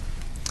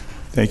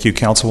 Thank you,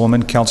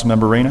 Councilwoman.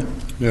 Councilmember Reyna.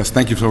 Yes,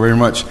 thank you so very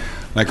much.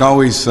 Like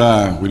always,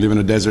 we live in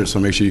a desert, so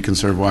make sure you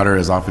conserve water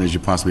as often as you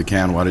possibly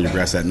can. Water your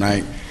grass at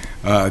night.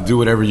 do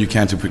whatever you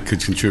can to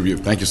contribute.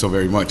 Thank you so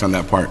very much on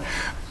that part.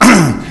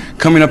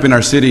 Coming up in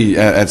our city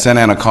at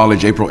Santa Ana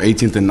College, April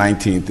 18th and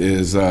 19th,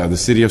 is the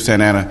city of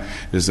Santa Ana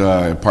is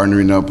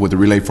partnering up with the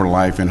Relay for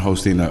Life and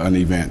hosting an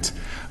event.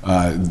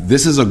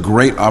 This is a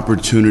great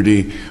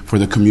opportunity for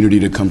the community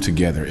to come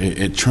together.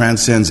 It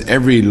transcends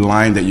every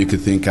line that you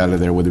could think out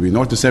of there, whether it be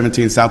north of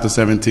 17th, south of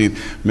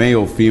 17th,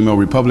 male, female,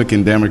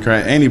 Republican,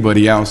 Democrat,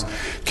 anybody else.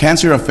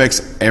 Cancer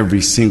affects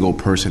every single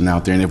person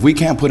out there. And if we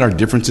can't put our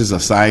differences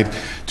aside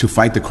to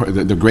fight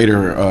the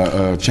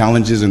greater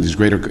challenges and these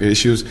greater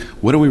issues,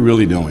 what are we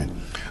really doing?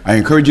 I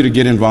encourage you to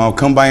get involved,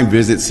 come by and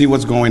visit, see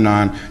what's going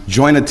on,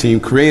 join a team,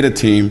 create a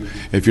team.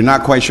 If you're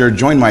not quite sure,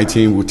 join my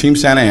team, with Team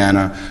Santa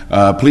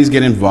Ana. Please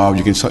get involved.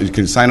 You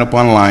can sign up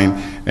online,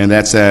 and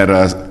that's at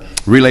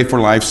Relay for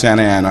Life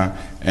Santa Ana.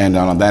 And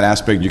on that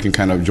aspect, you can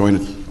kind of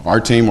join our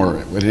team or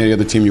with any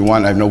other team you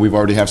want. I know we've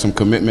already have some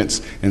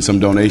commitments and some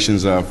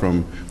donations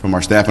from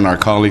our staff and our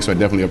colleagues, so I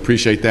definitely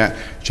appreciate that.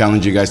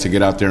 Challenge you guys to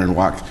get out there and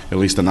walk at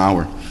least an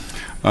hour.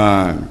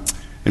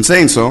 In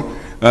saying so,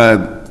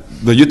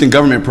 the Youth in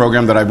Government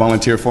program that I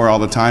volunteer for all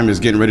the time is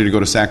getting ready to go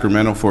to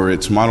Sacramento for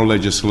its model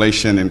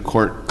legislation and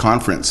court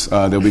conference.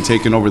 They'll be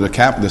taking over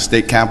the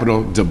state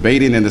capitol,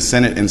 debating in the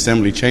Senate and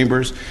Assembly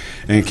chambers,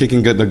 and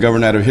kicking the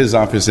governor out of his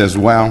office as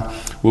well.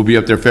 We'll be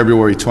up there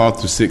February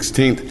 12th to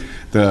 16th.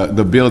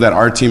 The bill that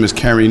our team is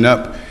carrying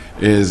up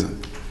is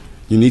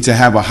you need to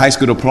have a high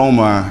school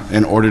diploma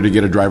in order to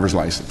get a driver's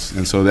license.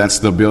 And so that's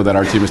the bill that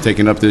our team is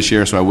taking up this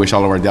year, so I wish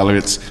all of our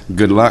delegates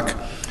good luck.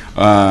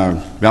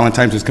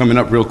 Valentine's is coming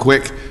up real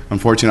quick.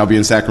 Unfortunately, I'll be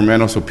in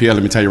Sacramento, so Pia,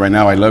 let me tell you right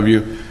now, I love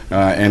you,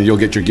 and you'll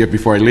get your gift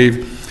before I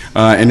leave.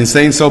 And in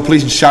saying so,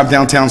 please shop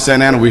downtown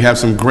Santa Ana. We have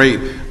some great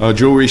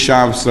jewelry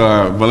shops.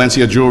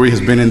 Valencia Jewelry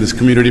has been in this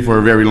community for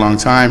a very long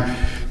time.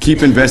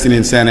 Keep investing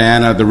in Santa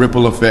Ana. The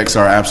ripple effects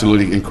are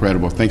absolutely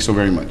incredible. Thanks so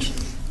very much.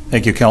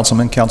 Thank you,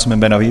 Councilman.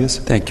 Councilman Benavides.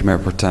 Thank you, Mayor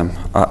Pro Tem.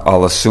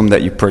 I'll assume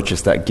that you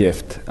purchased that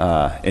gift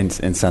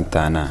in Santa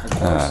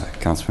Ana,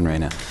 Councilman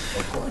Reyna.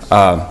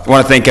 I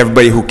want to thank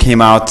everybody who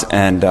came out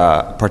and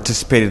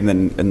participated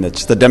in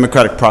the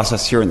democratic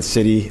process here in the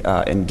city,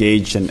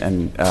 engaged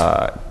and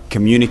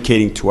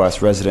communicating to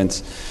us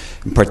residents,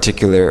 in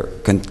particular,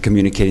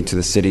 communicating to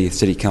the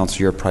city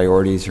council your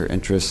priorities, your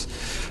interests,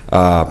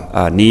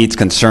 needs,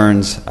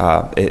 concerns.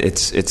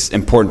 It's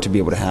important to be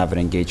able to have an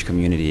engaged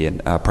community,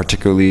 and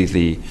particularly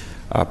the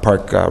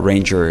park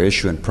ranger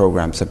issue and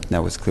program, something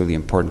that was clearly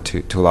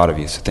important to a lot of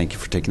you. So thank you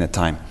for taking the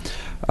time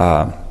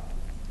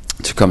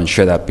to come and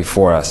share that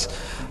before us.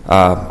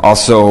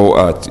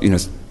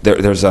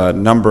 There's a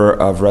number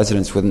of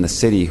residents within the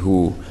city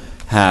who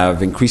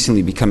have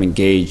increasingly become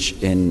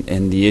engaged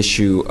in the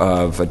issue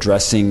of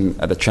addressing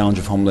the challenge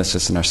of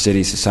homelessness in our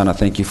city. Susana,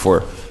 thank you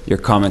for your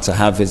comments. I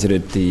have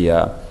visited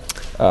the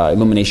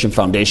Illumination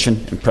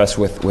Foundation, impressed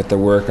with their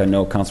work. I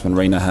know Councilman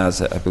Reyna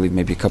has, I believe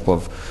maybe a couple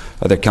of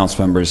other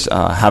council members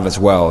have as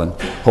well, and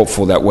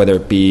hopeful that whether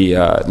it be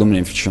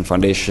Illumination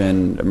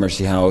Foundation,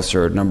 Mercy House,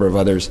 or a number of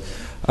others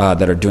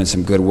that are doing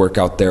some good work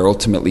out there,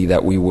 ultimately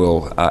that we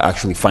will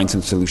actually find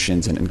some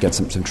solutions and get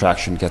some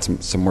traction, get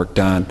some work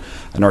done.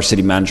 And our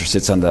city manager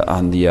sits on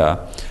the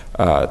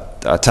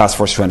task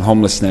force to end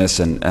homelessness,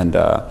 and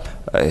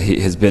he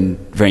has been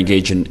very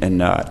engaged in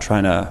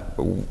trying to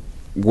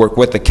work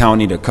with the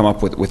county to come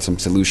up with some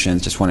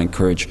solutions. Just want to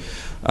encourage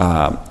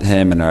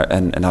him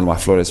and Alma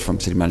Flores from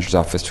City Manager's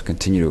Office to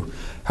continue to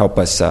help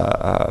us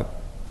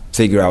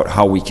figure out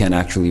how we can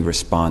actually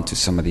respond to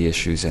some of the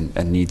issues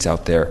and needs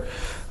out there.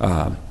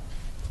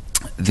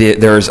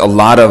 There's a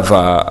lot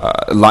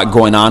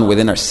going on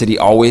within our city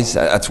always.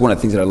 That's one of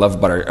the things that I love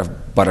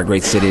about our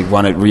great city. I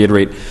want to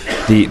reiterate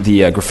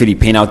the graffiti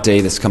paint out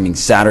day this coming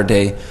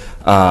Saturday.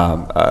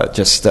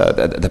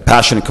 The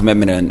passion and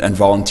commitment and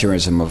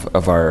volunteerism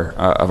of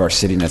our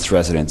city and its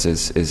residents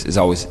is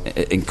always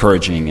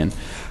encouraging. And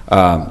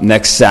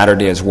next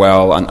Saturday as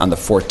well, on the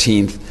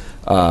 14th,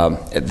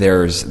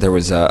 there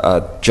was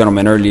a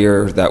gentleman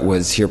earlier that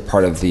was here,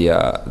 part of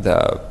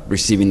the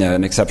receiving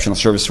an exceptional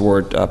service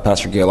award,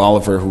 Pastor Gail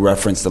Oliver, who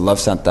referenced the Love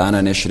Santa Ana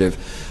initiative.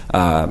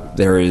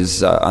 There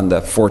is on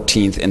the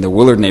 14th in the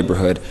Willard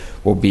neighborhood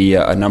will be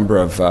a number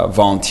of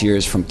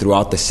volunteers from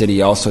throughout the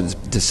city also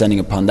descending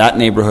upon that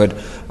neighborhood,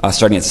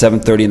 starting at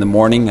 7:30 in the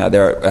morning.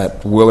 There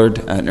at Willard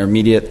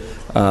Intermediate,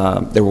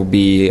 there will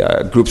be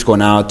groups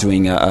going out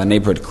doing a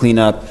neighborhood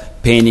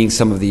cleanup, painting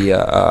some of the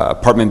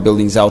apartment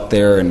buildings out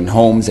there and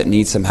homes that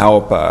need some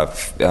help,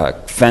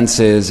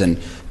 fences, and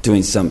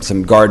doing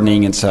some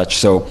gardening and such.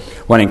 So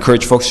I want to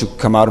encourage folks to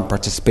come out and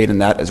participate in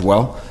that as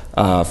well.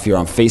 If you're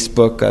on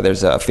Facebook,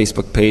 there's a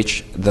Facebook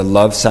page, the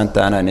Love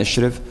Santa Ana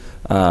Initiative.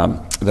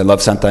 The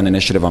Love Santa Ana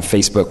Initiative on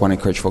Facebook. I want to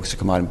encourage folks to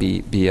come out and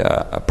be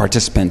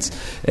participants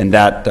in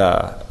that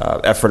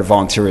effort of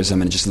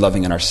volunteerism and just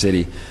loving in our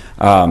city.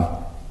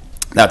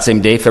 That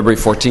same day, February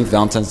 14th,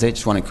 Valentine's Day,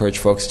 just want to encourage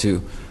folks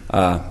to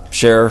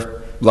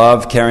share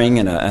love, caring,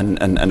 and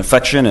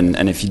affection.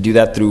 And if you do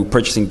that through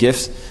purchasing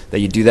gifts, that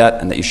you do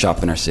that and that you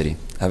shop in our city.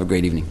 Have a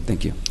great evening.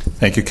 Thank you.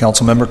 Thank you,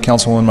 Council Member.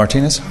 Councilwoman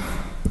Martinez.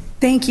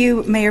 Thank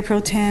you, Mayor Pro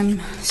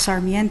Tem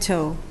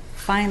Sarmiento.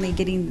 Finally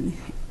getting,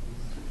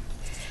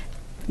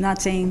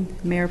 not saying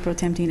Mayor Pro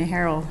Tem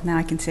Tinajero, now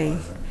I can say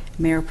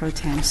Mayor Pro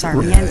Tem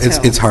Sarmiento.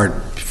 It's hard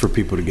for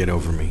people to get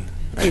over me.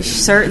 It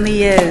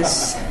certainly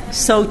is.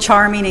 So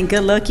charming and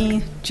good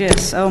looking.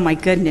 Just, oh my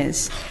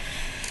goodness.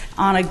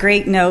 On a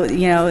great note,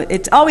 you know,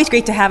 it's always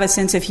great to have a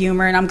sense of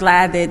humor, and I'm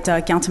glad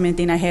that Councilman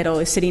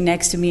Tinajero is sitting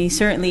next to me.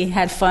 Certainly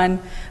had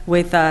fun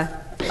with,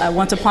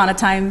 once upon a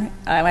time,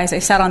 as I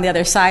sat on the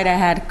other side, I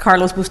had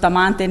Carlos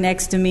Bustamante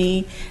next to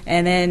me,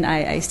 and then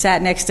I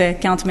sat next to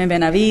Councilman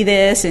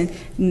Benavides,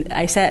 and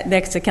I sat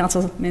next to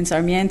Councilman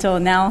Sarmiento,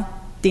 and now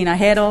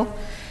Tinajero.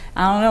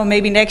 I don't know,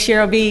 maybe next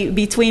year I'll be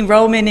between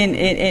Roman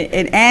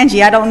and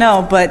Angie, I don't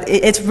know, but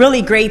it's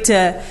really great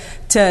to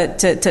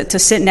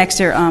sit next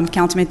to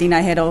Councilman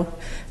Tinajero,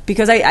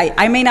 because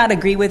I may not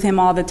agree with him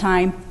all the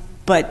time,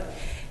 but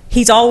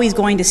he's always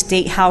going to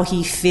state how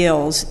he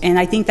feels, and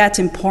I think that's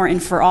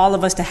important for all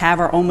of us to have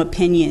our own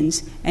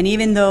opinions, and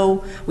even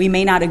though we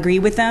may not agree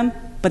with them,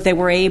 but that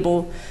we're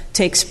able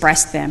to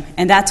express them,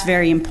 and that's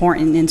very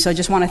important. And so I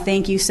just want to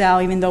thank you,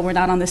 Sal, even though we're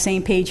not on the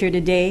same page here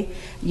today.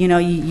 You know,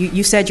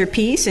 you said your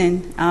piece,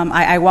 and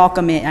I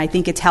welcome it. I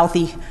think it's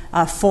healthy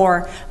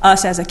for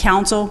us as a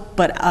council,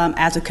 but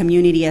as a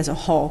community as a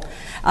whole.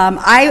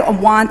 I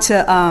want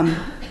to,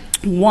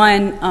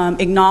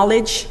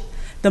 acknowledge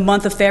the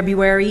month of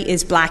February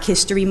is Black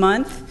History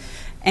Month.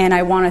 And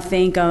I want to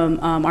thank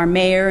our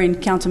mayor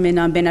and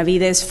Councilman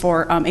Benavides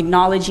for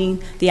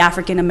acknowledging the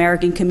African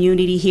American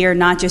community here,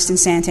 not just in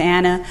Santa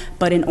Ana,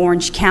 but in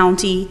Orange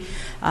County.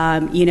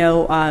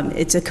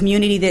 It's a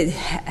community that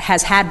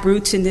has had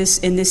roots in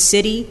this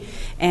city,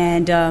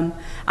 and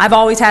I've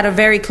always had a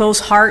very close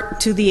heart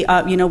to the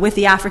with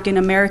the African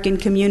American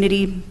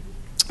community.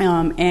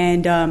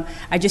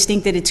 I just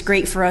think that it's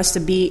great for us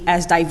to be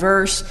as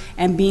diverse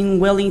and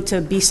being willing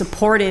to be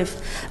supportive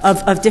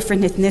of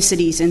different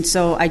ethnicities. And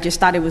so I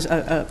just thought it was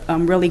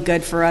really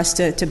good for us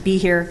to be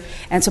here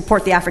and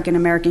support the African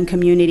American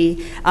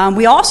community.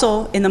 We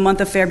also, in the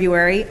month of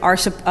February, are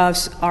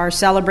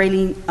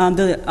celebrating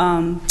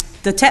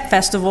the Tet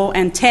Festival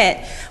and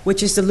Tet,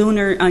 which is the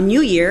Lunar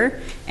New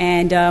Year.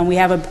 And we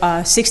have a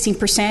 16%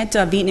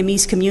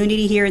 Vietnamese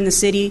community here in the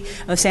city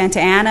of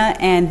Santa Ana.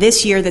 And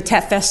this year, the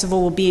Tet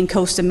Festival will be in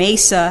Costa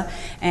Mesa.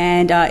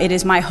 And it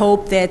is my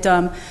hope that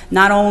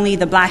not only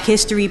the Black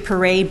History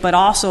Parade, but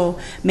also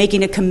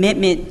making a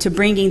commitment to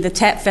bringing the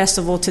Tet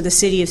Festival to the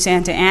city of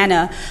Santa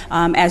Ana.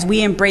 As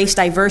we embrace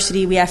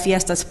diversity, we have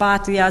Fiestas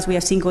Patrias, we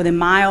have Cinco de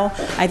Mayo.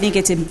 I think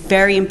it's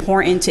very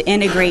important to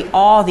integrate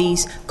all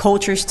these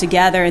cultures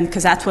together, and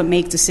because that's what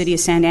makes the city of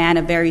Santa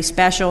Ana very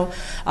special.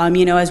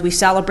 As we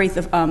celebrate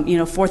the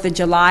 4th of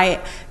July,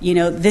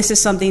 this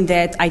is something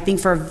that I think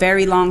for a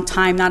very long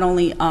time, not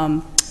only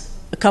a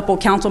couple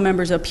council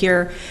members up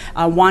here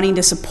wanting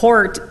to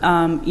support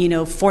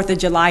 4th of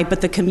July,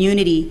 but the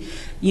community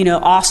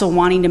also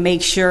wanting to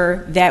make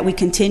sure that we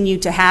continue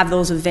to have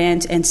those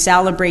events and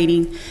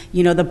celebrating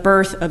the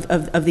birth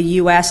of the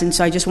U.S. And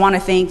so I just want to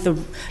thank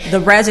the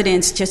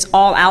residents just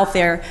all out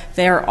there.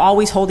 They're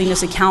always holding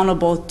us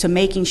accountable to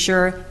making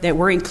sure that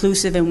we're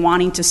inclusive and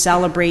wanting to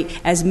celebrate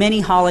as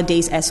many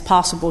holidays as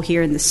possible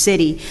here in the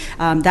city.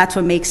 That's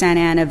what makes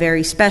Santa Ana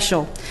very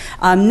special.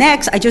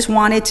 Next, I just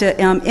wanted to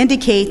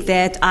indicate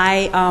that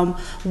I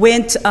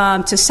went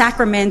to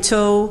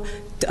Sacramento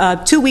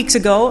 2 weeks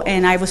ago,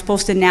 and I was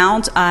supposed to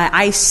announce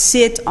I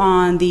sit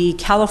on the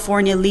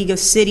California League of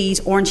Cities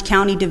Orange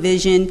County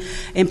Division.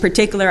 In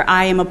particular,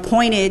 I am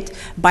appointed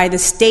by the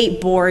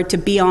state board to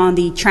be on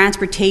the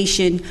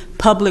Transportation,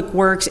 Public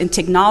Works, and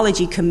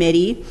Technology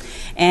Committee.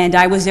 And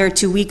I was there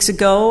 2 weeks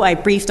ago. I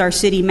briefed our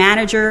city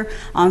manager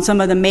on some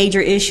of the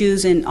major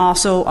issues and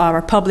also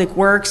our public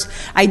works.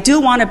 I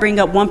do want to bring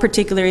up one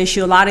particular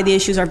issue. A lot of the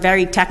issues are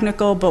very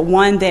technical, but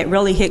one that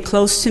really hit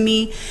close to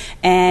me,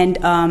 and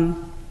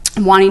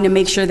wanting to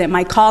make sure that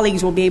my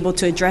colleagues will be able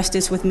to address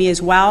this with me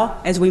as well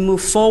as we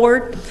move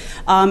forward.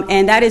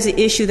 And that is an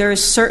issue. There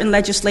is certain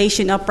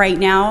legislation up right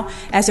now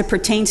as it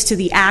pertains to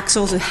the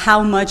axles and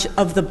how much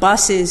of the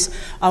buses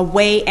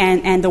weigh,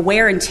 and the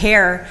wear and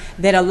tear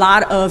that a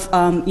lot of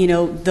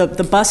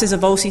the buses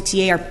of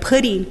OCTA are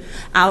putting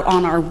out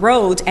on our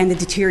roads, and the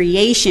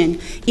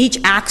deterioration. Each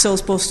axle is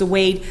supposed to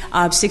weigh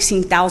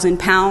 16,000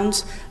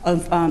 pounds.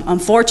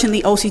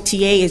 Unfortunately,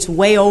 OCTA is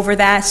way over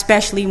that,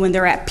 especially when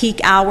they're at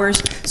peak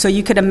hours. So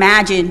you could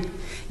imagine,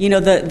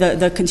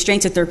 the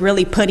constraints that they're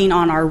really putting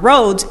on our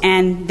roads,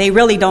 and they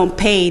really don't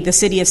pay the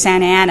city of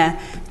Santa Ana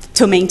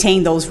to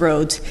maintain those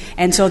roads.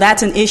 And so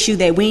that's an issue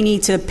that we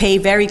need to pay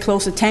very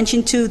close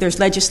attention to. There's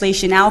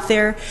legislation out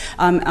there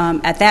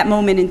at that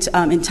moment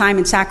in time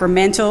in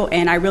Sacramento,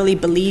 and I really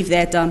believe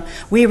that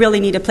we really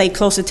need to pay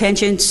close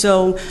attention.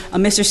 So,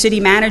 Mr. City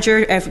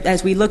Manager,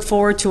 as we look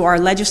forward to our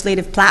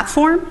legislative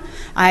platform,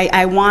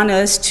 I want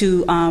us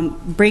to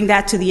bring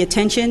that to the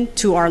attention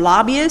to our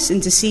lobbyists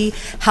and to see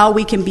how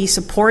we can be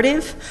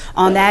supportive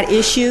on that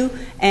issue.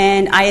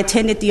 and I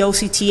attended the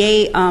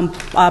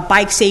OCTA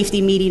bike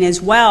safety meeting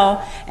as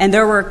well, and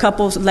there were a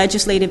couple of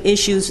legislative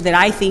issues that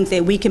I think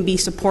that we can be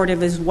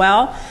supportive as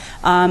well.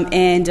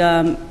 And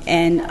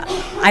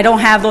I don't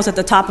have those at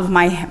the top of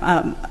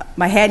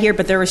my head here,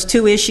 but there was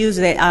 2 issues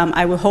that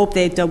I would hope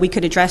that we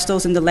could address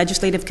those in the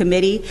legislative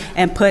committee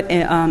and put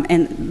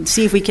and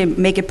see if we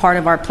can make it part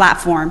of our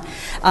platform.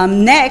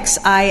 Next,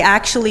 I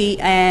actually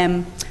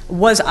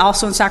was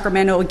also in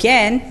Sacramento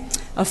again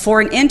for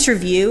an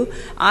interview.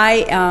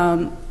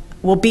 I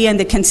will be in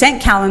the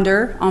consent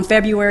calendar on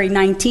February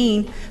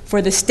 19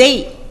 for the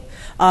state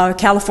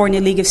California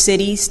League of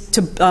Cities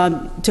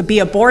to be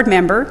a board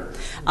member.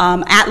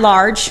 At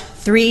large,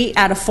 3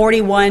 out of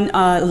 41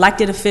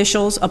 elected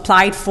officials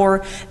applied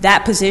for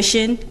that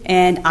position,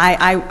 and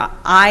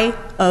I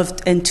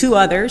and 2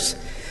 others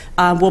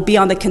will be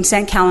on the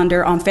consent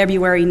calendar on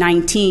February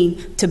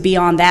 19 to be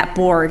on that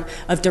board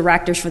of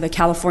directors for the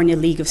California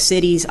League of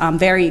Cities. I'm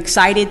very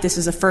excited. This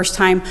is the first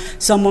time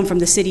someone from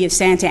the city of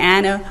Santa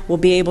Ana will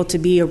be able to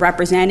be a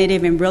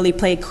representative and really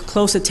pay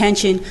close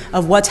attention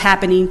of what's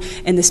happening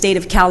in the state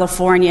of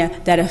California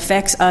that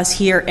affects us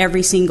here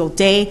every single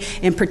day,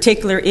 in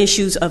particular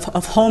issues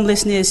of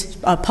homelessness,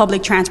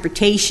 public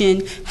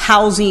transportation,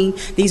 housing.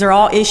 These are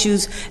all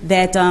issues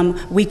that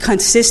we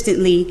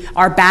consistently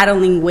are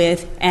battling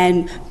with,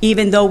 and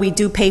even though we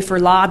do pay for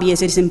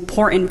lobbyists, it is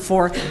important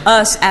for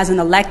us as an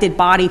elected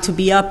body to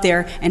be up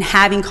there and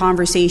having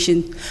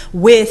conversations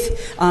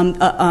with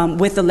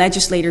the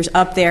legislators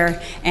up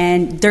there.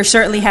 And there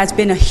certainly has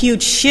been a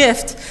huge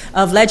shift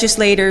of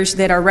legislators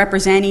that are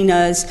representing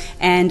us,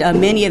 and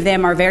many of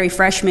them are very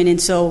freshmen.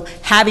 And so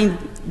having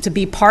to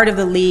be part of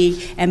the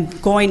league and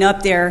going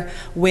up there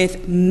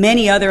with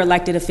many other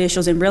elected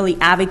officials and really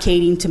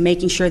advocating to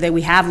making sure that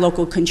we have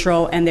local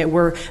control and that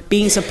we're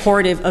being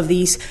supportive of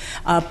these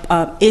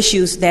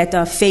issues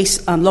that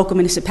face local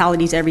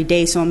municipalities every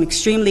day. So I'm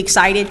extremely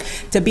excited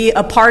to be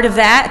a part of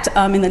that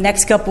in the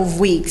next couple of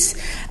weeks.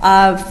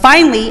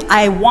 Finally,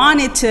 I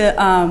wanted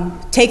to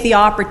take the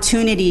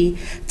opportunity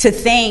to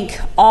thank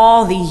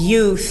all the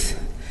youth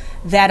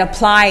that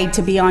applied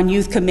to be on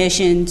youth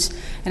commissions.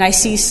 And I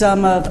see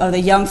some of the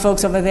young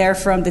folks over there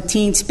from the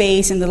teen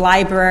space and the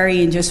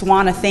library, and just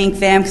want to thank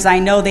them because I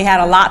know they had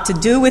a lot to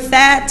do with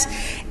that.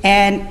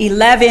 And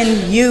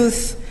 11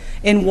 youth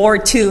in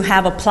Ward 2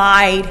 have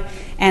applied.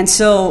 And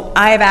so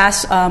I've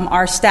asked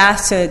our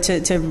staff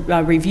to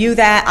review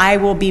that. I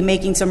will be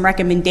making some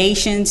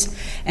recommendations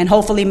and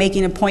hopefully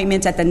making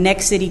appointments at the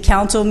next city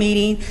council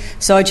meeting.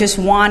 So just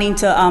wanting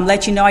to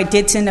let you know, I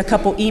did send a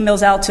couple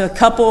emails out to a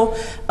couple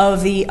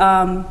of the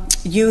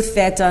youth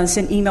that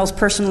sent emails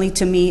personally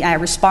to me. I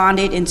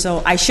responded, and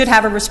so I should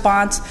have a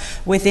response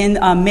within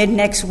mid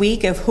next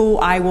week of who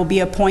I will be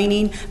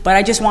appointing. But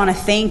I just want to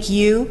thank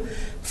you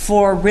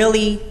for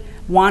really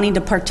wanting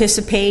to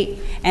participate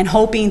and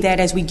hoping that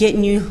as we get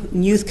new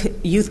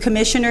youth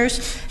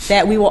commissioners,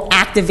 that we will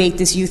activate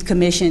this youth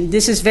commission.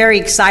 This is very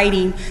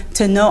exciting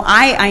to know.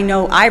 I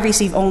know I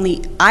received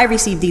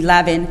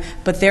 11,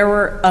 but there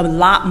were a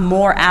lot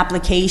more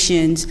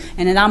applications,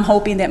 and then I'm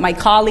hoping that my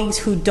colleagues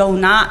who do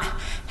not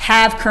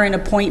have current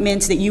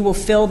appointments, that you will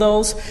fill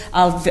those.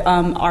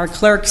 Our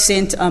clerk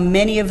sent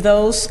many of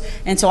those,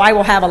 and so I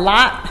will have a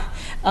lot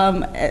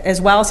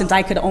as well, since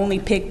I could only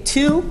pick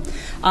 2.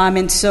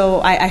 And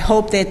so I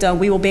hope that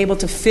we will be able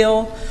to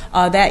fill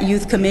that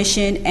youth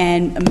commission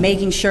and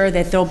making sure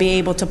that they'll be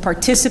able to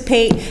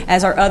participate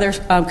as our other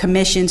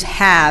commissions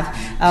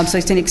have. So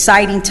it's an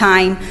exciting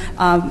time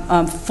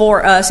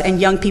for us and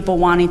young people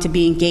wanting to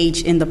be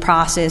engaged in the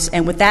process.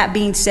 And with that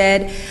being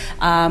said,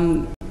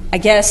 I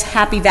guess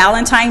happy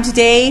Valentine's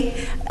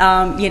Day.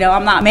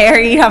 I'm not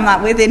married, I'm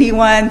not with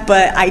anyone,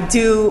 but I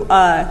do,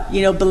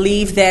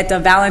 believe that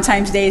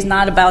Valentine's Day is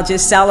not about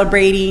just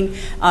celebrating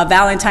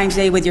Valentine's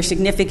Day with your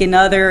significant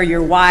other or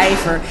your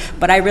wife,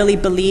 but I really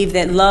believe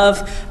that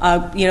love,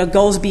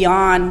 goes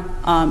beyond,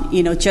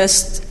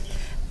 just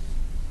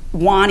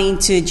wanting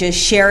to just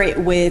share it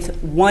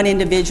with one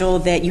individual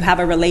that you have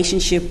a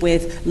relationship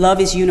with. Love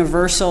is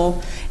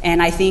universal,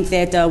 and I think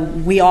that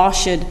we all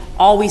should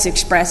always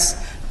express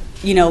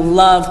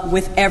love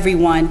with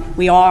everyone.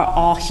 We are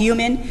all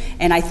human,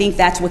 and I think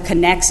that's what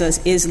connects us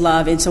is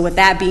love. And so with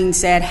that being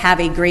said, have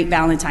a great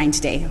Valentine's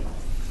Day.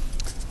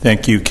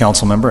 Thank you,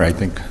 Council Member. I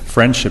think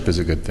friendship is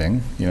a good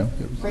thing,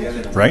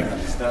 right?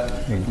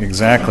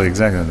 Exactly. There's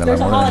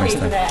a holiday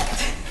for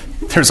that.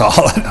 There's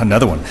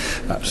another one.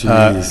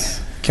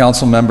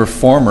 Council Member,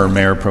 former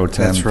Mayor Pro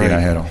Tem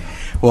Tinajero.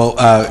 Well,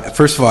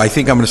 first of all, I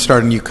think I'm going to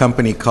start a new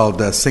company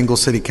called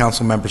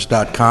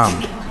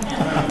SingleCityCouncilMembers.com.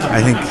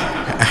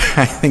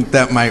 I think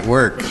that might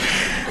work.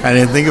 I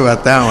didn't think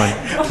about that one.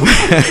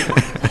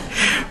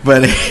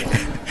 But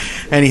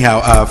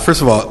anyhow,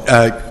 first of all,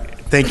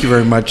 thank you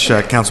very much,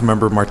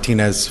 Councilmember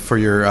Martinez, for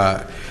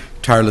your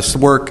tireless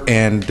work,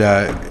 and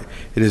it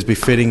is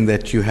befitting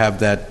that you have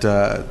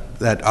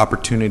that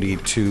opportunity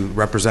to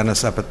represent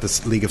us up at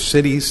the League of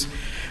Cities.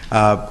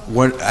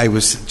 What I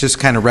was just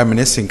kind of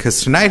reminiscing,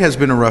 because tonight has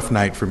been a rough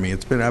night for me.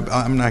 It's been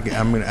I'm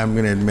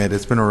going to admit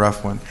it's been a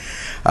rough one.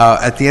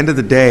 At the end of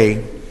the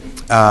day,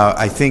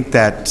 I think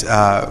that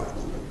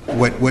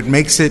what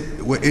makes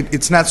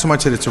it's not so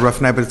much that it's a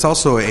rough night, but it's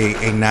also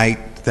a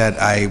night that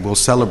I will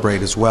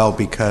celebrate as well,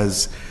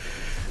 because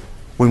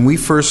when we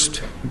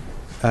first,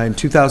 in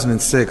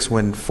 2006,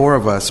 when 4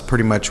 of us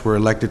pretty much were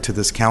elected to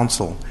this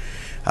council,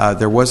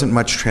 there wasn't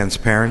much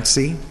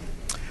transparency.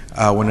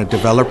 When a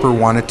developer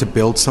wanted to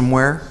build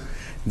somewhere,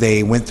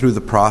 they went through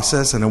the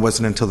process, and it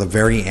wasn't until the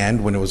very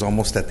end, when it was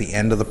almost at the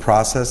end of the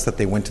process, that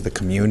they went to the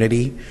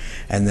community,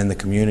 and then the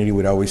community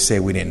would always say,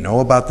 we didn't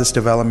know about this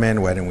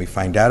development, why didn't we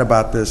find out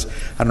about this?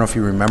 I don't know if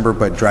you remember,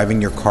 but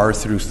driving your car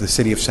through the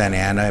city of Santa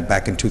Ana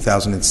back in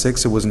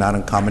 2006, it was not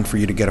uncommon for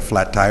you to get a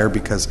flat tire,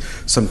 because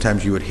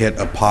sometimes you would hit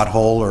a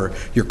pothole, or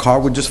your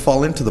car would just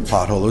fall into the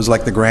pothole. It was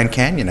like the Grand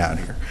Canyon out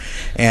here.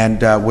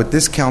 And when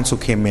this council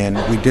came in,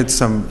 we did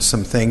some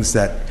things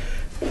that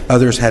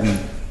others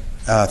hadn't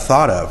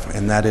thought of,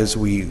 and that is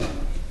we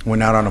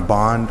went out on a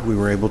bond. We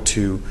were able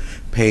to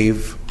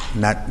pave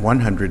not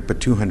 100 but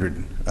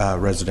 200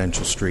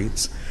 residential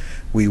streets.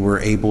 We were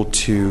able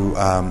to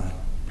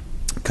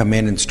come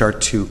in and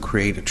start to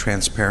create a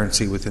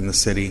transparency within the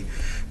city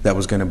that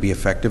was going to be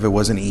effective. It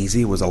wasn't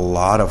easy. It was a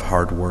lot of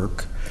hard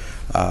work.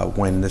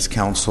 When this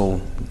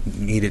council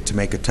needed to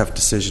make a tough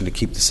decision to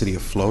keep the city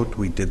afloat,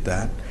 we did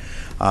that.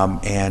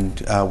 And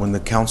when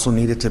the council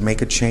needed to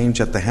make a change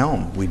at the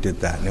helm, we did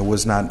that, and it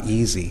was not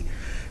easy.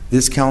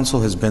 This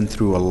council has been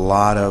through a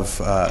lot of,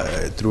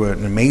 through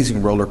an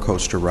amazing roller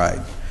coaster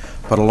ride.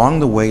 But along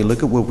the way,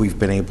 look at what we've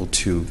been able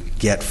to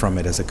get from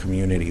it as a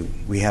community.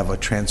 We have a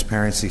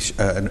transparency,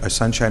 a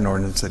sunshine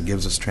ordinance that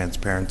gives us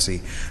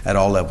transparency at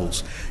all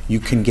levels. You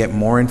can get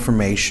more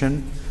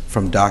information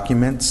from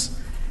documents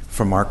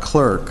from our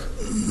clerk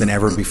than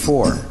ever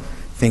before.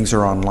 Things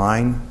are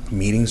online,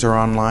 meetings are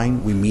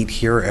online. We meet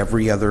here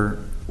every other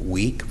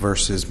week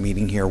versus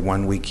meeting here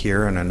 1 week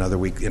here and another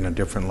week in a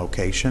different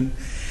location.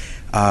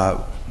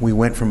 We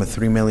went from a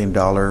 $3 million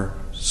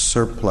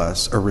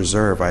surplus, or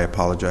reserve,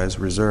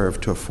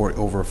 reserve, to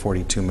over a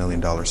 $42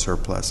 million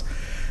surplus.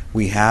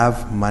 We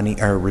have money,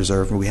 our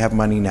reserve, we have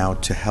money now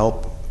to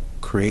help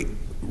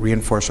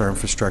reinforce our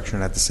infrastructure,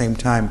 and at the same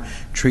time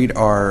treat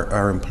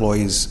our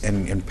employees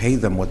and pay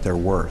them what they're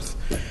worth.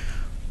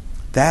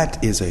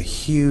 That is a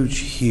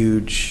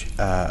huge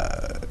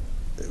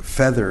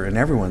feather in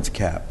everyone's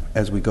cap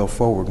as we go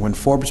forward. When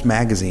Forbes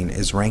magazine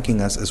is ranking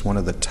us as one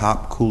of the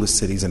top coolest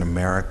cities in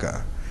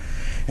America,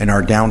 and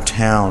our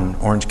downtown,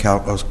 Orange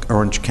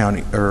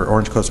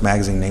Coast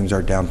magazine names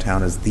our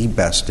downtown as the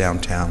best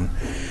downtown.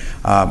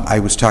 I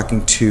was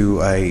talking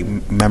to a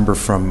member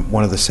from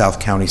one of the South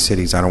County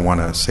cities, I don't want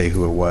to say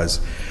who it was,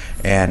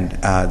 and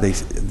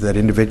that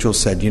individual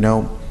said, you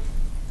know,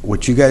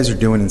 what you guys are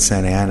doing in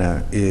Santa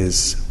Ana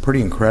is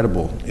pretty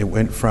incredible. It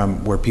went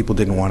from where people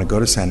didn't want to go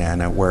to Santa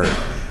Ana,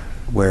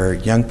 where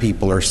young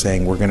people are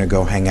saying we're going to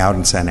go hang out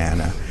in Santa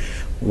Ana,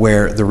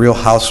 where the Real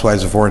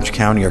Housewives of Orange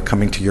County are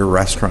coming to your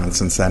restaurants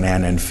in Santa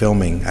Ana and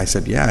filming. I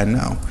said, yeah, I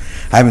know.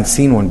 I haven't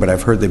seen one, but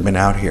I've heard they've been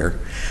out here.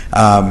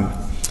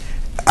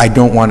 I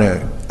don't want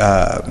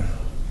to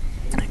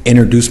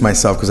introduce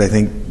myself because I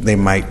think they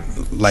might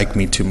like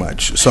me too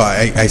much, so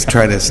I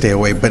try to stay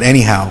away. But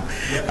anyhow,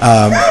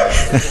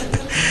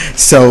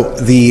 so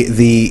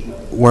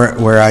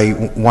where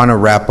I want to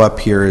wrap up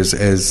here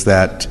is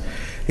that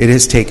it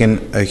has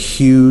taken a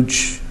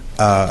huge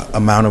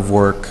amount of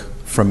work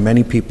from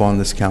many people on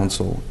this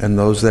council, and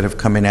those that have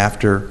come in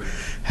after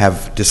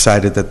have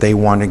decided that they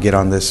want to get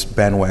on this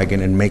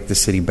bandwagon and make the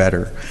city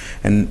better.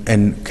 And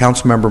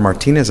Councilmember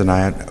Martinez and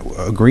I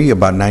agree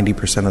about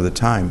 90% of the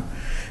time.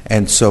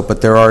 And so,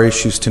 but there are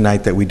issues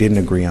tonight that we didn't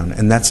agree on,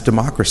 and that's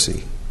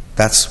democracy.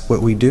 That's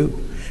what we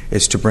do,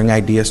 is to bring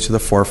ideas to the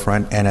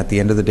forefront, and at the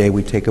end of the day,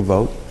 we take a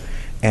vote.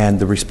 And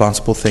the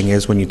responsible thing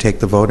is, when you take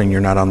the vote and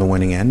you're not on the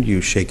winning end,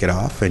 you shake it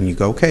off and you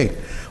go, okay,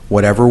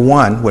 whatever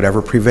won,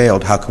 whatever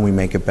prevailed, how can we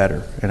make it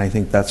better? And I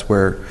think that's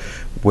where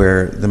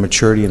the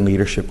maturity and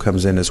leadership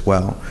comes in as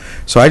well.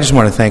 So I just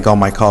want to thank all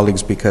my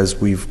colleagues, because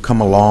we've come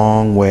a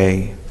long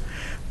way.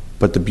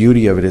 But the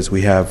beauty of it is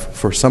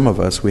for some of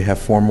us, we have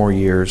 4 more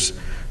years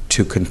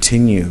to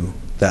continue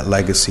that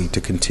legacy, to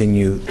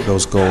continue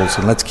those goals.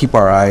 And let's keep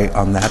our eye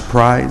on that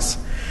prize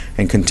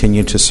and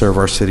continue to serve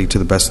our city to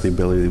the best of the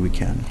ability that we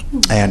can.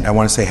 And I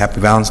want to say happy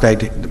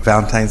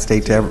Valentine's Day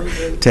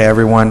to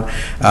everyone.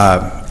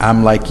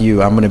 I'm like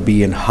you. I'm going to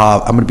be at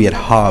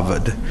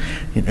Harvard.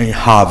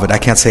 Harvard. I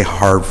can't say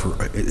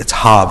Harvard. It's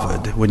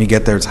Harvard. When you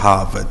get there, it's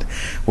Harvard.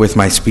 With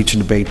my speech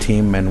and debate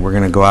team, and we're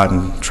going to go out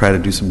and try to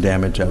do some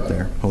damage out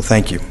there. Well,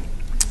 thank you.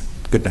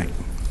 Good night.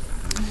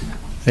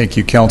 Thank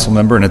you, Council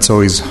Member. And it's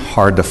always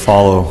hard to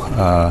follow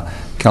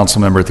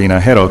Councilmember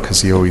Tinajero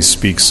because he always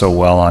speaks so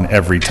well on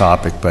every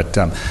topic. But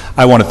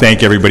I want to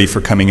thank everybody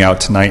for coming out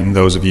tonight, and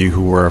those of you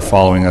who are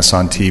following us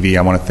on TV.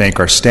 I want to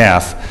thank our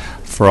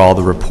staff for all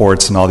the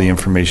reports and all the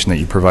information that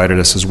you provided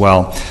us as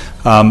well.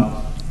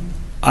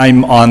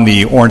 I'm on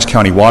the Orange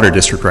County Water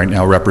District right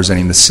now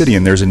representing the city,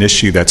 and there's an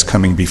issue that's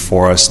coming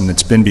before us, and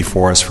it's been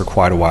before us for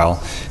quite a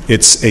while.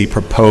 It's a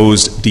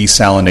proposed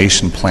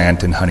desalination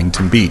plant in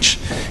Huntington Beach,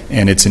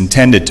 and it's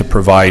intended to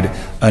provide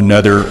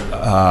another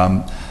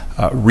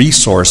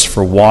resource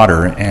for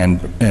water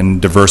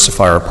and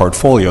diversify our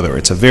portfolio there.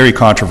 It's a very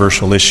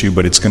controversial issue,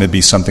 but it's going to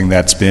be something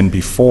that's been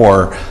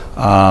before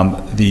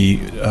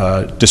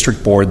the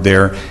district board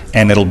there,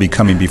 and it'll be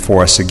coming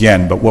before us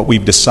again. But what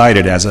we've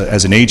decided as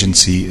an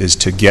agency is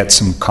to get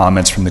some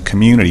comments from the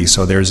community.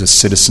 So there's a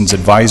citizens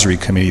advisory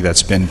committee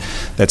that's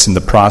in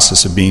the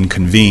process of being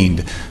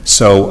convened.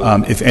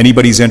 So if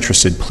anybody's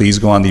interested, please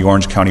go on the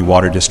Orange County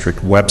Water District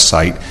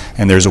website,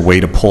 and there's a way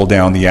to pull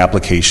down the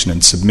application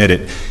and submit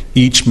it.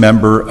 Each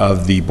member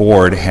of the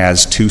board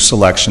has 2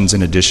 selections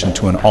in addition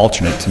to an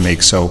alternate to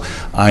make. So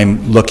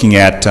I'm looking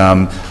at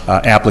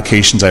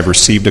applications. I've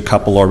received a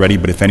couple already,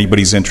 but if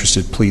anybody's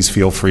interested, please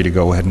feel free to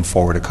go ahead and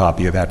forward a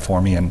copy of that for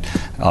me, and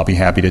I'll be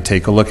happy to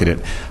take a look at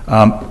it.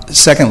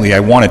 Secondly, I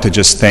wanted to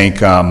just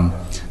thank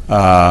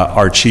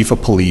our chief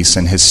of police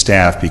and his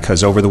staff,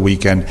 because over the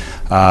weekend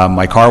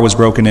my car was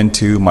broken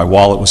into, my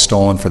wallet was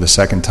stolen for the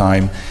second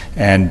time,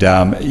 and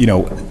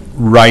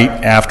right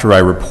after I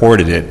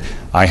reported it,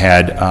 I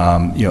had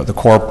the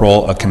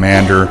corporal, a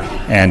commander,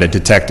 and a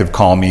detective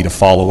call me to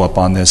follow up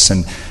on this,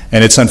 and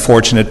it's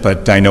unfortunate,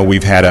 but I know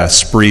we've had a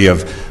spree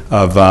of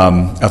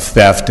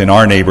theft in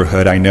our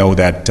neighborhood. I know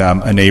that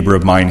a neighbor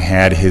of mine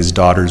had his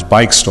daughter's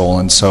bike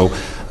stolen, so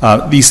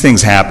these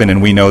things happen,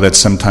 and we know that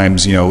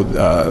sometimes we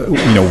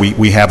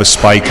have a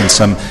spike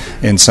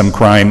in some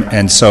crime,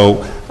 and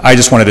so I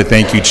just wanted to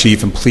thank you,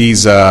 Chief, and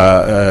please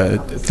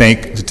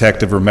thank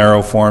Detective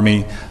Romero for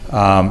me,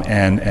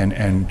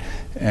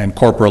 and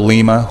Corporal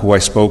Lima, who I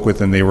spoke with,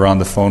 and they were on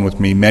the phone with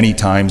me many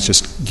times,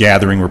 just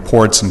gathering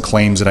reports and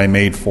claims that I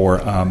made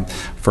for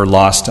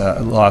lost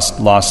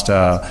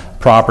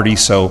property.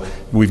 So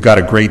we've got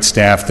a great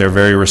staff. They're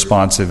very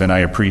responsive, and I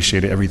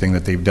appreciate everything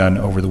that they've done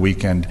over the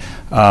weekend.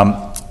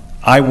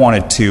 I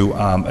wanted to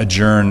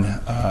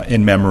adjourn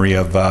in memory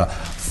of a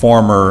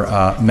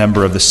former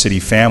member of the city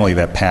family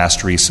that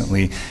passed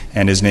recently,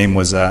 and his name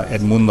was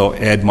Edmundo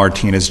Ed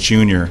Martinez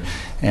Jr.,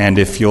 and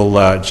if you'll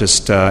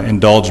just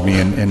indulge me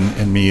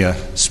in me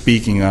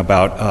speaking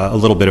about a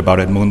little bit about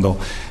Edmundo.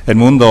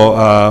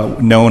 Edmundo,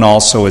 known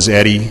also as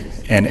Eddie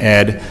and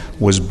Ed,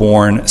 was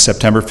born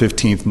September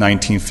 15th,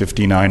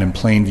 1959 in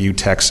Plainview,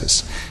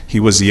 Texas.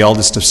 He was the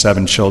eldest of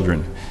 7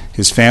 children.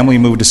 His family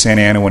moved to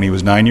Santa Ana when he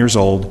was 9 years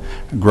old.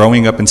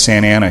 Growing up in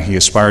Santa Ana, he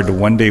aspired to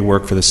one day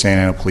work for the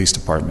Santa Ana Police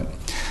Department.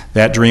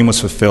 That dream was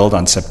fulfilled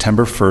on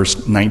September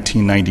 1st,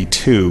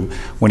 1992,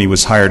 when he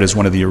was hired as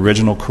one of the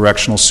original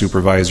correctional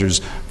supervisors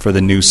for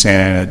the new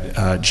Santa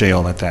Ana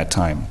jail at that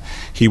time.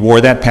 He wore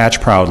that patch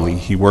proudly.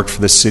 He worked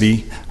for the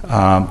city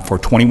for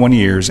 21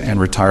 years and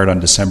retired on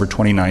December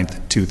 29th,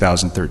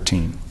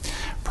 2013.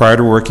 Prior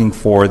to working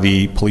for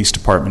the police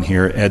department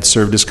here, Ed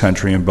served his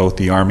country in both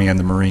the Army and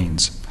the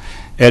Marines.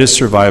 Ed is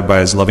survived by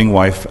his loving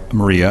wife,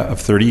 Maria,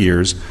 of 30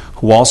 years,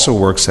 who also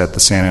works at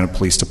the Santa Ana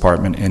Police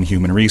Department in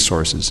Human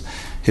Resources.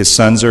 His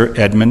sons are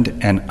Edmund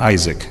and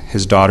Isaac,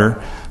 his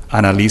daughter,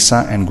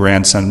 Annalisa, and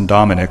grandson,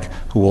 Dominic,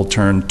 who will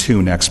turn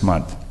 2 next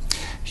month.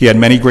 He had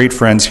many great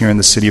friends here in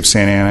the city of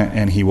Santa Ana,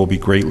 and he will be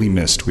greatly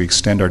missed. We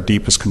extend our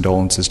deepest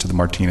condolences to the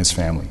Martinez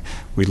family.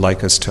 We'd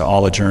like us to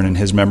all adjourn in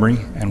his memory,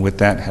 and with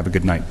that, have a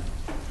good night.